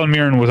 Helen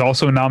Mirren was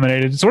also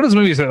nominated. It's one of those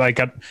movies that it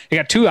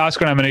got 2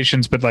 Oscar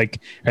nominations, but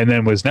and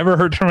then was never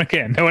heard from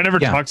again. No one ever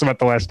talks about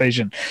The Last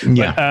Station.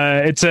 Yeah,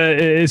 but,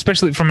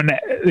 especially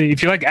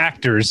if you like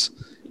actors,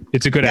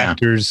 it's a good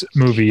actors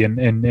movie,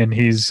 and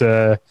he's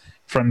front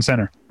and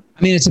center.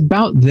 I mean, it's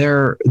about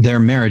their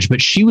marriage,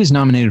 but she was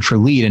nominated for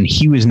lead and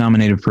he was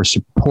nominated for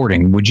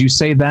supporting. Would you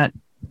say that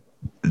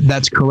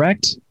that's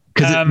correct?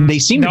 Because they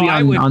seem to be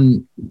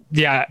on.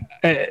 Yeah,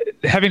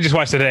 having just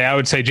watched today, I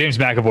would say James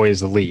McAvoy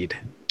is the lead.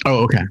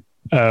 Oh, okay.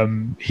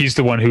 He's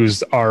the one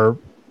who's our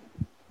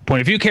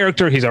point of view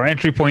character. He's our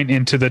entry point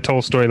into the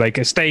Tolstoy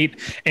estate,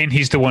 and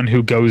he's the one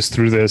who goes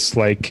through this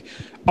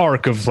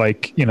arc of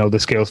the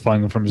scales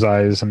falling from his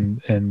eyes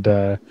and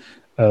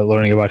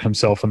learning about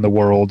himself and the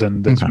world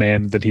and this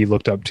man that he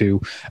looked up to.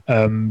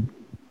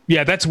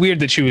 Yeah, that's weird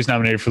that she was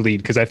nominated for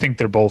lead because I think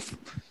they're both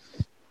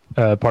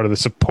part of the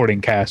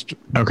supporting cast.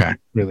 Okay.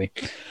 Really.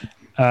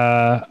 All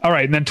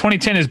right. And then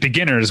 2010 is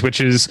Beginners,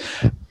 which is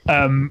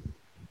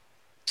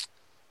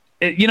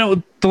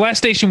The Last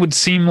Station would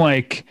seem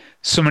like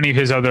so many of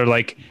his other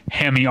like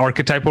hammy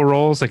archetypal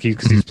roles, like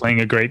because he's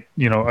playing a great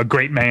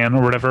man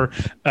or whatever.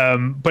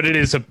 But it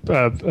is a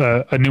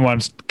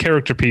nuanced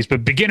character piece.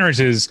 But Beginners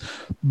is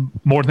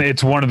more than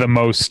it's one of the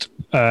most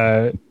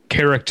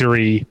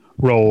charactery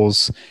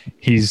roles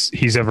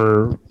he's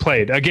ever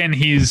played. Again,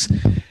 he's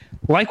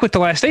like with The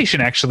Last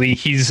Station. Actually,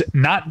 he's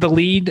not the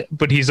lead,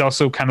 but he's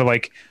also kind of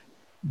like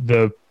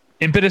the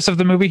impetus of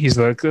the movie. He's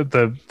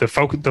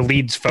the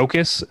lead's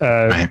focus.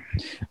 Right.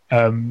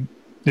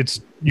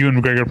 It's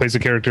Ewan McGregor plays a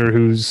character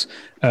whose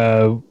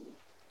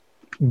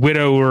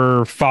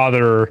widower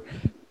father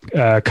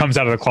comes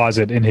out of the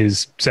closet in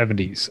his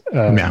 70s,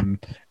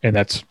 and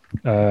that's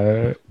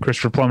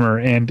Christopher Plummer.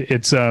 And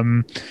it's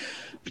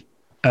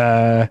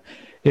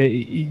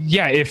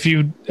if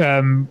you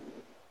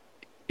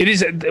it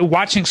is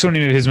watching so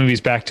many of his movies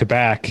back to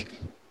back.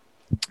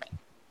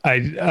 I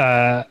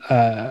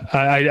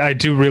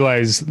do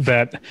realize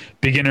that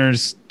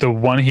Beginners, the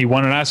one he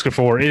won an Oscar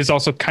for, is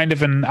also kind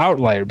of an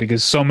outlier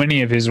because so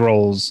many of his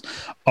roles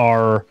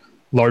are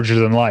larger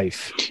than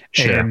life.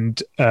 Sure. And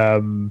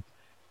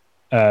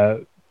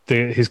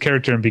his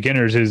character in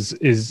Beginners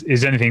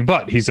is anything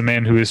but. He's a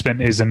man who has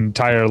spent his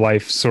entire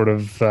life sort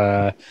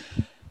of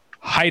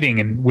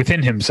hiding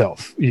within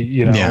himself,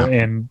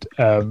 and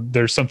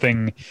there's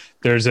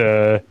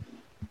a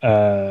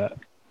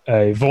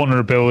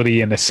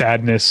vulnerability and a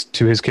sadness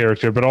to his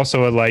character, but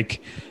also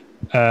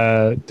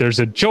there's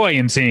a joy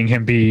in seeing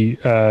him be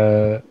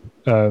who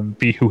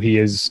he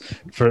is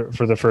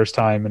for the first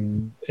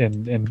time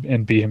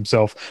and be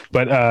himself.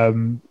 But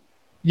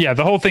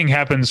the whole thing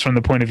happens from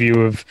the point of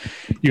view of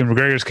Ewan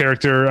McGregor's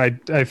character. I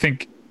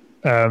think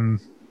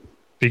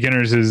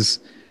Beginners is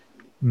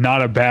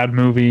not a bad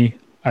movie.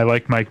 I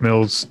like Mike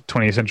Mills'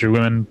 20th Century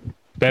Women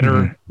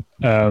better.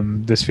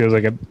 Mm-hmm. This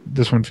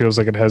one feels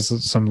like it has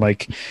some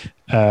like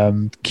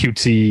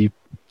cutesy,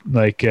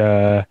 like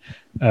I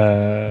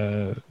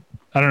don't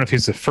know if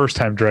he's the first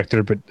time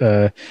director, but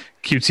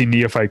cutesy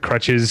neophyte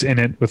crutches in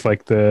it with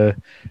like Ewan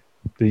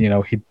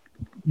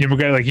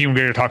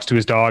McGregor talks to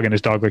his dog and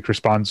his dog like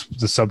responds to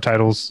the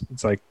subtitles.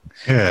 It's like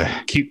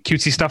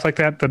cutesy stuff like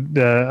that.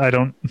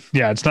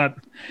 It's not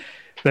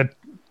that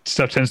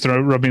stuff tends to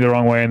rub me the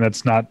wrong way, and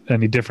that's not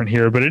any different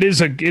here. But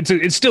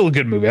it's still a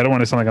good movie. I don't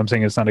want to sound like I'm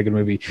saying it's not a good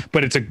movie,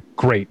 but it's a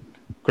great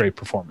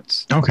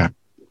performance. Okay.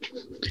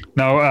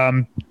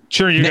 Now,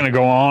 sure, you're going to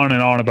go on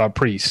and on about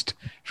Priest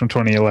from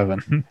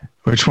 2011.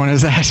 Which one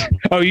is that?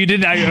 Oh, you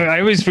didn't. I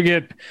always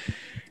forget.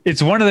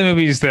 It's one of the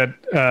movies that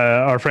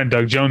our friend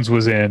Doug Jones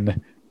was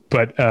in,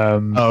 but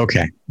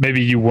okay,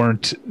 maybe you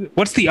weren't.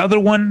 What's the other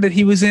one that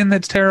he was in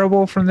that's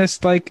terrible from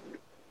this? Like,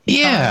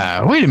 wait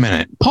a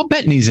minute. Paul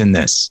Bettany's in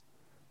this.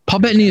 Paul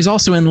Bettany is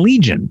also in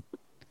Legion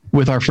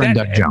with our friend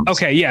Doug Jones.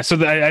 Okay, yeah. So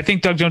I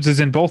think Doug Jones is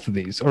in both of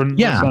these. Or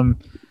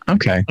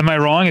okay. Am I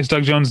wrong? Is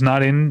Doug Jones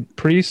not in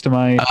Priest? Am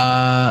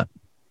I?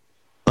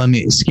 Let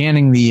me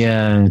scanning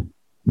the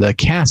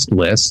cast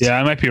list. Yeah,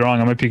 I might be wrong.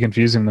 I might be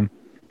confusing them.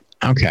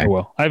 Okay. Oh,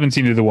 well, I haven't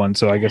seen either one,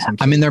 so I guess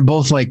I mean, they're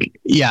both like,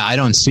 I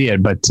don't see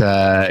it, but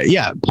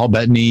Paul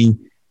Bettany,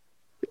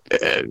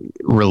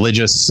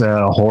 religious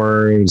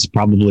horror is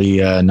probably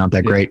not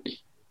that great.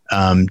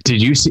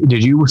 Did you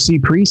see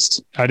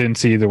Priest? I didn't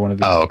see either one of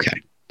these. Oh, okay.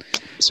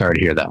 Sorry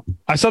to hear that.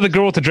 I saw the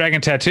girl with the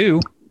dragon tattoo.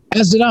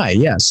 As did I.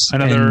 Yes.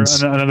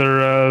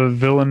 Another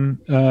villain,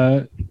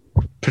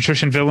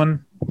 patrician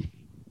villain.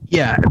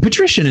 Yeah,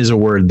 patrician is a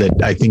word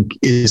that I think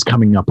is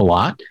coming up a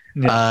lot.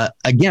 Yeah.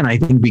 Again, I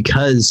think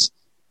because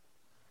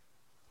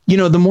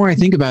the more I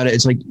think about it,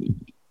 it's like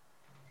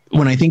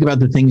when I think about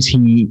the things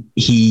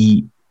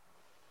he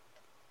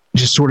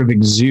just sort of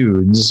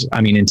exudes.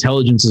 I mean,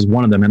 intelligence is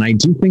one of them, and I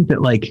do think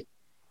that like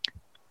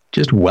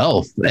just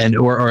wealth and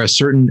or a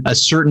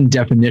certain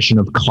definition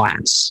of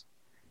class.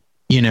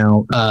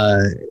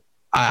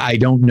 I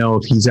don't know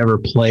if he's ever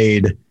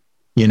played,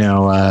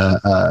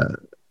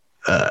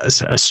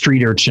 a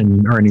street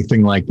urchin or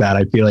anything like that.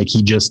 I feel like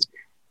he just,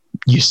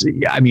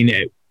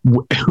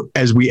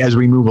 as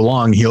we move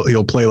along,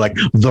 he'll play like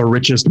the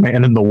richest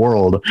man in the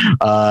world,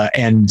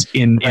 and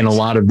in a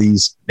lot of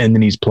these, and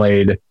then he's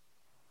played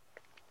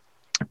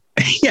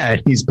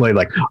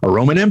like a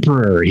Roman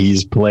emperor.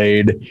 He's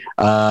played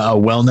a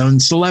well-known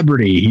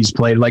celebrity. He's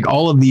played like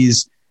all of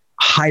these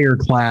higher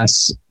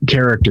class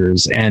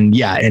characters. And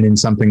in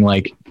something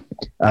like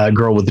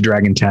Girl with the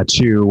Dragon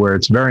Tattoo, where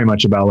it's very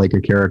much about like a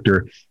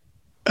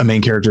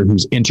main character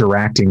who's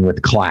interacting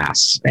with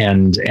class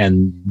and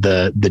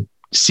the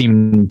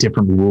seeming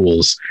different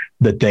rules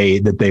that they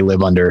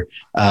live under.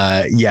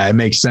 It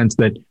makes sense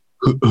that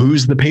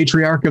who's the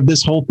patriarch of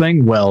this whole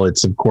thing? Well,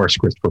 it's of course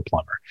Christopher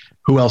Plummer.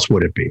 Who else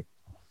would it be?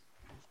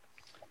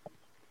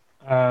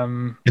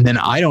 And then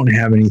I don't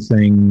have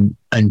anything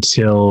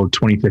until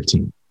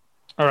 2015.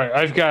 All right.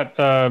 I've got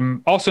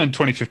also in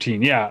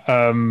 2015.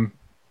 Yeah.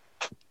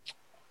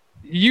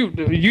 You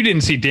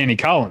didn't see Danny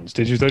Collins,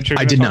 did you?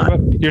 I did not.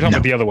 You're talking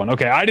about the other one.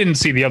 Okay. I didn't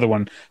see the other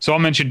one. So I'll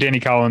mention Danny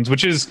Collins,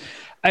 which is,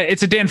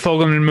 it's a Dan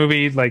Fogelman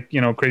movie, like,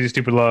 Crazy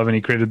Stupid Love, and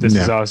he created This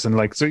Is Us, and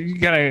like, so you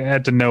kind of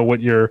had to know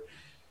what you're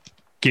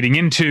getting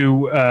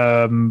into.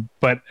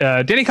 But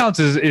Danny Collins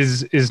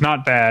is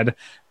not bad.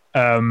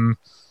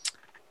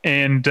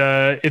 And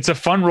it's a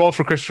fun role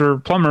for Christopher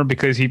Plummer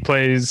because he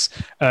plays,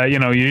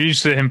 you're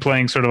used to him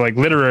playing sort of like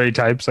literary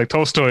types like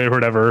Tolstoy or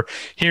whatever.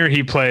 Here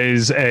he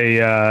plays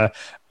a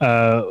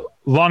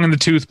long in the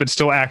tooth, but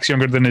still acts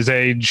younger than his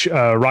age,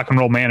 rock and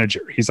roll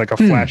manager. He's like a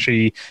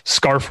flashy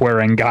scarf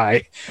wearing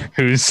guy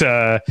who's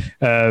Al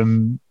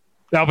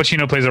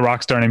Pacino plays a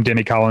rock star named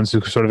Danny Collins,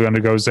 who sort of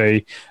undergoes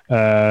a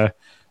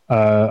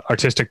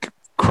artistic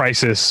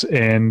crisis,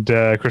 and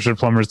Christopher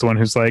Plummer is the one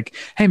who's like,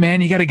 hey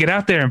man, you got to get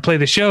out there and play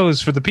the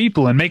shows for the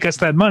people and make us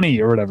that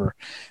money or whatever.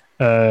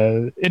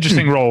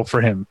 Interesting role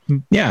for him.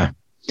 The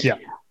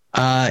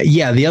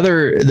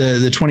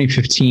the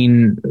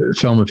 2015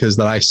 film of his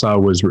that I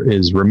saw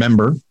is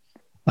Remember,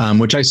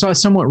 which I saw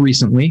somewhat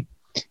recently,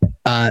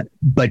 but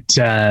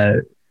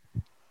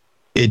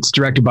it's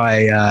directed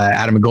by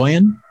Adam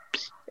McGoyan,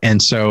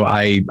 and so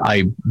I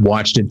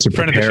watched it to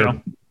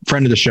prepare.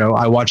 Friend of the show.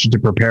 I watched it to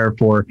prepare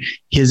for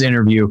his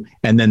interview,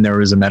 and then there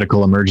was a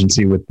medical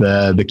emergency with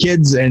the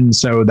kids, and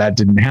so that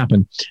didn't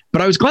happen.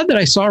 But I was glad that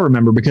I saw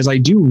Remember, because I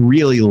do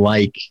really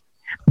like,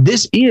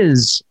 this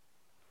is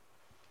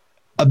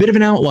a bit of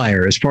an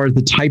outlier as far as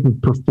the type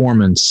of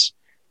performance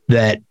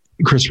that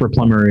Christopher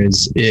Plummer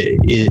is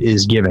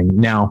giving.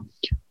 Now,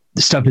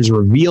 the stuff is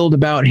revealed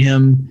about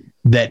him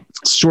that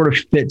sort of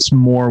fits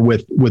more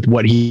with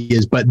what he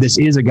is, but this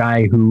is a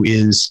guy who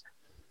is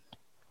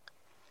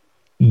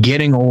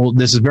getting old.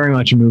 This is very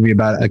much a movie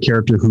about a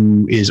character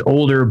who is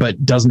older,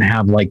 but doesn't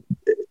have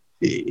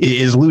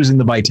is losing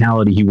the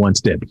vitality he once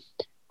did.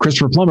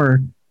 Christopher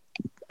Plummer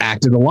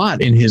acted a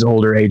lot in his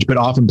older age, but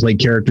often played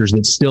characters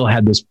that still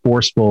had this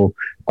forceful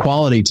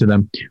quality to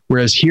them.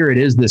 Whereas here it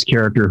is this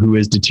character who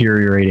is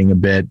deteriorating a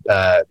bit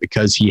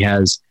because he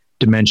has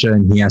dementia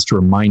and he has to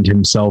remind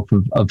himself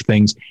of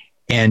things.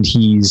 And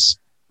he's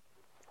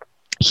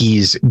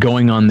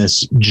going on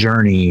this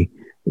journey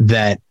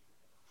that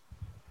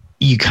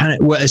you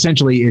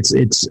essentially it's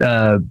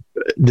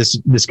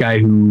this guy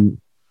who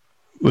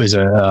was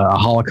a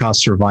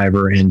Holocaust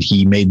survivor, and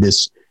he made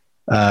this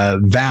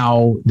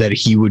vow that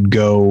he would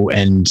go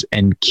and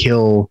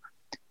kill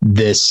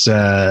this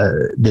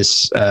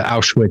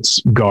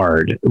Auschwitz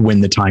guard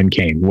when the time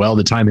came. Well,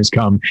 the time has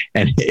come,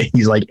 and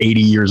he's like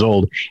 80 years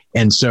old,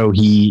 and so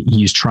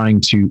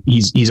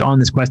he's on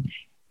this quest,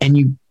 and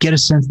you get a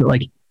sense that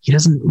like he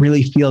doesn't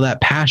really feel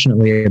that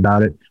passionately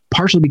about it,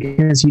 partially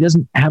because he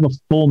doesn't have a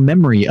full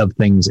memory of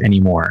things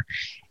anymore.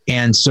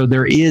 And so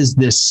there is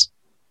this,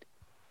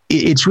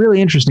 it's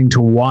really interesting to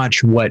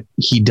watch what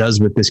he does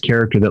with this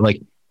character, that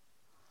like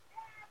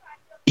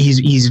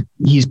he's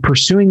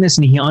pursuing this,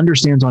 and he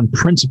understands on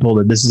principle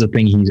that this is a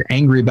thing he's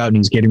angry about and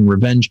he's getting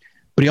revenge,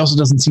 but he also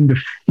doesn't seem to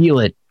feel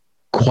it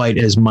quite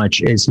as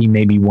much as he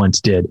maybe once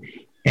did.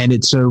 And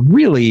it's a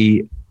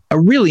really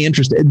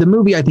interesting, the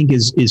movie I think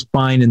is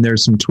fine. And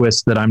there's some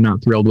twists that I'm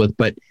not thrilled with,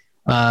 but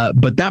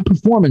that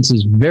performance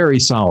is very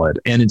solid.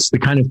 And it's the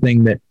kind of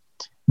thing that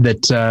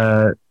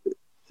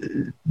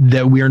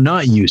we're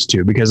not used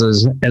to,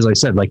 because as I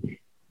said, like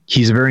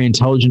he's a very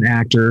intelligent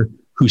actor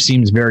who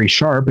seems very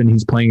sharp, and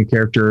he's playing a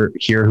character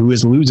here who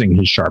is losing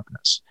his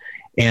sharpness,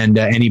 and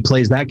he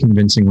plays that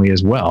convincingly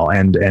as well,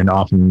 and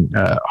often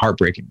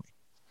heartbreakingly.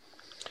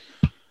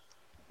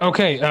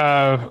 Okay.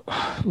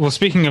 Well,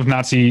 speaking of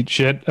Nazi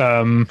shit,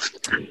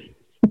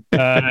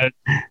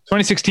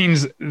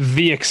 2016's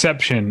The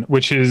Exception,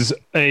 which is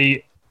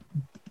a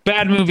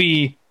bad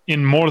movie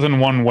in more than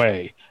one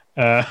way.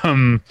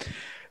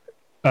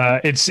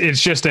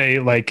 It's just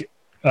a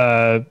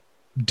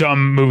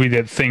dumb movie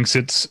that thinks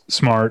it's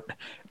smart,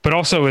 but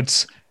also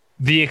it's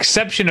the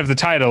exception of the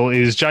title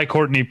is Jai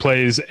Courtney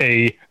plays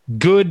a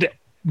good,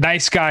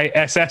 nice guy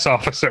SS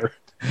officer.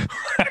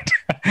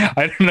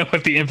 I don't know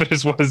what the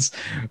impetus was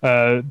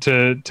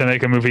to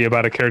make a movie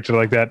about a character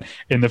like that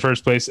in the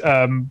first place.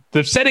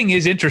 The setting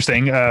is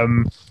interesting.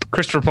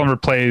 Christopher Plummer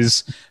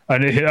plays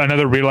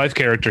another real life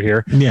character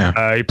here.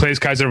 Yeah, he plays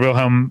Kaiser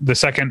Wilhelm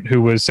II,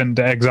 who was sent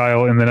to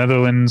exile in the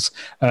Netherlands.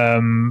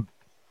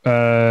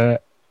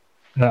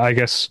 I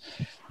guess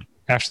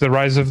after the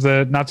rise of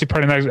the Nazi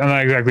Party. I'm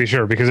not exactly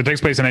sure, because it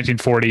takes place in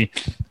 1940,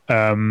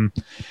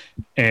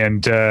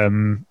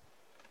 and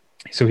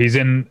so he's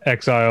in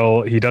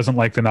exile. He doesn't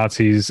like the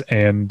Nazis,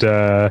 and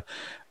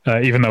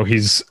even though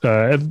he's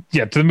to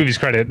the movie's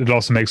credit, it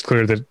also makes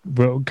clear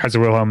that Kaiser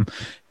Wilhelm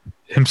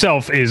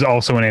himself is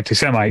also an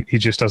anti-Semite. He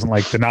just doesn't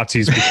like the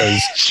Nazis because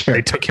sure.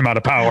 They took him out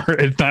of power.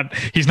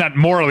 He's not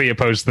morally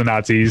opposed to the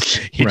Nazis.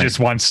 He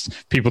just wants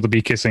people to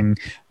be kissing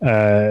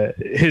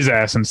his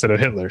ass instead of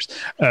Hitler's.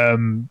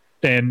 And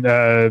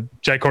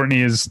Jai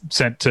Courtney is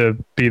sent to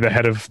be the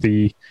head of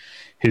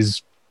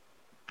his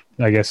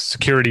I guess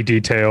security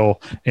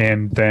detail,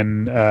 and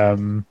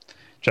then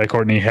Jai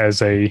Courtney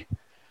has a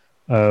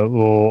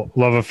little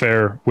love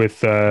affair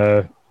with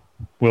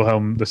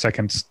Wilhelm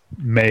II's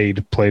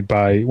maid, played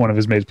by one of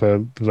his maids,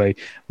 played by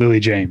Lily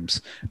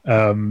James.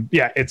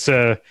 It's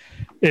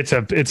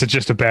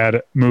just a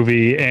bad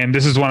movie, and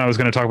this is one I was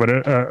going to talk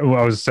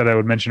about. Said I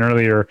would mention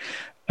earlier,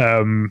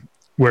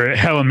 where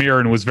Helen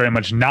Mirren was very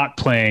much not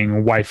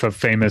playing wife of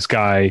famous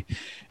guy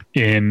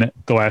in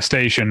The Last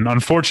Station.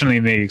 Unfortunately,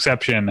 the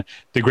exception,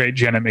 the great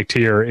Janet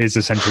McTeer is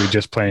essentially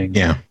just playing,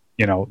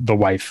 the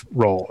wife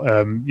role.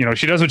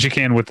 She does what she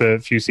can with the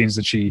few scenes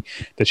that she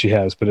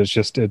has, but it's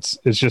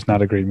just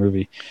not a great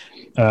movie.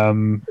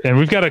 And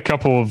we've got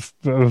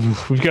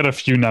a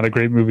few not a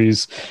great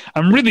movies.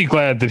 I'm really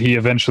glad that he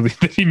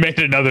made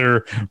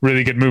another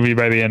really good movie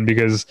by the end,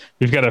 because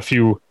we've got a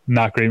few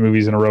not great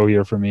movies in a row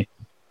here for me.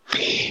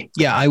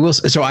 Yeah, I will.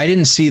 So I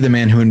didn't see The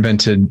Man Who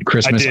Invented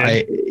Christmas.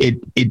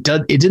 It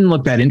didn't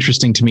look that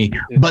interesting to me.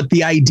 But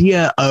the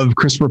idea of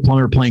Christopher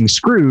Plummer playing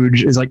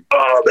Scrooge is like,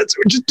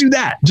 just do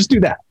that.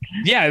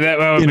 Yeah, that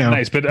would be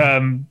nice. But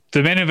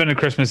The Man Who Invented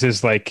Christmas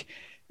is like,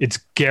 it's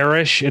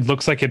garish. It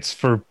looks like it's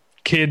for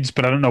kids,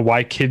 but I don't know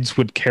why kids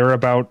would care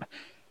about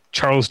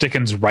Charles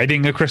Dickens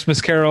writing A Christmas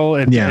Carol.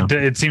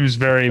 It seems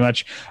very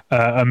much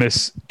a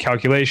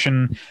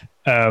miscalculation.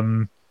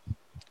 Dan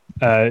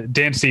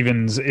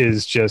Stevens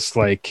is just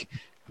like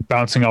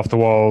bouncing off the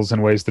walls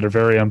in ways that are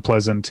very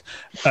unpleasant.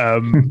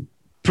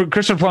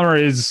 Christopher Plummer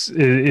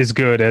is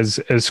good as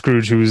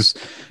Scrooge, who's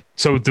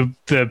so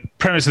the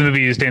premise of the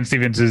movie is Dan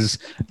Stevens as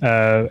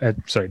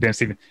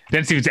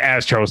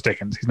Charles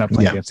Dickens. He's not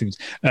playing Dan Stevens.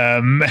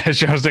 As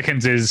Charles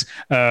Dickens is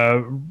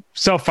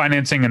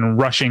self-financing and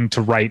rushing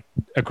to write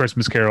A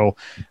Christmas Carol.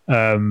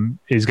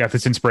 He's got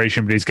this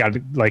inspiration, but he's got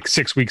like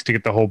 6 weeks to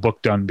get the whole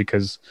book done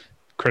because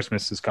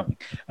Christmas is coming.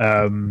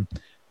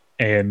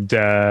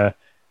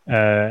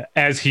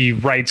 As he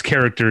writes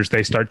characters,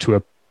 they start to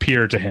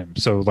appear to him.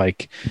 So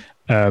like,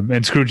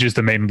 and Scrooge is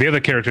the main. The other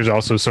characters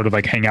also sort of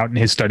like hang out in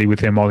his study with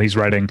him while he's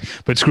writing,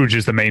 but Scrooge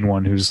is the main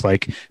one who's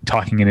like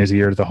talking in his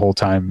ear the whole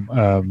time.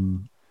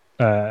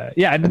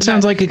 It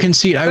sounds like a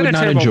conceit I would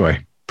not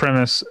enjoy.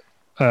 Premise,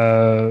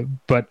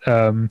 but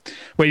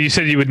wait, you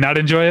said you would not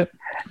enjoy it?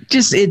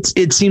 Just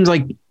it seems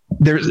like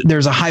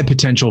there's a high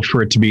potential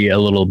for it to be a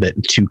little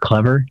bit too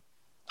clever.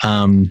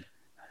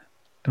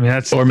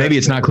 Maybe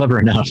it's not clever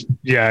enough.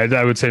 Yeah,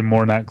 I would say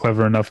more not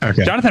clever enough.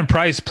 Okay. Jonathan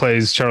Pryce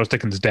plays Charles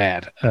Dickens'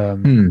 dad.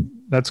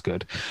 That's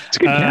good. It's a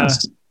good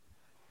cast.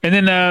 And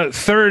then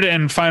third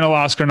and final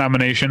Oscar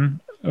nomination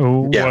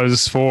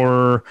was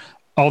for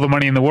All the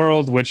Money in the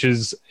World, which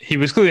is, he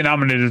was clearly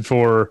nominated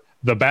for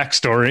the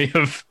backstory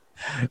of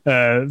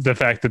the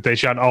fact that they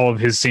shot all of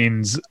his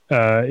scenes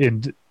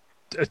in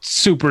a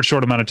super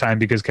short amount of time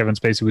because Kevin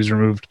Spacey was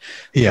removed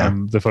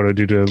from the photo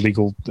due to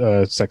legal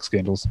sex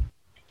scandals.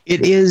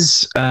 It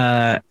is,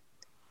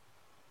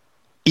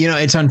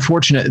 it's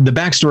unfortunate. The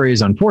backstory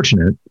is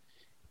unfortunate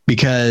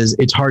because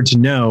it's hard to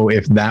know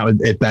if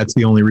that's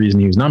the only reason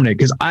he was nominated.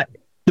 Because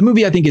the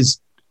movie, I think, is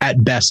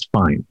at best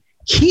fine.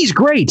 He's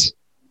great.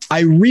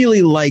 I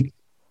really like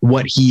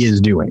what he is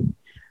doing.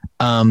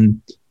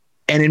 And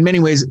in many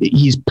ways,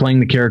 he's playing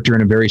the character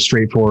in a very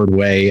straightforward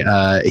way.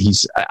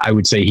 I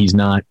would say he's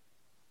not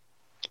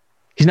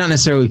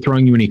necessarily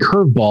throwing you any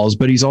curveballs,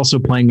 but he's also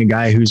playing a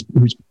guy who's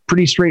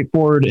pretty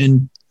straightforward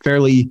and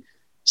fairly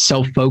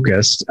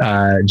self-focused,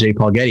 J.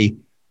 Paul Getty.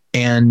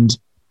 And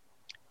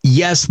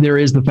yes, there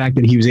is the fact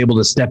that he was able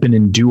to step in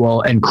and do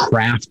all and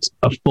craft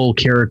a full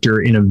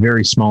character in a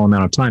very small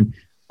amount of time.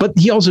 But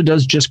he also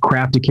does just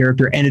craft a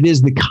character, and it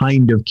is the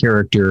kind of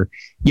character,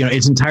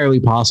 it's entirely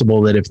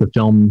possible that if the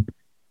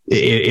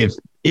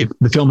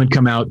film had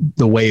come out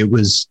the way it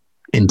was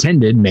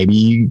intended,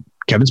 maybe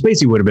Kevin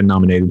Spacey would have been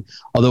nominated.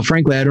 Although,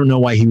 frankly, I don't know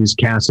why he was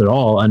cast at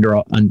all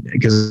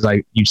because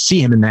you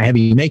see him in that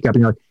heavy makeup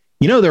and you're like,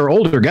 there are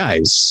older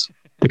guys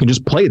that can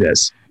just play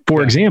this.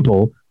 For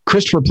example,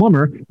 Christopher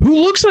Plummer, who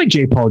looks like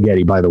J. Paul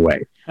Getty, by the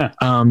way.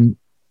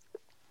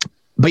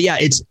 But yeah,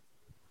 it's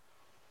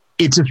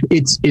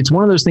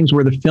one of those things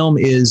where the film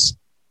is,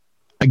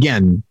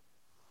 again,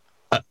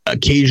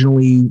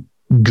 occasionally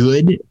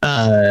good.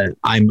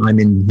 I'm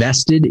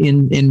invested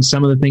in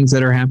some of the things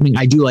that are happening.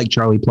 I do like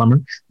Charlie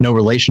Plummer, no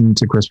relation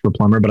to Christopher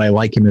Plummer, but I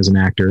like him as an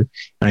actor,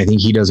 and I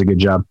think he does a good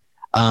job.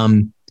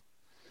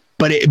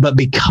 But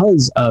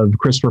because of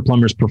Christopher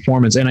Plummer's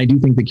performance, and I do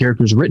think the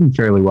character is written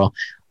fairly well,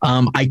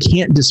 I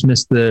can't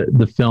dismiss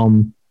the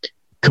film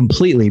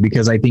completely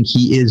because I think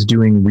he is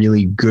doing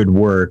really good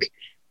work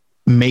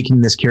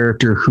making this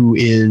character who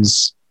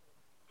is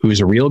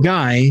a real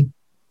guy.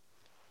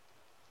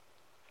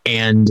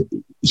 And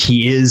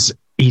he's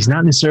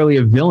not necessarily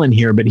a villain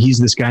here, but he's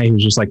this guy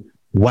who's just like,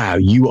 wow,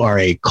 you are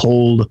a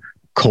cold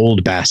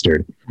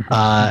bastard.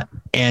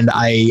 And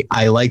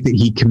I like that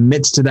he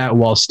commits to that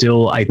while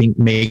still, I think,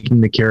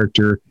 making the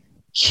character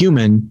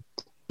human,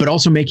 but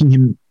also making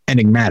him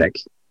enigmatic,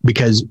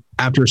 because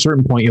after a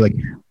certain point, you're like,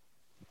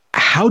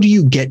 how do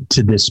you get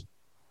to this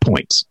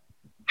point?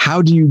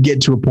 How do you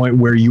get to a point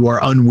where you are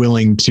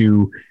unwilling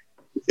to,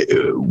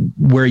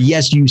 where,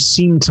 yes, you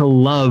seem to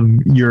love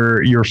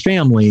your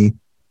family,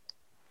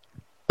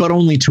 but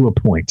only to a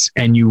point,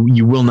 and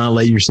you will not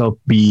let yourself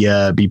be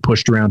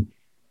pushed around.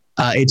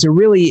 It's a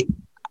really,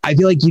 I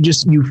feel like you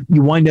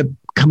wind up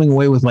coming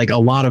away with like a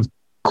lot of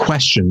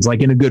questions,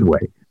 like in a good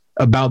way,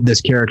 about this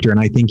character. And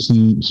I think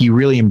he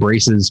really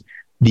embraces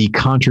the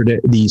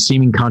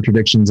seeming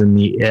contradictions and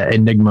the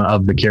enigma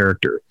of the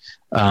character.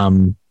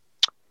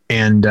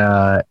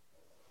 It's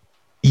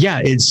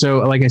so,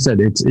 like I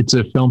said, it's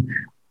a film.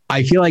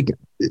 I feel like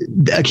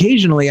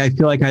occasionally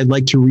I'd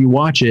like to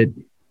rewatch it,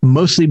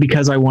 mostly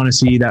because I want to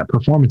see that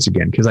performance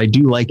again, because I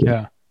do like it.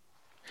 Yeah.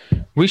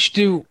 We should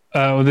do,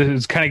 this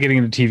is kind of getting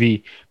into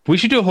TV. We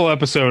should do a whole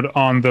episode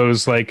on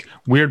those like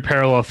weird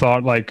parallel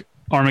thought, like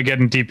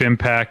Armageddon, Deep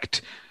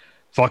Impact,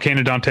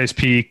 Volcano Dante's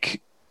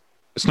Peak,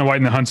 Snow White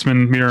and the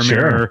Huntsman, Mirror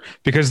Mirror,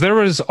 because there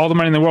was All the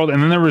Money in the World,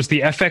 and then there was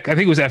the FX, I think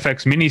it was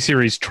FX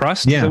miniseries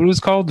Trust. Yeah. Is that what it was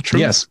called? The Truth?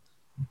 Yes.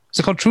 Is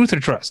it called Truth or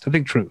Trust? I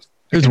think Truth.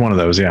 It was one of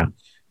those, yeah.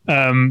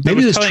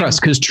 Maybe it was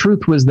Trust, because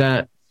Truth was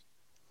that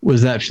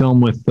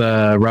film with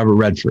Robert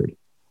Redford.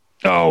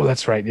 Oh,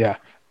 that's right, yeah.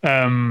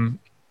 There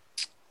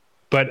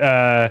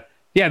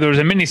was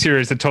a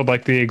miniseries that told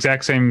like the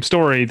exact same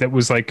story that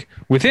was like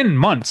within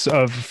months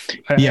of.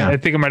 I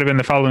think it might have been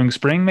the following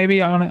spring,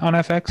 maybe on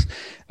FX.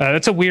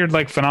 That's a weird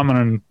like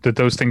phenomenon that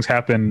those things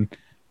happen,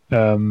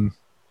 and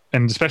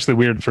especially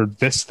weird for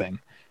this thing.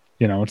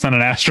 You know, it's not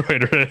an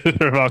asteroid or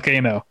a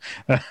volcano.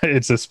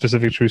 It's a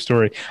specific true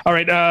story. All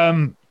right.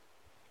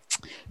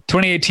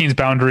 2018's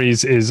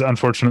Boundaries is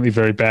unfortunately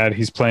very bad.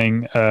 He's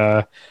playing.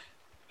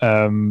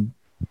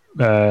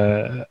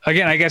 Again,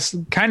 I guess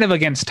kind of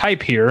against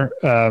type here,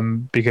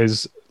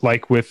 because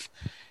like with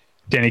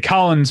Danny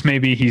Collins,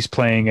 maybe he's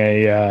playing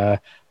a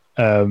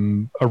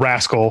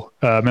rascal,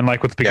 and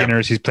like with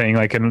Beginners, he's playing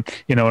like an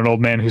old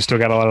man who's still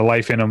got a lot of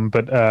life in him.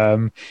 But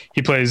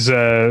he plays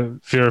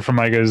Vera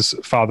Farmiga's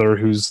father,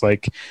 who's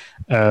like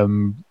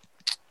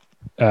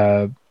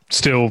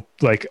still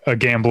like a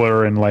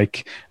gambler and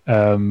like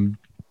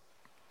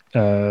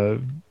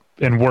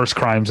and worse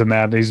crimes than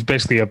that. He's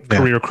basically a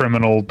career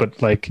criminal, but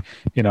like,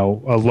 a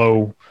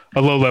low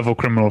level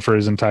criminal for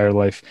his entire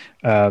life.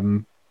 I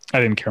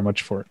didn't care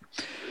much for it.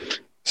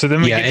 So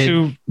then we get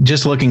to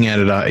just looking at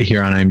it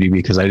here on IMDb,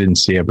 because I didn't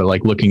see it, but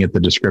like looking at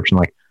the description,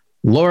 like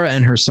Laura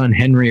and her son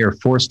Henry are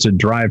forced to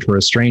drive her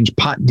estranged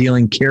pot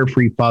dealing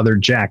carefree father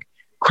Jack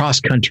cross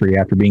country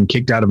after being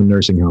kicked out of a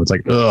nursing home. It's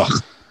like, ugh.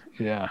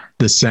 Yeah.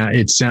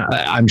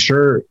 I'm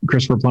sure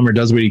Christopher Plummer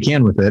does what he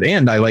can with it.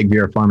 And I like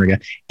Vera Farmiga,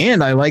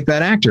 and I like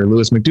that actor,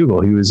 Lewis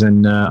McDougall. He was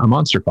in A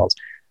Monster Calls.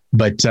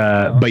 But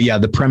yeah,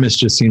 the premise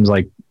just seems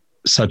like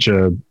such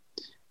a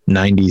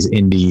 90s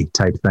indie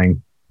type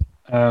thing.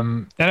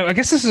 And I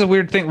guess this is a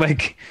weird thing,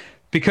 like,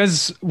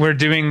 because we're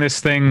doing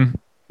this thing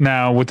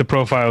now with the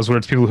profiles where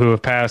it's people who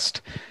have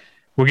passed,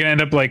 we're going to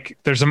end up like,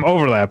 there's some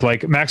overlap.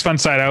 Like Max von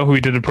Sydow, who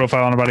we did a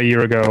profile on about a year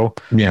ago,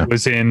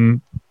 was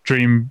in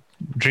Dreamscape,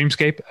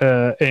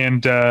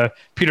 and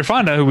Peter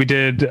Fonda, who we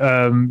did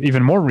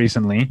even more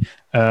recently,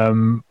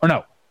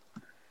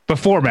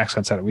 before Max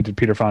von Sydow, we did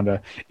Peter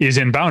Fonda, is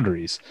in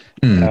Boundaries,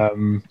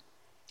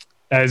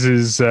 as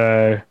is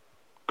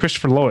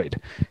Christopher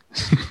Lloyd.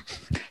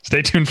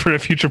 Stay tuned for a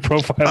future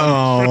profile.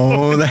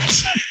 Oh,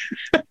 that's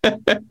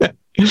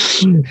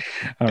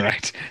all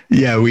right.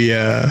 Yeah, we've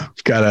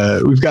got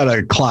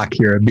a clock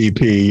here at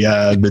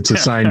BP that's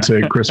assigned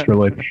to Christopher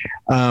Lloyd.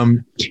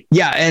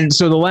 And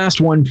so the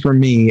last one for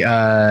me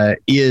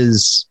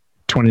is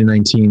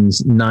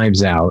 2019's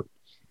Knives Out,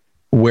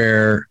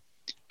 where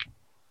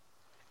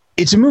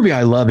it's a movie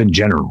I love in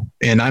general,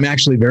 and I'm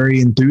actually very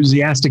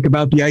enthusiastic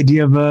about the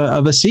idea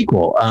of a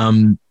sequel.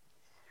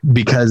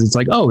 Because it's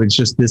like, oh, it's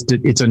just this.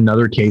 It's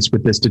another case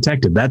with this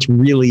detective. That's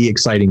really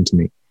exciting to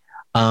me.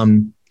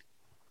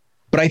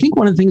 But I think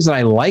one of the things that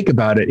I like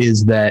about it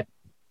is that,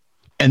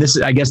 and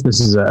I guess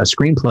this is a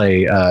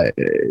screenplay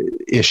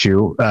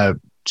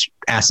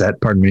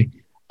asset. Pardon me.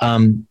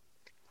 I'm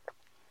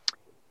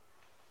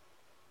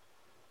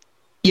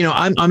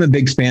a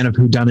big fan of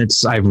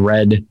whodunits. I've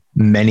read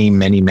many,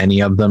 many,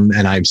 many of them,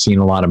 and I've seen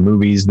a lot of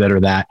movies that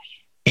are that.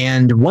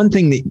 And one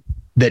thing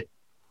that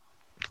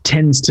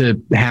tends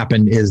to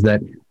happen is that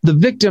the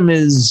victim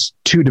is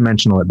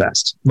two-dimensional at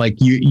best. Like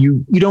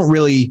you don't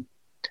really,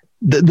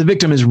 the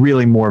victim is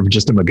really more of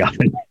just a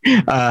MacGuffin.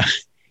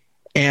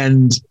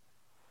 And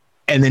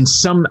then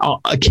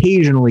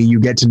occasionally you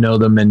get to know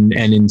them and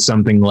in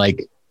something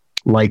like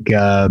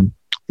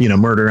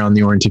Murder on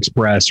the Orient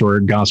Express or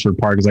Gosford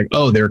Park is like,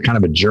 oh, they're kind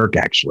of a jerk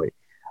actually.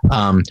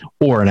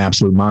 Or an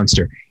absolute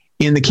monster.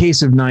 In the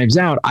case of Knives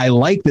Out, I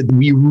like that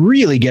we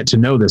really get to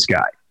know this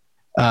guy.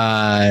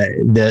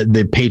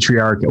 The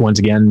patriarch, once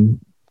again,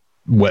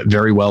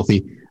 very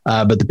wealthy,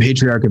 but the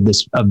patriarch of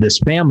this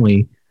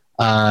family,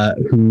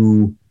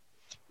 who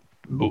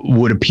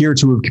would appear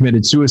to have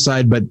committed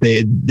suicide, but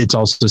it's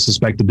also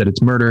suspected that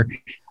it's murder.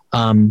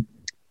 And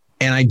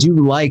I do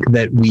like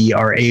that we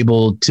are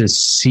able to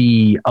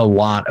see a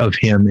lot of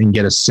him and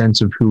get a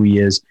sense of who he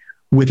is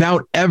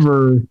without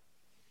ever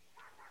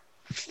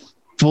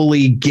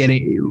fully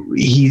getting,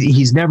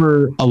 he's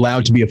never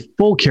allowed to be a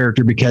full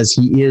character because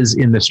he is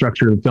in the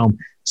structure of the film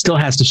still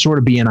has to sort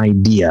of be an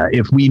idea.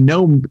 If we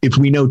know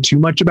too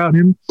much about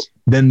him,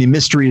 then the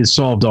mystery is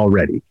solved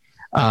already.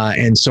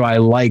 And so I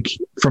like,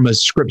 from a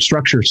script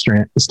structure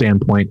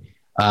standpoint,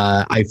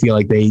 I feel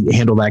like they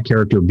handle that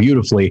character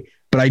beautifully.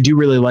 But I do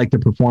really like the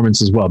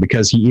performance as well,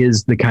 because he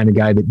is the kind of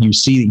guy that you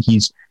see that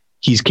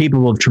he's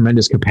capable of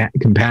tremendous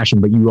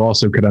compassion, but you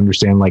also could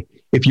understand, like,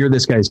 if you're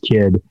this guy's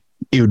kid,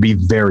 it would be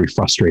very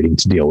frustrating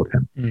to deal with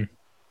him.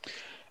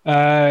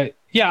 I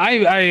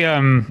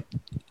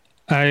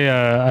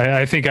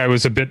think I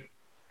was a bit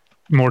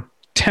more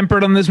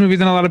tempered on this movie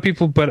than a lot of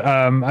people, but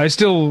I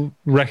still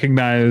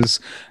recognize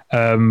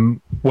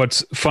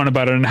what's fun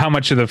about it and how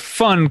much of the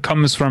fun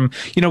comes from,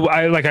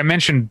 I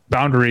mentioned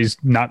Boundaries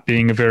not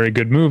being a very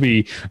good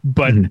movie,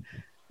 but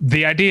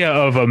the idea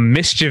of a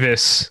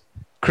mischievous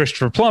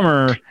Christopher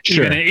Plummer,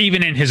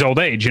 even in his old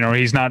age,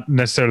 he's not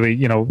necessarily,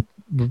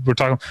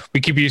 we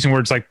keep using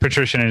words like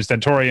patrician and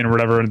stentorian or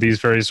whatever, these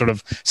very sort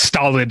of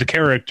stolid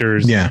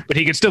characters, but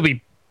he could still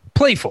be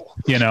playful,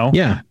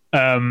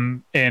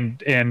 and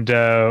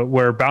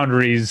where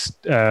Boundaries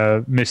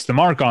missed the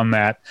mark on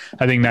that.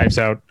 I think Knives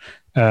Out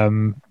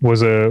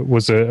was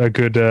a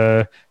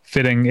good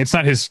fitting. It's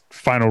not his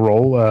final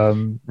role,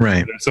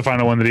 right? It's the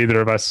final one that either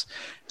of us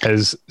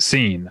has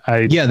seen.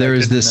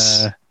 There's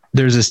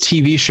this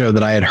TV show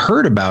that I had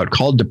heard about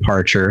called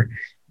Departure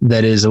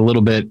that is a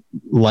little bit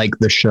like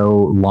the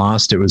show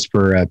Lost. It was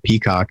for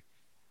Peacock,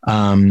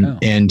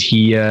 and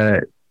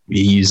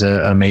he's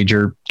a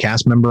major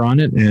cast member on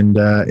it, and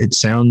it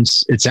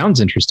sounds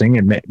interesting.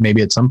 And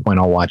maybe at some point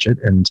I'll watch it,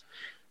 and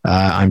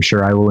I'm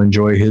sure I will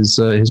enjoy his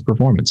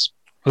performance.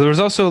 Well, there was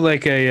also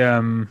like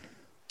a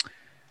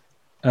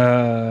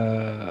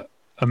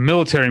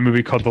military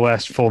movie called The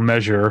Last Full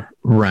Measure,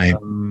 right?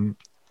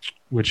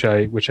 Which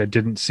I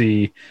didn't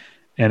see.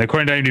 And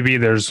according to IMDb,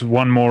 there's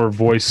one more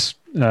voice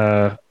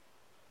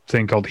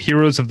thing called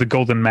Heroes of the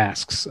Golden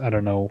Masks. I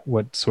don't know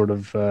what sort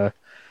of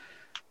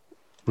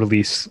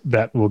release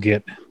that will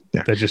get.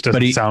 That just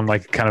doesn't sound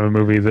like kind of a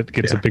movie that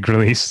gets a big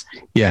release.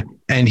 Yeah.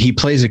 And he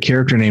plays a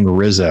character named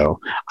Rizzo.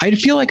 I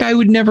feel like I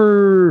wouldn't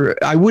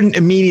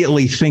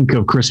immediately think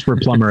of Christopher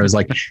Plummer as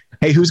like,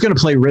 hey, who's going to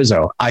play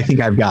Rizzo? I think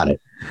I've got it.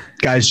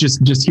 Guys,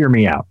 just hear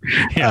me out.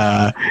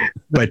 Yeah.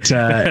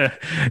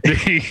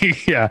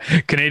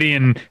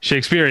 Canadian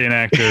Shakespearean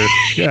actor.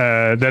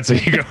 That's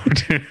what you go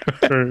to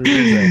for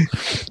Rizzo.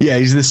 Yeah,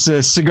 he's this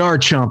cigar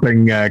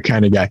chomping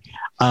kind of guy.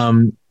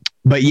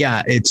 But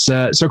yeah, it's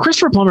so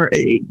Christopher Plummer.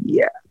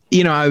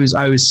 I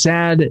was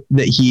sad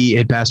that he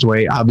had passed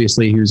away.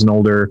 Obviously, he was an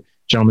older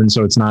gentleman,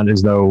 so it's not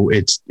as though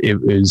it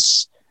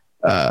was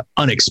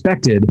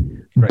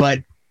unexpected. Right.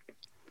 But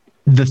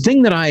the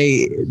thing that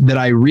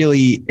I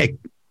really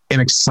am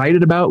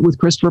excited about with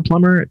Christopher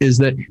Plummer is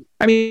that,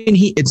 I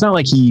mean, it's not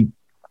like he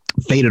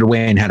faded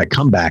away and had a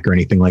comeback or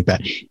anything like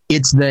that.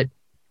 It's that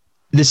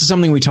this is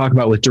something we talk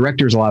about with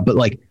directors a lot, but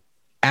like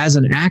as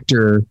an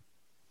actor,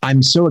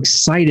 I'm so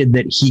excited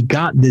that he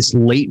got this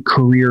late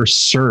career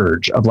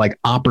surge of like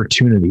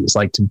opportunities,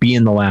 like to be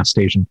in The Last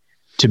Station,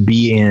 to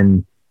be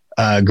in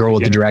Girl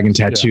with the Dragon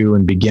Tattoo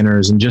and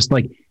Beginners, and just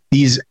like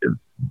these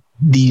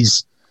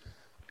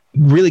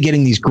really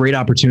getting these great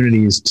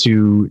opportunities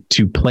to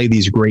play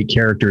these great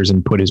characters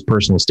and put his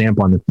personal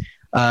stamp on them,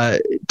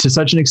 to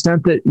such an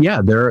extent that,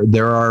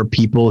 there are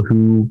people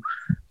who,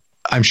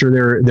 I'm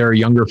sure there are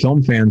younger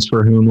film fans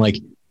for whom like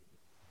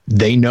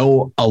they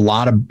know a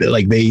lot of,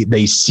 like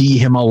they see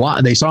him a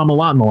lot. They saw him a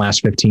lot in the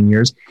last 15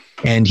 years.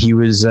 And he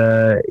was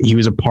a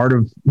part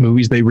of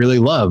movies they really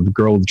love,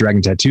 Girl with the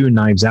Dragon Tattoo,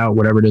 Knives Out,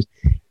 whatever it is.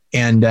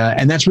 And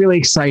that's really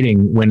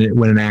exciting when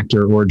an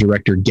actor or a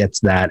director gets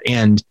that.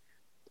 And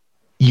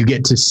you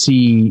get to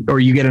see, or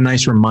you get a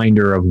nice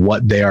reminder of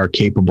what they are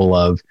capable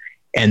of,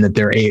 and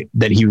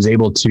that he was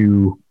able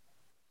to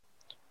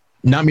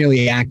not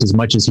merely act as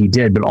much as he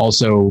did, but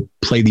also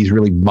play these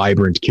really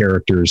vibrant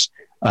characters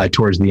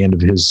towards the end of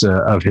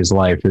his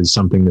life is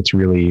something that's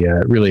really,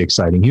 really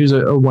exciting. He was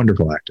a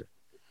wonderful actor.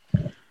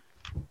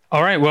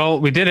 All right. Well,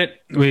 we did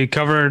it. We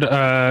covered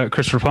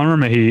Christopher Plummer.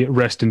 May he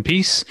rest in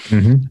peace.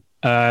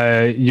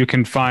 Mm-hmm. You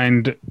can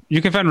find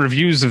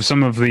reviews of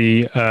some of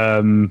the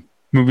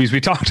movies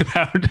we talked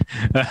about,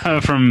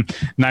 from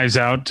Knives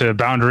Out to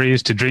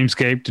Boundaries to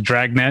Dreamscape to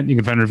Dragnet. You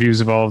can find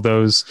reviews of all of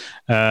those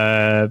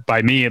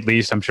by me, at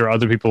least. I'm sure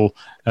other people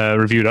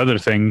reviewed other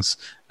things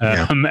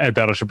at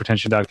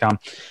battleshippretension.com.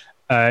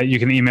 You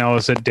can email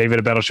us at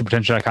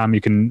david@battleshippretension.com.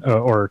 You can,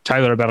 or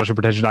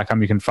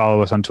tyler@battleshippretension.com. You can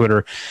follow us on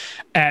Twitter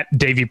at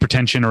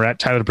DavyPretension or at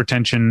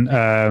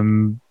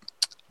TylerPretension.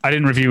 I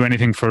didn't review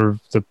anything for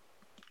the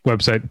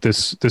website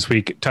this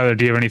week. Tyler,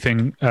 do you have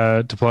anything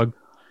to plug?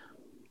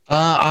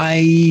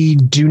 I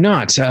do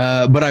not.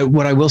 But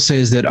what I will say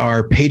is that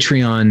our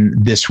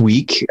Patreon this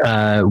week,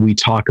 we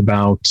talk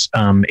about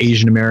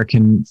Asian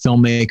American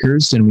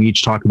filmmakers, and we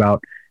each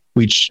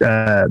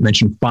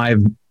mentioned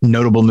 5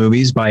 notable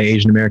movies by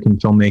Asian American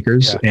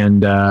filmmakers,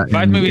 and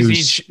 5 movies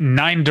each,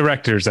 9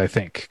 directors, I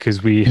think,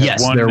 because we had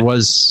there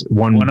was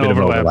one bit overlap. Of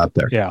overlap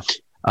there. Yeah.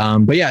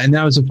 But yeah, and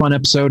that was a fun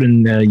episode,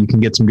 and you can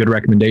get some good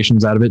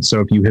recommendations out of it. So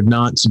if you have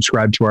not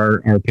subscribed to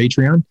our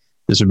Patreon,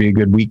 this would be a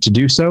good week to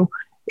do so.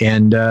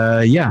 And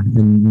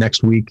and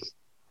next week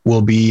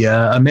will be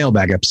a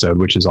mailbag episode,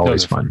 which is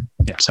always fun.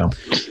 Yeah. So,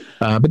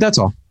 but that's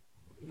all.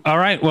 All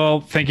right.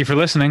 Well, thank you for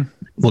listening.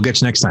 We'll get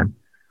you next time.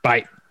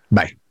 Bye.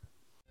 Bye.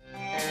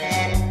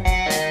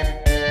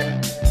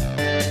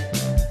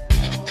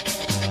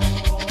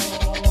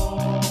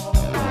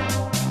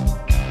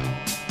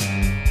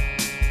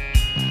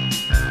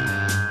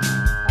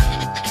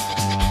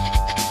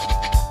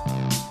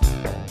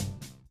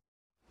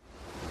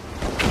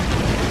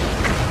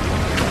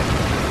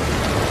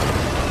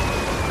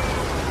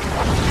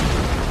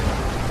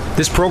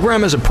 This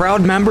program is a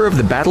proud member of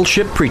the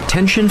Battleship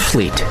Pretension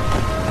Fleet.